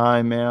waste of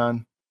time,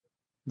 man.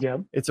 Yeah.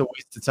 It's a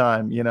waste of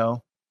time, I,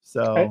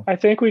 So I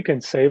think we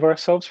can save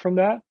ourselves from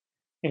that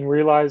in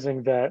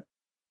realizing that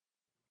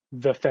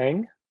the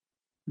thing,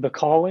 the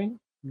calling,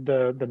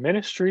 the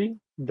ministry,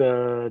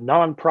 the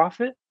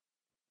nonprofit,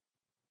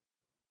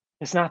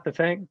 it's not the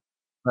thing.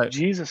 right,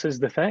 Jesus is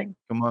the thing.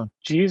 come on.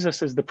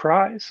 Jesus is the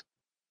prize.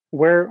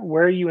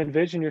 Where you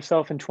envision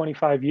yourself in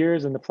 25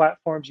 years and the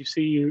platforms you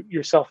see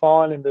yourself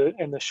on and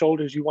the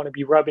shoulders you want to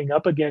be rubbing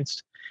up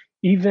against,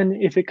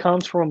 even if it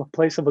comes from a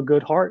place of a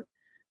good heart.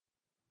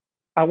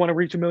 I want to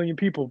reach 1 million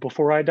people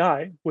before I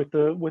die with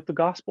the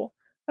gospel.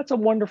 That's a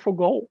wonderful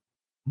goal.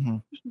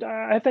 Mhm,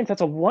 I think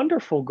that's a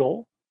wonderful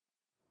goal.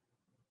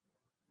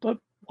 But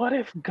what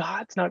if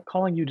God's not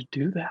calling you to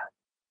do that?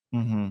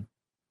 mhm.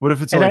 What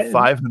if it's And only I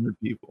 500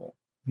 people?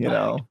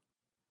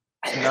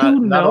 who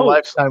Not a knows?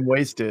 lifetime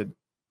wasted.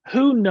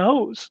 Who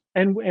knows?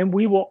 And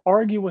we will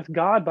argue with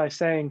God by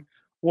saying,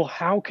 well,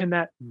 how can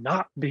that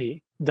not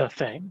be the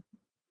thing?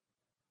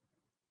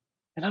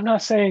 And I'm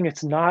not saying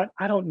it's not.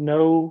 I don't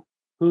know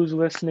who's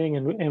listening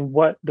and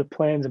what the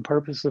plans and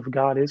purpose of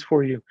God is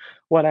for you.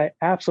 What I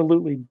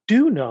absolutely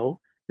do know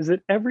is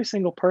that every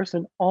single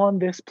person on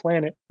this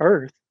planet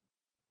Earth,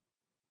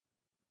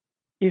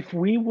 if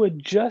we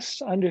would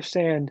just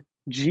understand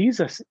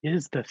Jesus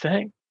is the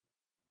thing,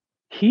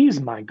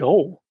 He's my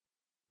goal.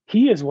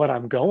 He is what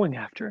I'm going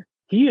after.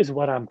 He is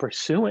what I'm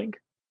pursuing.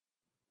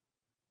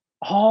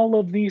 all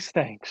of these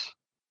things,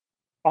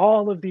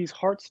 all of these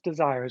heart's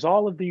desires,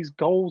 all of these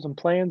goals and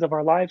plans of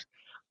our lives,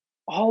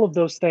 all of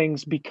those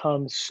things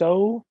become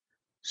so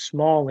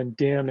small and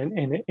dim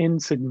and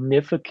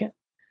insignificant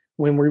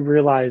when we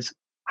realize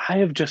I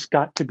have just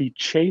got to be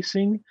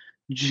chasing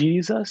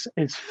Jesus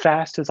as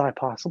fast as I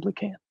possibly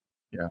can,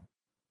 Yeah.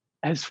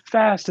 as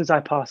fast as I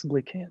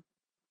possibly can.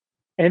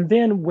 And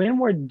then when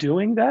we're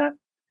doing that,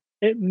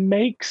 it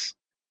makes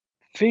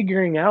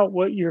figuring out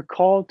what you're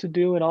called to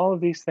do and all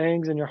of these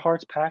things and your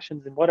heart's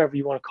passions and whatever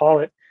you want to call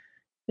it,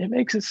 it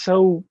makes it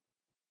so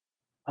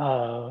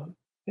uh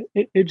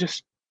it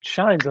just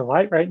shines a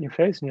light right in your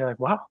face and you're like,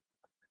 wow,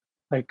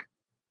 like,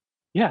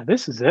 yeah,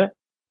 this is it.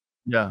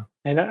 Yeah.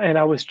 And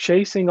I was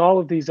chasing all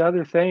of these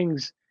other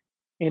things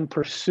in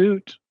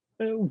pursuit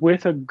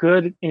with a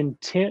good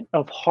intent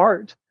of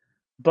heart,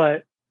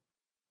 but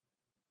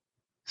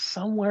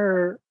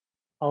somewhere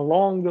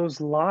along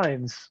those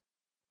lines,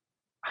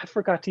 I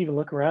forgot to even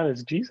look around.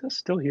 Is Jesus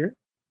still here?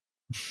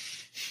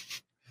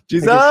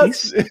 Like,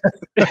 Jesus.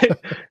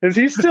 is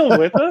he still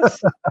with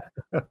us?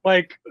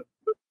 Like,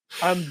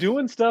 I'm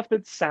doing stuff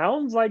that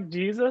sounds like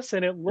Jesus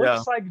and it Yeah.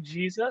 looks like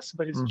Jesus,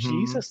 but is Mm-hmm.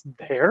 Jesus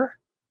there?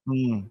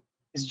 Mm.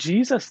 Is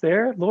Jesus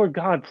there? Lord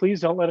God,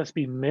 please don't let us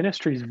be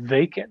ministries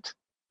vacant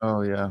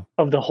Oh yeah.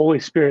 of the Holy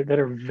Spirit, that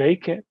are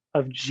vacant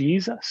of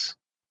Jesus.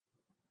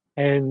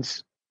 And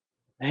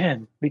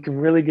man, we can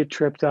really get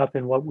tripped up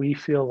in what we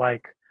feel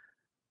like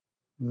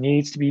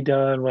needs to be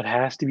done, what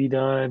has to be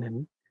done.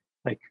 And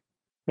like,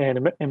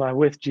 man, am I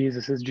with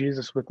Jesus? Is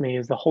Jesus with me?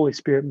 Is the Holy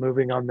Spirit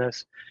moving on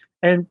this?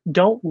 And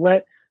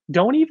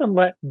don't even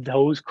let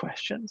those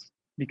questions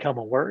become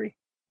a worry,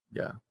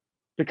 Yeah.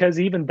 because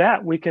even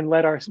that we can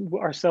let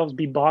ourselves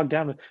be bogged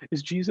down with,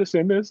 is Jesus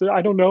in this?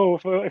 I don't know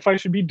if I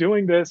should be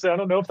doing this. I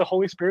don't know if the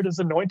Holy Spirit has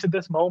anointed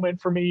this moment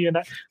for me, and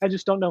I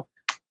just don't know.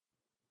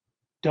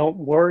 Don't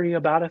worry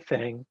about a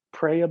thing.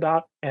 Pray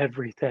about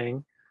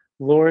everything.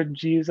 Lord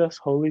Jesus,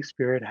 Holy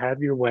Spirit,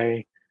 have your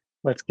way.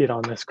 Let's get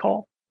on this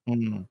call.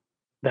 Mm.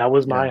 That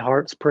was Yeah. my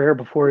heart's prayer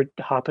before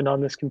hopping on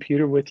this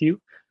computer with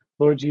you.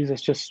 Lord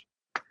Jesus, just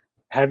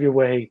have your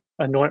way.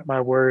 Anoint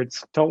my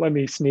words. Don't let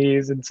me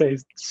sneeze and say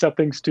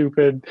something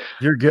stupid.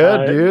 You're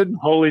good, dude.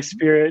 Holy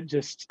Spirit,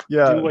 just do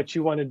Yeah. what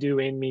you want to do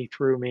in me,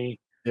 through me.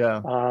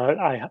 Yeah.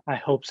 I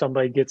hope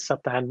somebody gets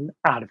something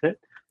out of it.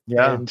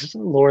 Yeah. And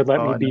Lord, let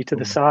Oh, me I know. be to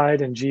the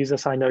side. And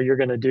Jesus, I know you're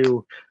going to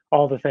do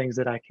all the things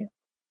that I can.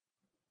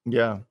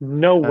 Yeah.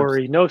 No Absolutely.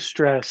 worry, no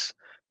stress.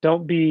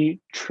 Don't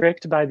be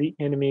tricked by the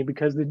enemy,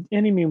 because the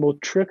enemy will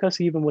trick us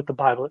even with the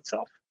Bible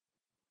itself.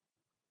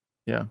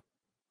 Yeah.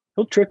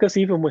 He'll trick us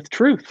even with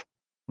truth.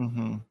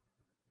 Mm-hmm.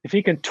 If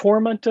he can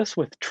torment us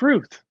with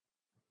truth.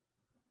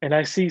 And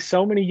I see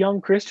so many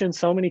young Christians,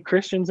 so many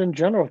Christians in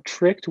general,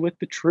 tricked with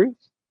the truth.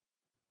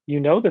 You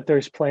know that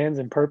there's plans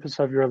and purpose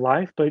of your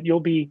life, but you'll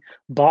be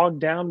bogged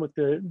down with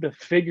the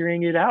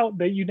figuring it out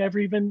that you never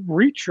even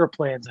reach your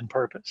plans and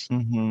purpose,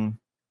 Mm-hmm.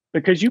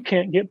 because you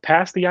can't get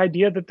past the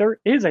idea that there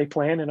is a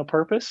plan and a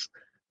purpose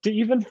to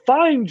even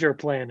find your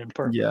plan and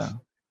Yeah. purpose.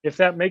 If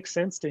that makes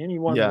sense to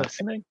anyone Yeah.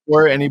 listening.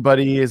 Or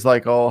anybody is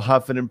like all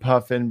huffing and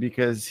puffing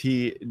because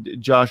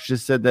Josh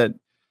just said that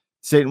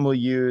Satan will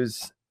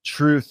use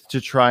truth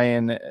to try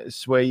and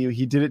sway you.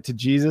 He did it to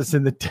Jesus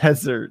in the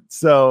desert.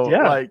 So,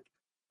 Yeah, like,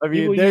 I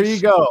he mean, will there you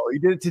use, go. He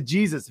did it to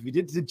Jesus. If he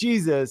did it to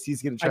Jesus,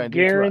 he's going to I try and do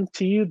it to us.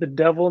 guarantee you, the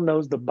devil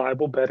knows the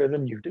Bible better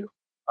than you do.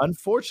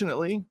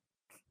 Unfortunately. And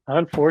he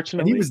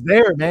Unfortunately, was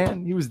there,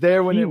 man. He was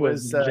there he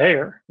was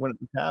there. when it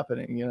was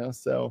happening,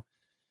 So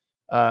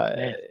uh,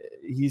 Man,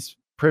 he's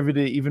privy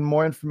to even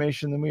more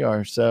information than we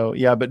are. So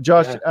yeah, but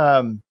Josh,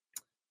 yeah.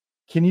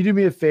 can you do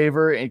me a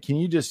favor and can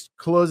you just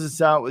close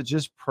us out with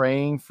just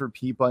praying for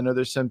people? I know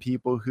there's some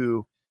people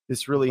who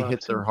this I'd really love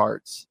hit their to.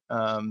 hearts.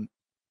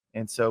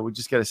 And so we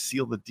just got to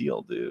seal the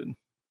deal, dude.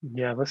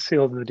 Yeah, let's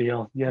seal the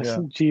deal. Yes, Yeah.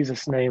 in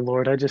Jesus' name,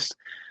 Lord.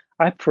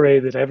 I pray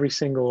that every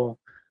single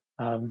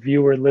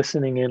viewer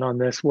listening in on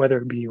this, whether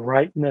it be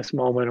right in this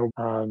moment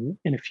or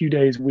in a few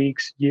days,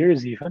 weeks,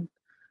 years, even,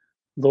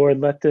 Lord,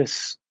 let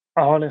this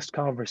honest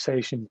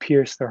conversation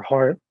pierce their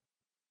heart.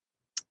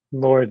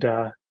 Lord,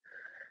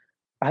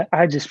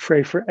 I just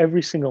pray for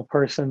every single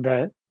person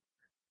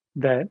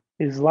that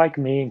is like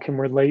me and can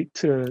relate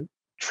to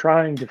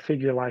trying to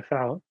figure life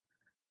out,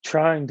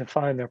 trying to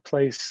find their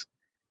place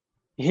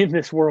in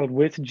this world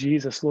with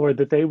Jesus, Lord,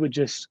 that they would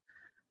just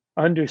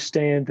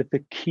understand that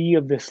the key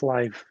of this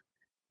life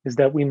is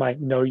that we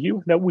might know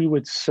you, that we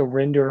would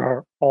surrender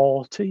our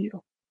all to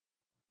you,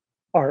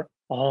 our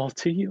all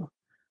to you.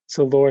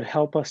 So, Lord,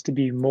 help us to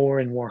be more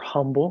and more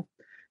humble,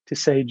 to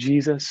say,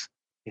 Jesus,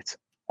 it's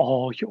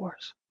all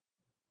yours.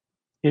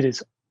 It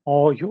is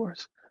all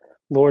yours.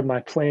 Lord,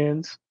 my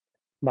plans,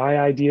 my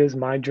ideas,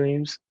 my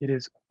dreams, it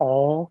is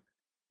all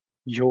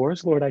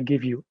yours. Lord, I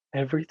give you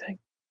everything.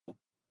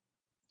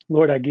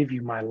 Lord, I give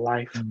you my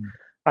life. Mm.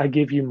 I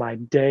give you my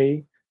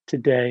day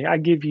today. I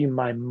give you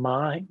my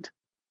mind.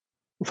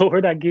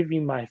 Lord, I give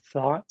you my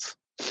thoughts.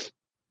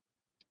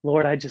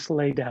 Lord, I just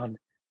lay down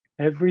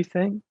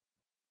everything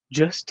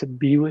just to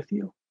be with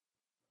you.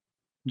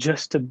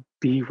 just to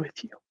be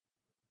with you.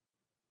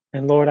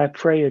 And Lord, I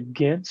pray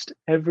against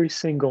every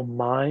single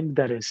mind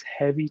that is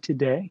heavy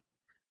today,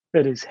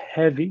 that is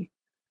heavy,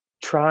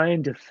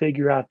 trying to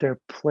figure out their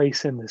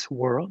place in this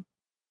world.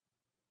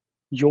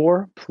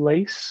 Your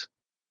place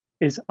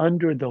is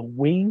under the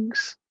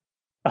wings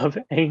of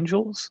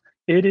angels.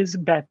 It is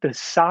at the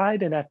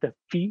side and at the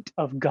feet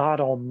of God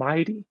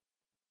Almighty.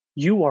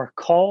 You are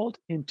called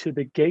into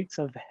the gates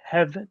of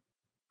heaven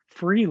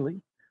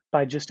freely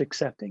by just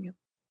accepting Him.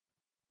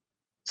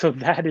 So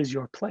that is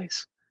your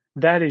place.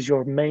 That is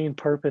your main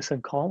purpose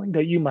and calling,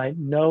 that you might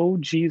know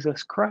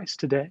Jesus Christ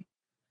today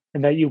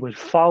and that you would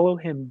follow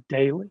Him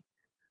daily.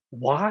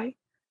 Why?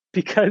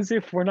 Because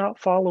if we're not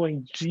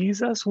following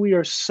Jesus, we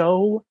are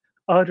so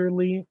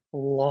utterly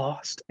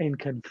lost and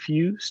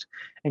confused.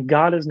 And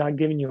God has not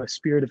given you a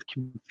spirit of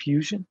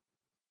confusion,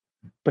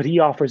 but He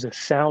offers a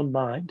sound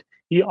mind.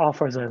 He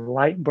offers a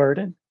light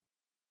burden.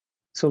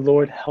 So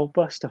Lord, help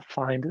us to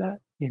find that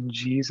in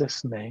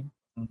Jesus' name.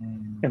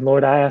 And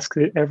Lord, I ask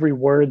that every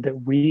word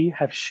that we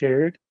have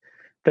shared,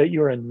 that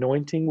your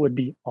anointing would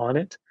be on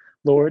it.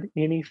 Lord,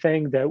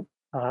 anything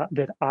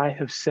that I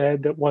have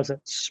said that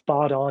wasn't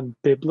spot on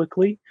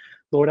biblically,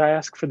 Lord, I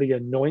ask for the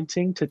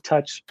anointing to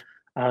touch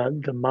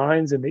the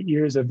minds and the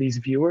ears of these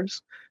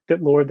viewers,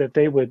 that Lord, that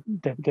they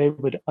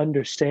would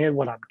understand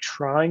what I'm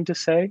trying to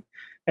say,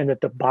 and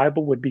that the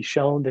Bible would be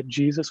shown, that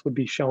Jesus would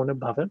be shown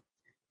above it.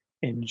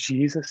 In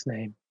Jesus'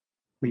 name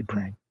we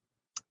pray.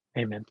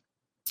 Amen.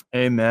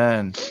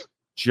 Amen.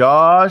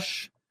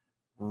 Josh,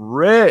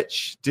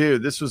 Rich,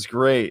 dude, this was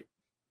great.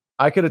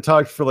 I could have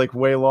talked for like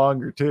way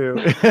longer too.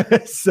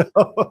 So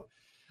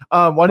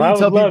why don't you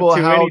tell people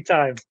how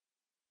anytime.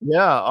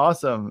 Yeah,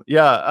 awesome.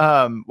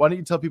 Yeah. Why don't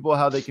you tell people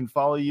how they can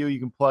follow you? You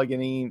can plug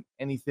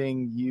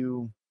anything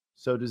you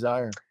so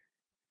desire.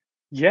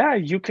 Yeah,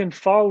 you can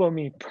follow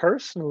me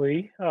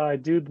personally. I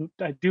do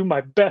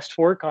my best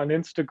work on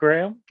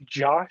Instagram,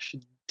 Josh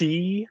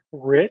D.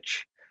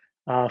 Rich.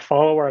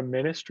 Follow our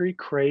ministry,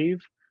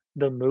 Crave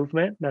the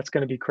Movement. That's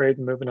going to be Crave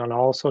the Movement on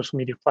all social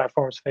media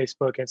platforms,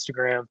 Facebook,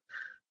 Instagram,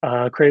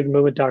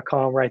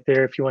 cravethemovement.com right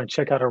there. If you want to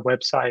check out our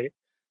website,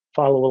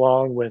 follow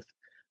along with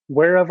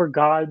wherever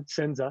God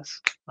sends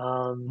us.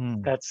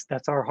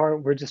 That's our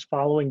heart. We're just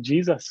following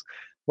Jesus,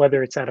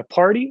 whether it's at a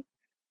party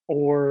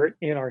or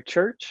in our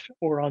church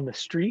or on the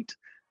street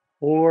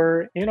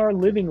or in our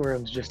living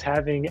rooms, just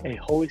having a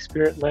Holy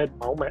Spirit-led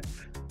moment.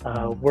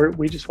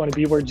 We just want to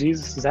be where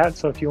Jesus is at.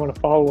 So if you want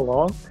to follow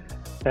along,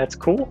 that's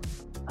cool.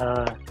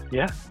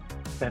 Yeah,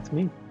 that's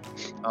me.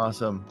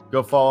 Awesome.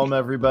 Go follow him,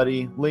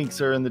 everybody. Links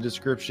are in the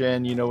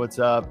description. You know what's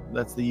up.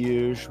 That's the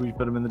usual. We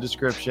put them in the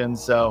description.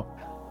 So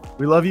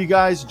we love you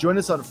guys. Join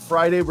us on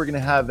Friday. We're going to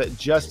have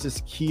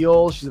Justice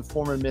Keel. She's a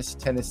former Miss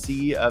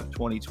Tennessee of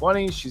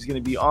 2020. She's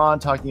going to be on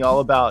talking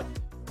all about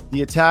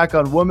the attack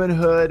on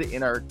womanhood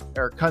in our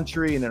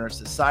country and in our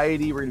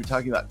society. We're going to be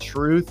talking about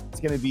truth. It's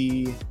going to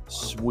be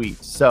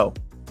sweet. So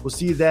we'll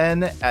see you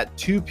then at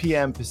 2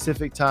 p.m.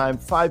 Pacific time,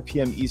 5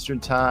 p.m. Eastern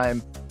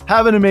time.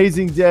 Have an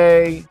amazing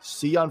day.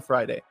 See you on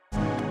Friday.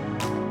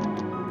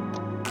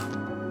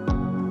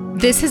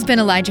 This has been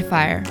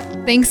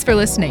ElijahFire. Thanks for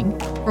listening.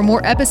 For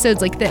more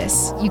episodes like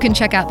this, you can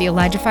check out the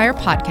ElijahFire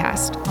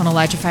podcast on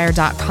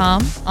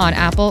ElijahFire.com, on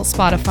Apple,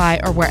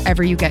 Spotify, or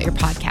wherever you get your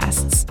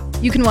podcasts.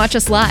 You can watch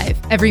us live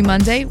every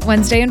Monday,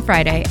 Wednesday, and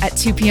Friday at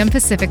 2 p.m.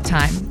 Pacific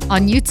time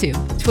on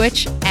YouTube,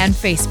 Twitch, and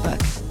Facebook.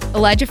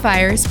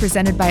 ElijahFire is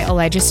presented by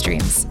Elijah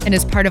Streams and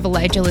is part of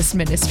Elijah List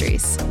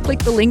Ministries. Click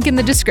the link in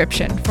the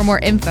description for more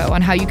info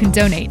on how you can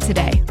donate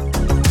today.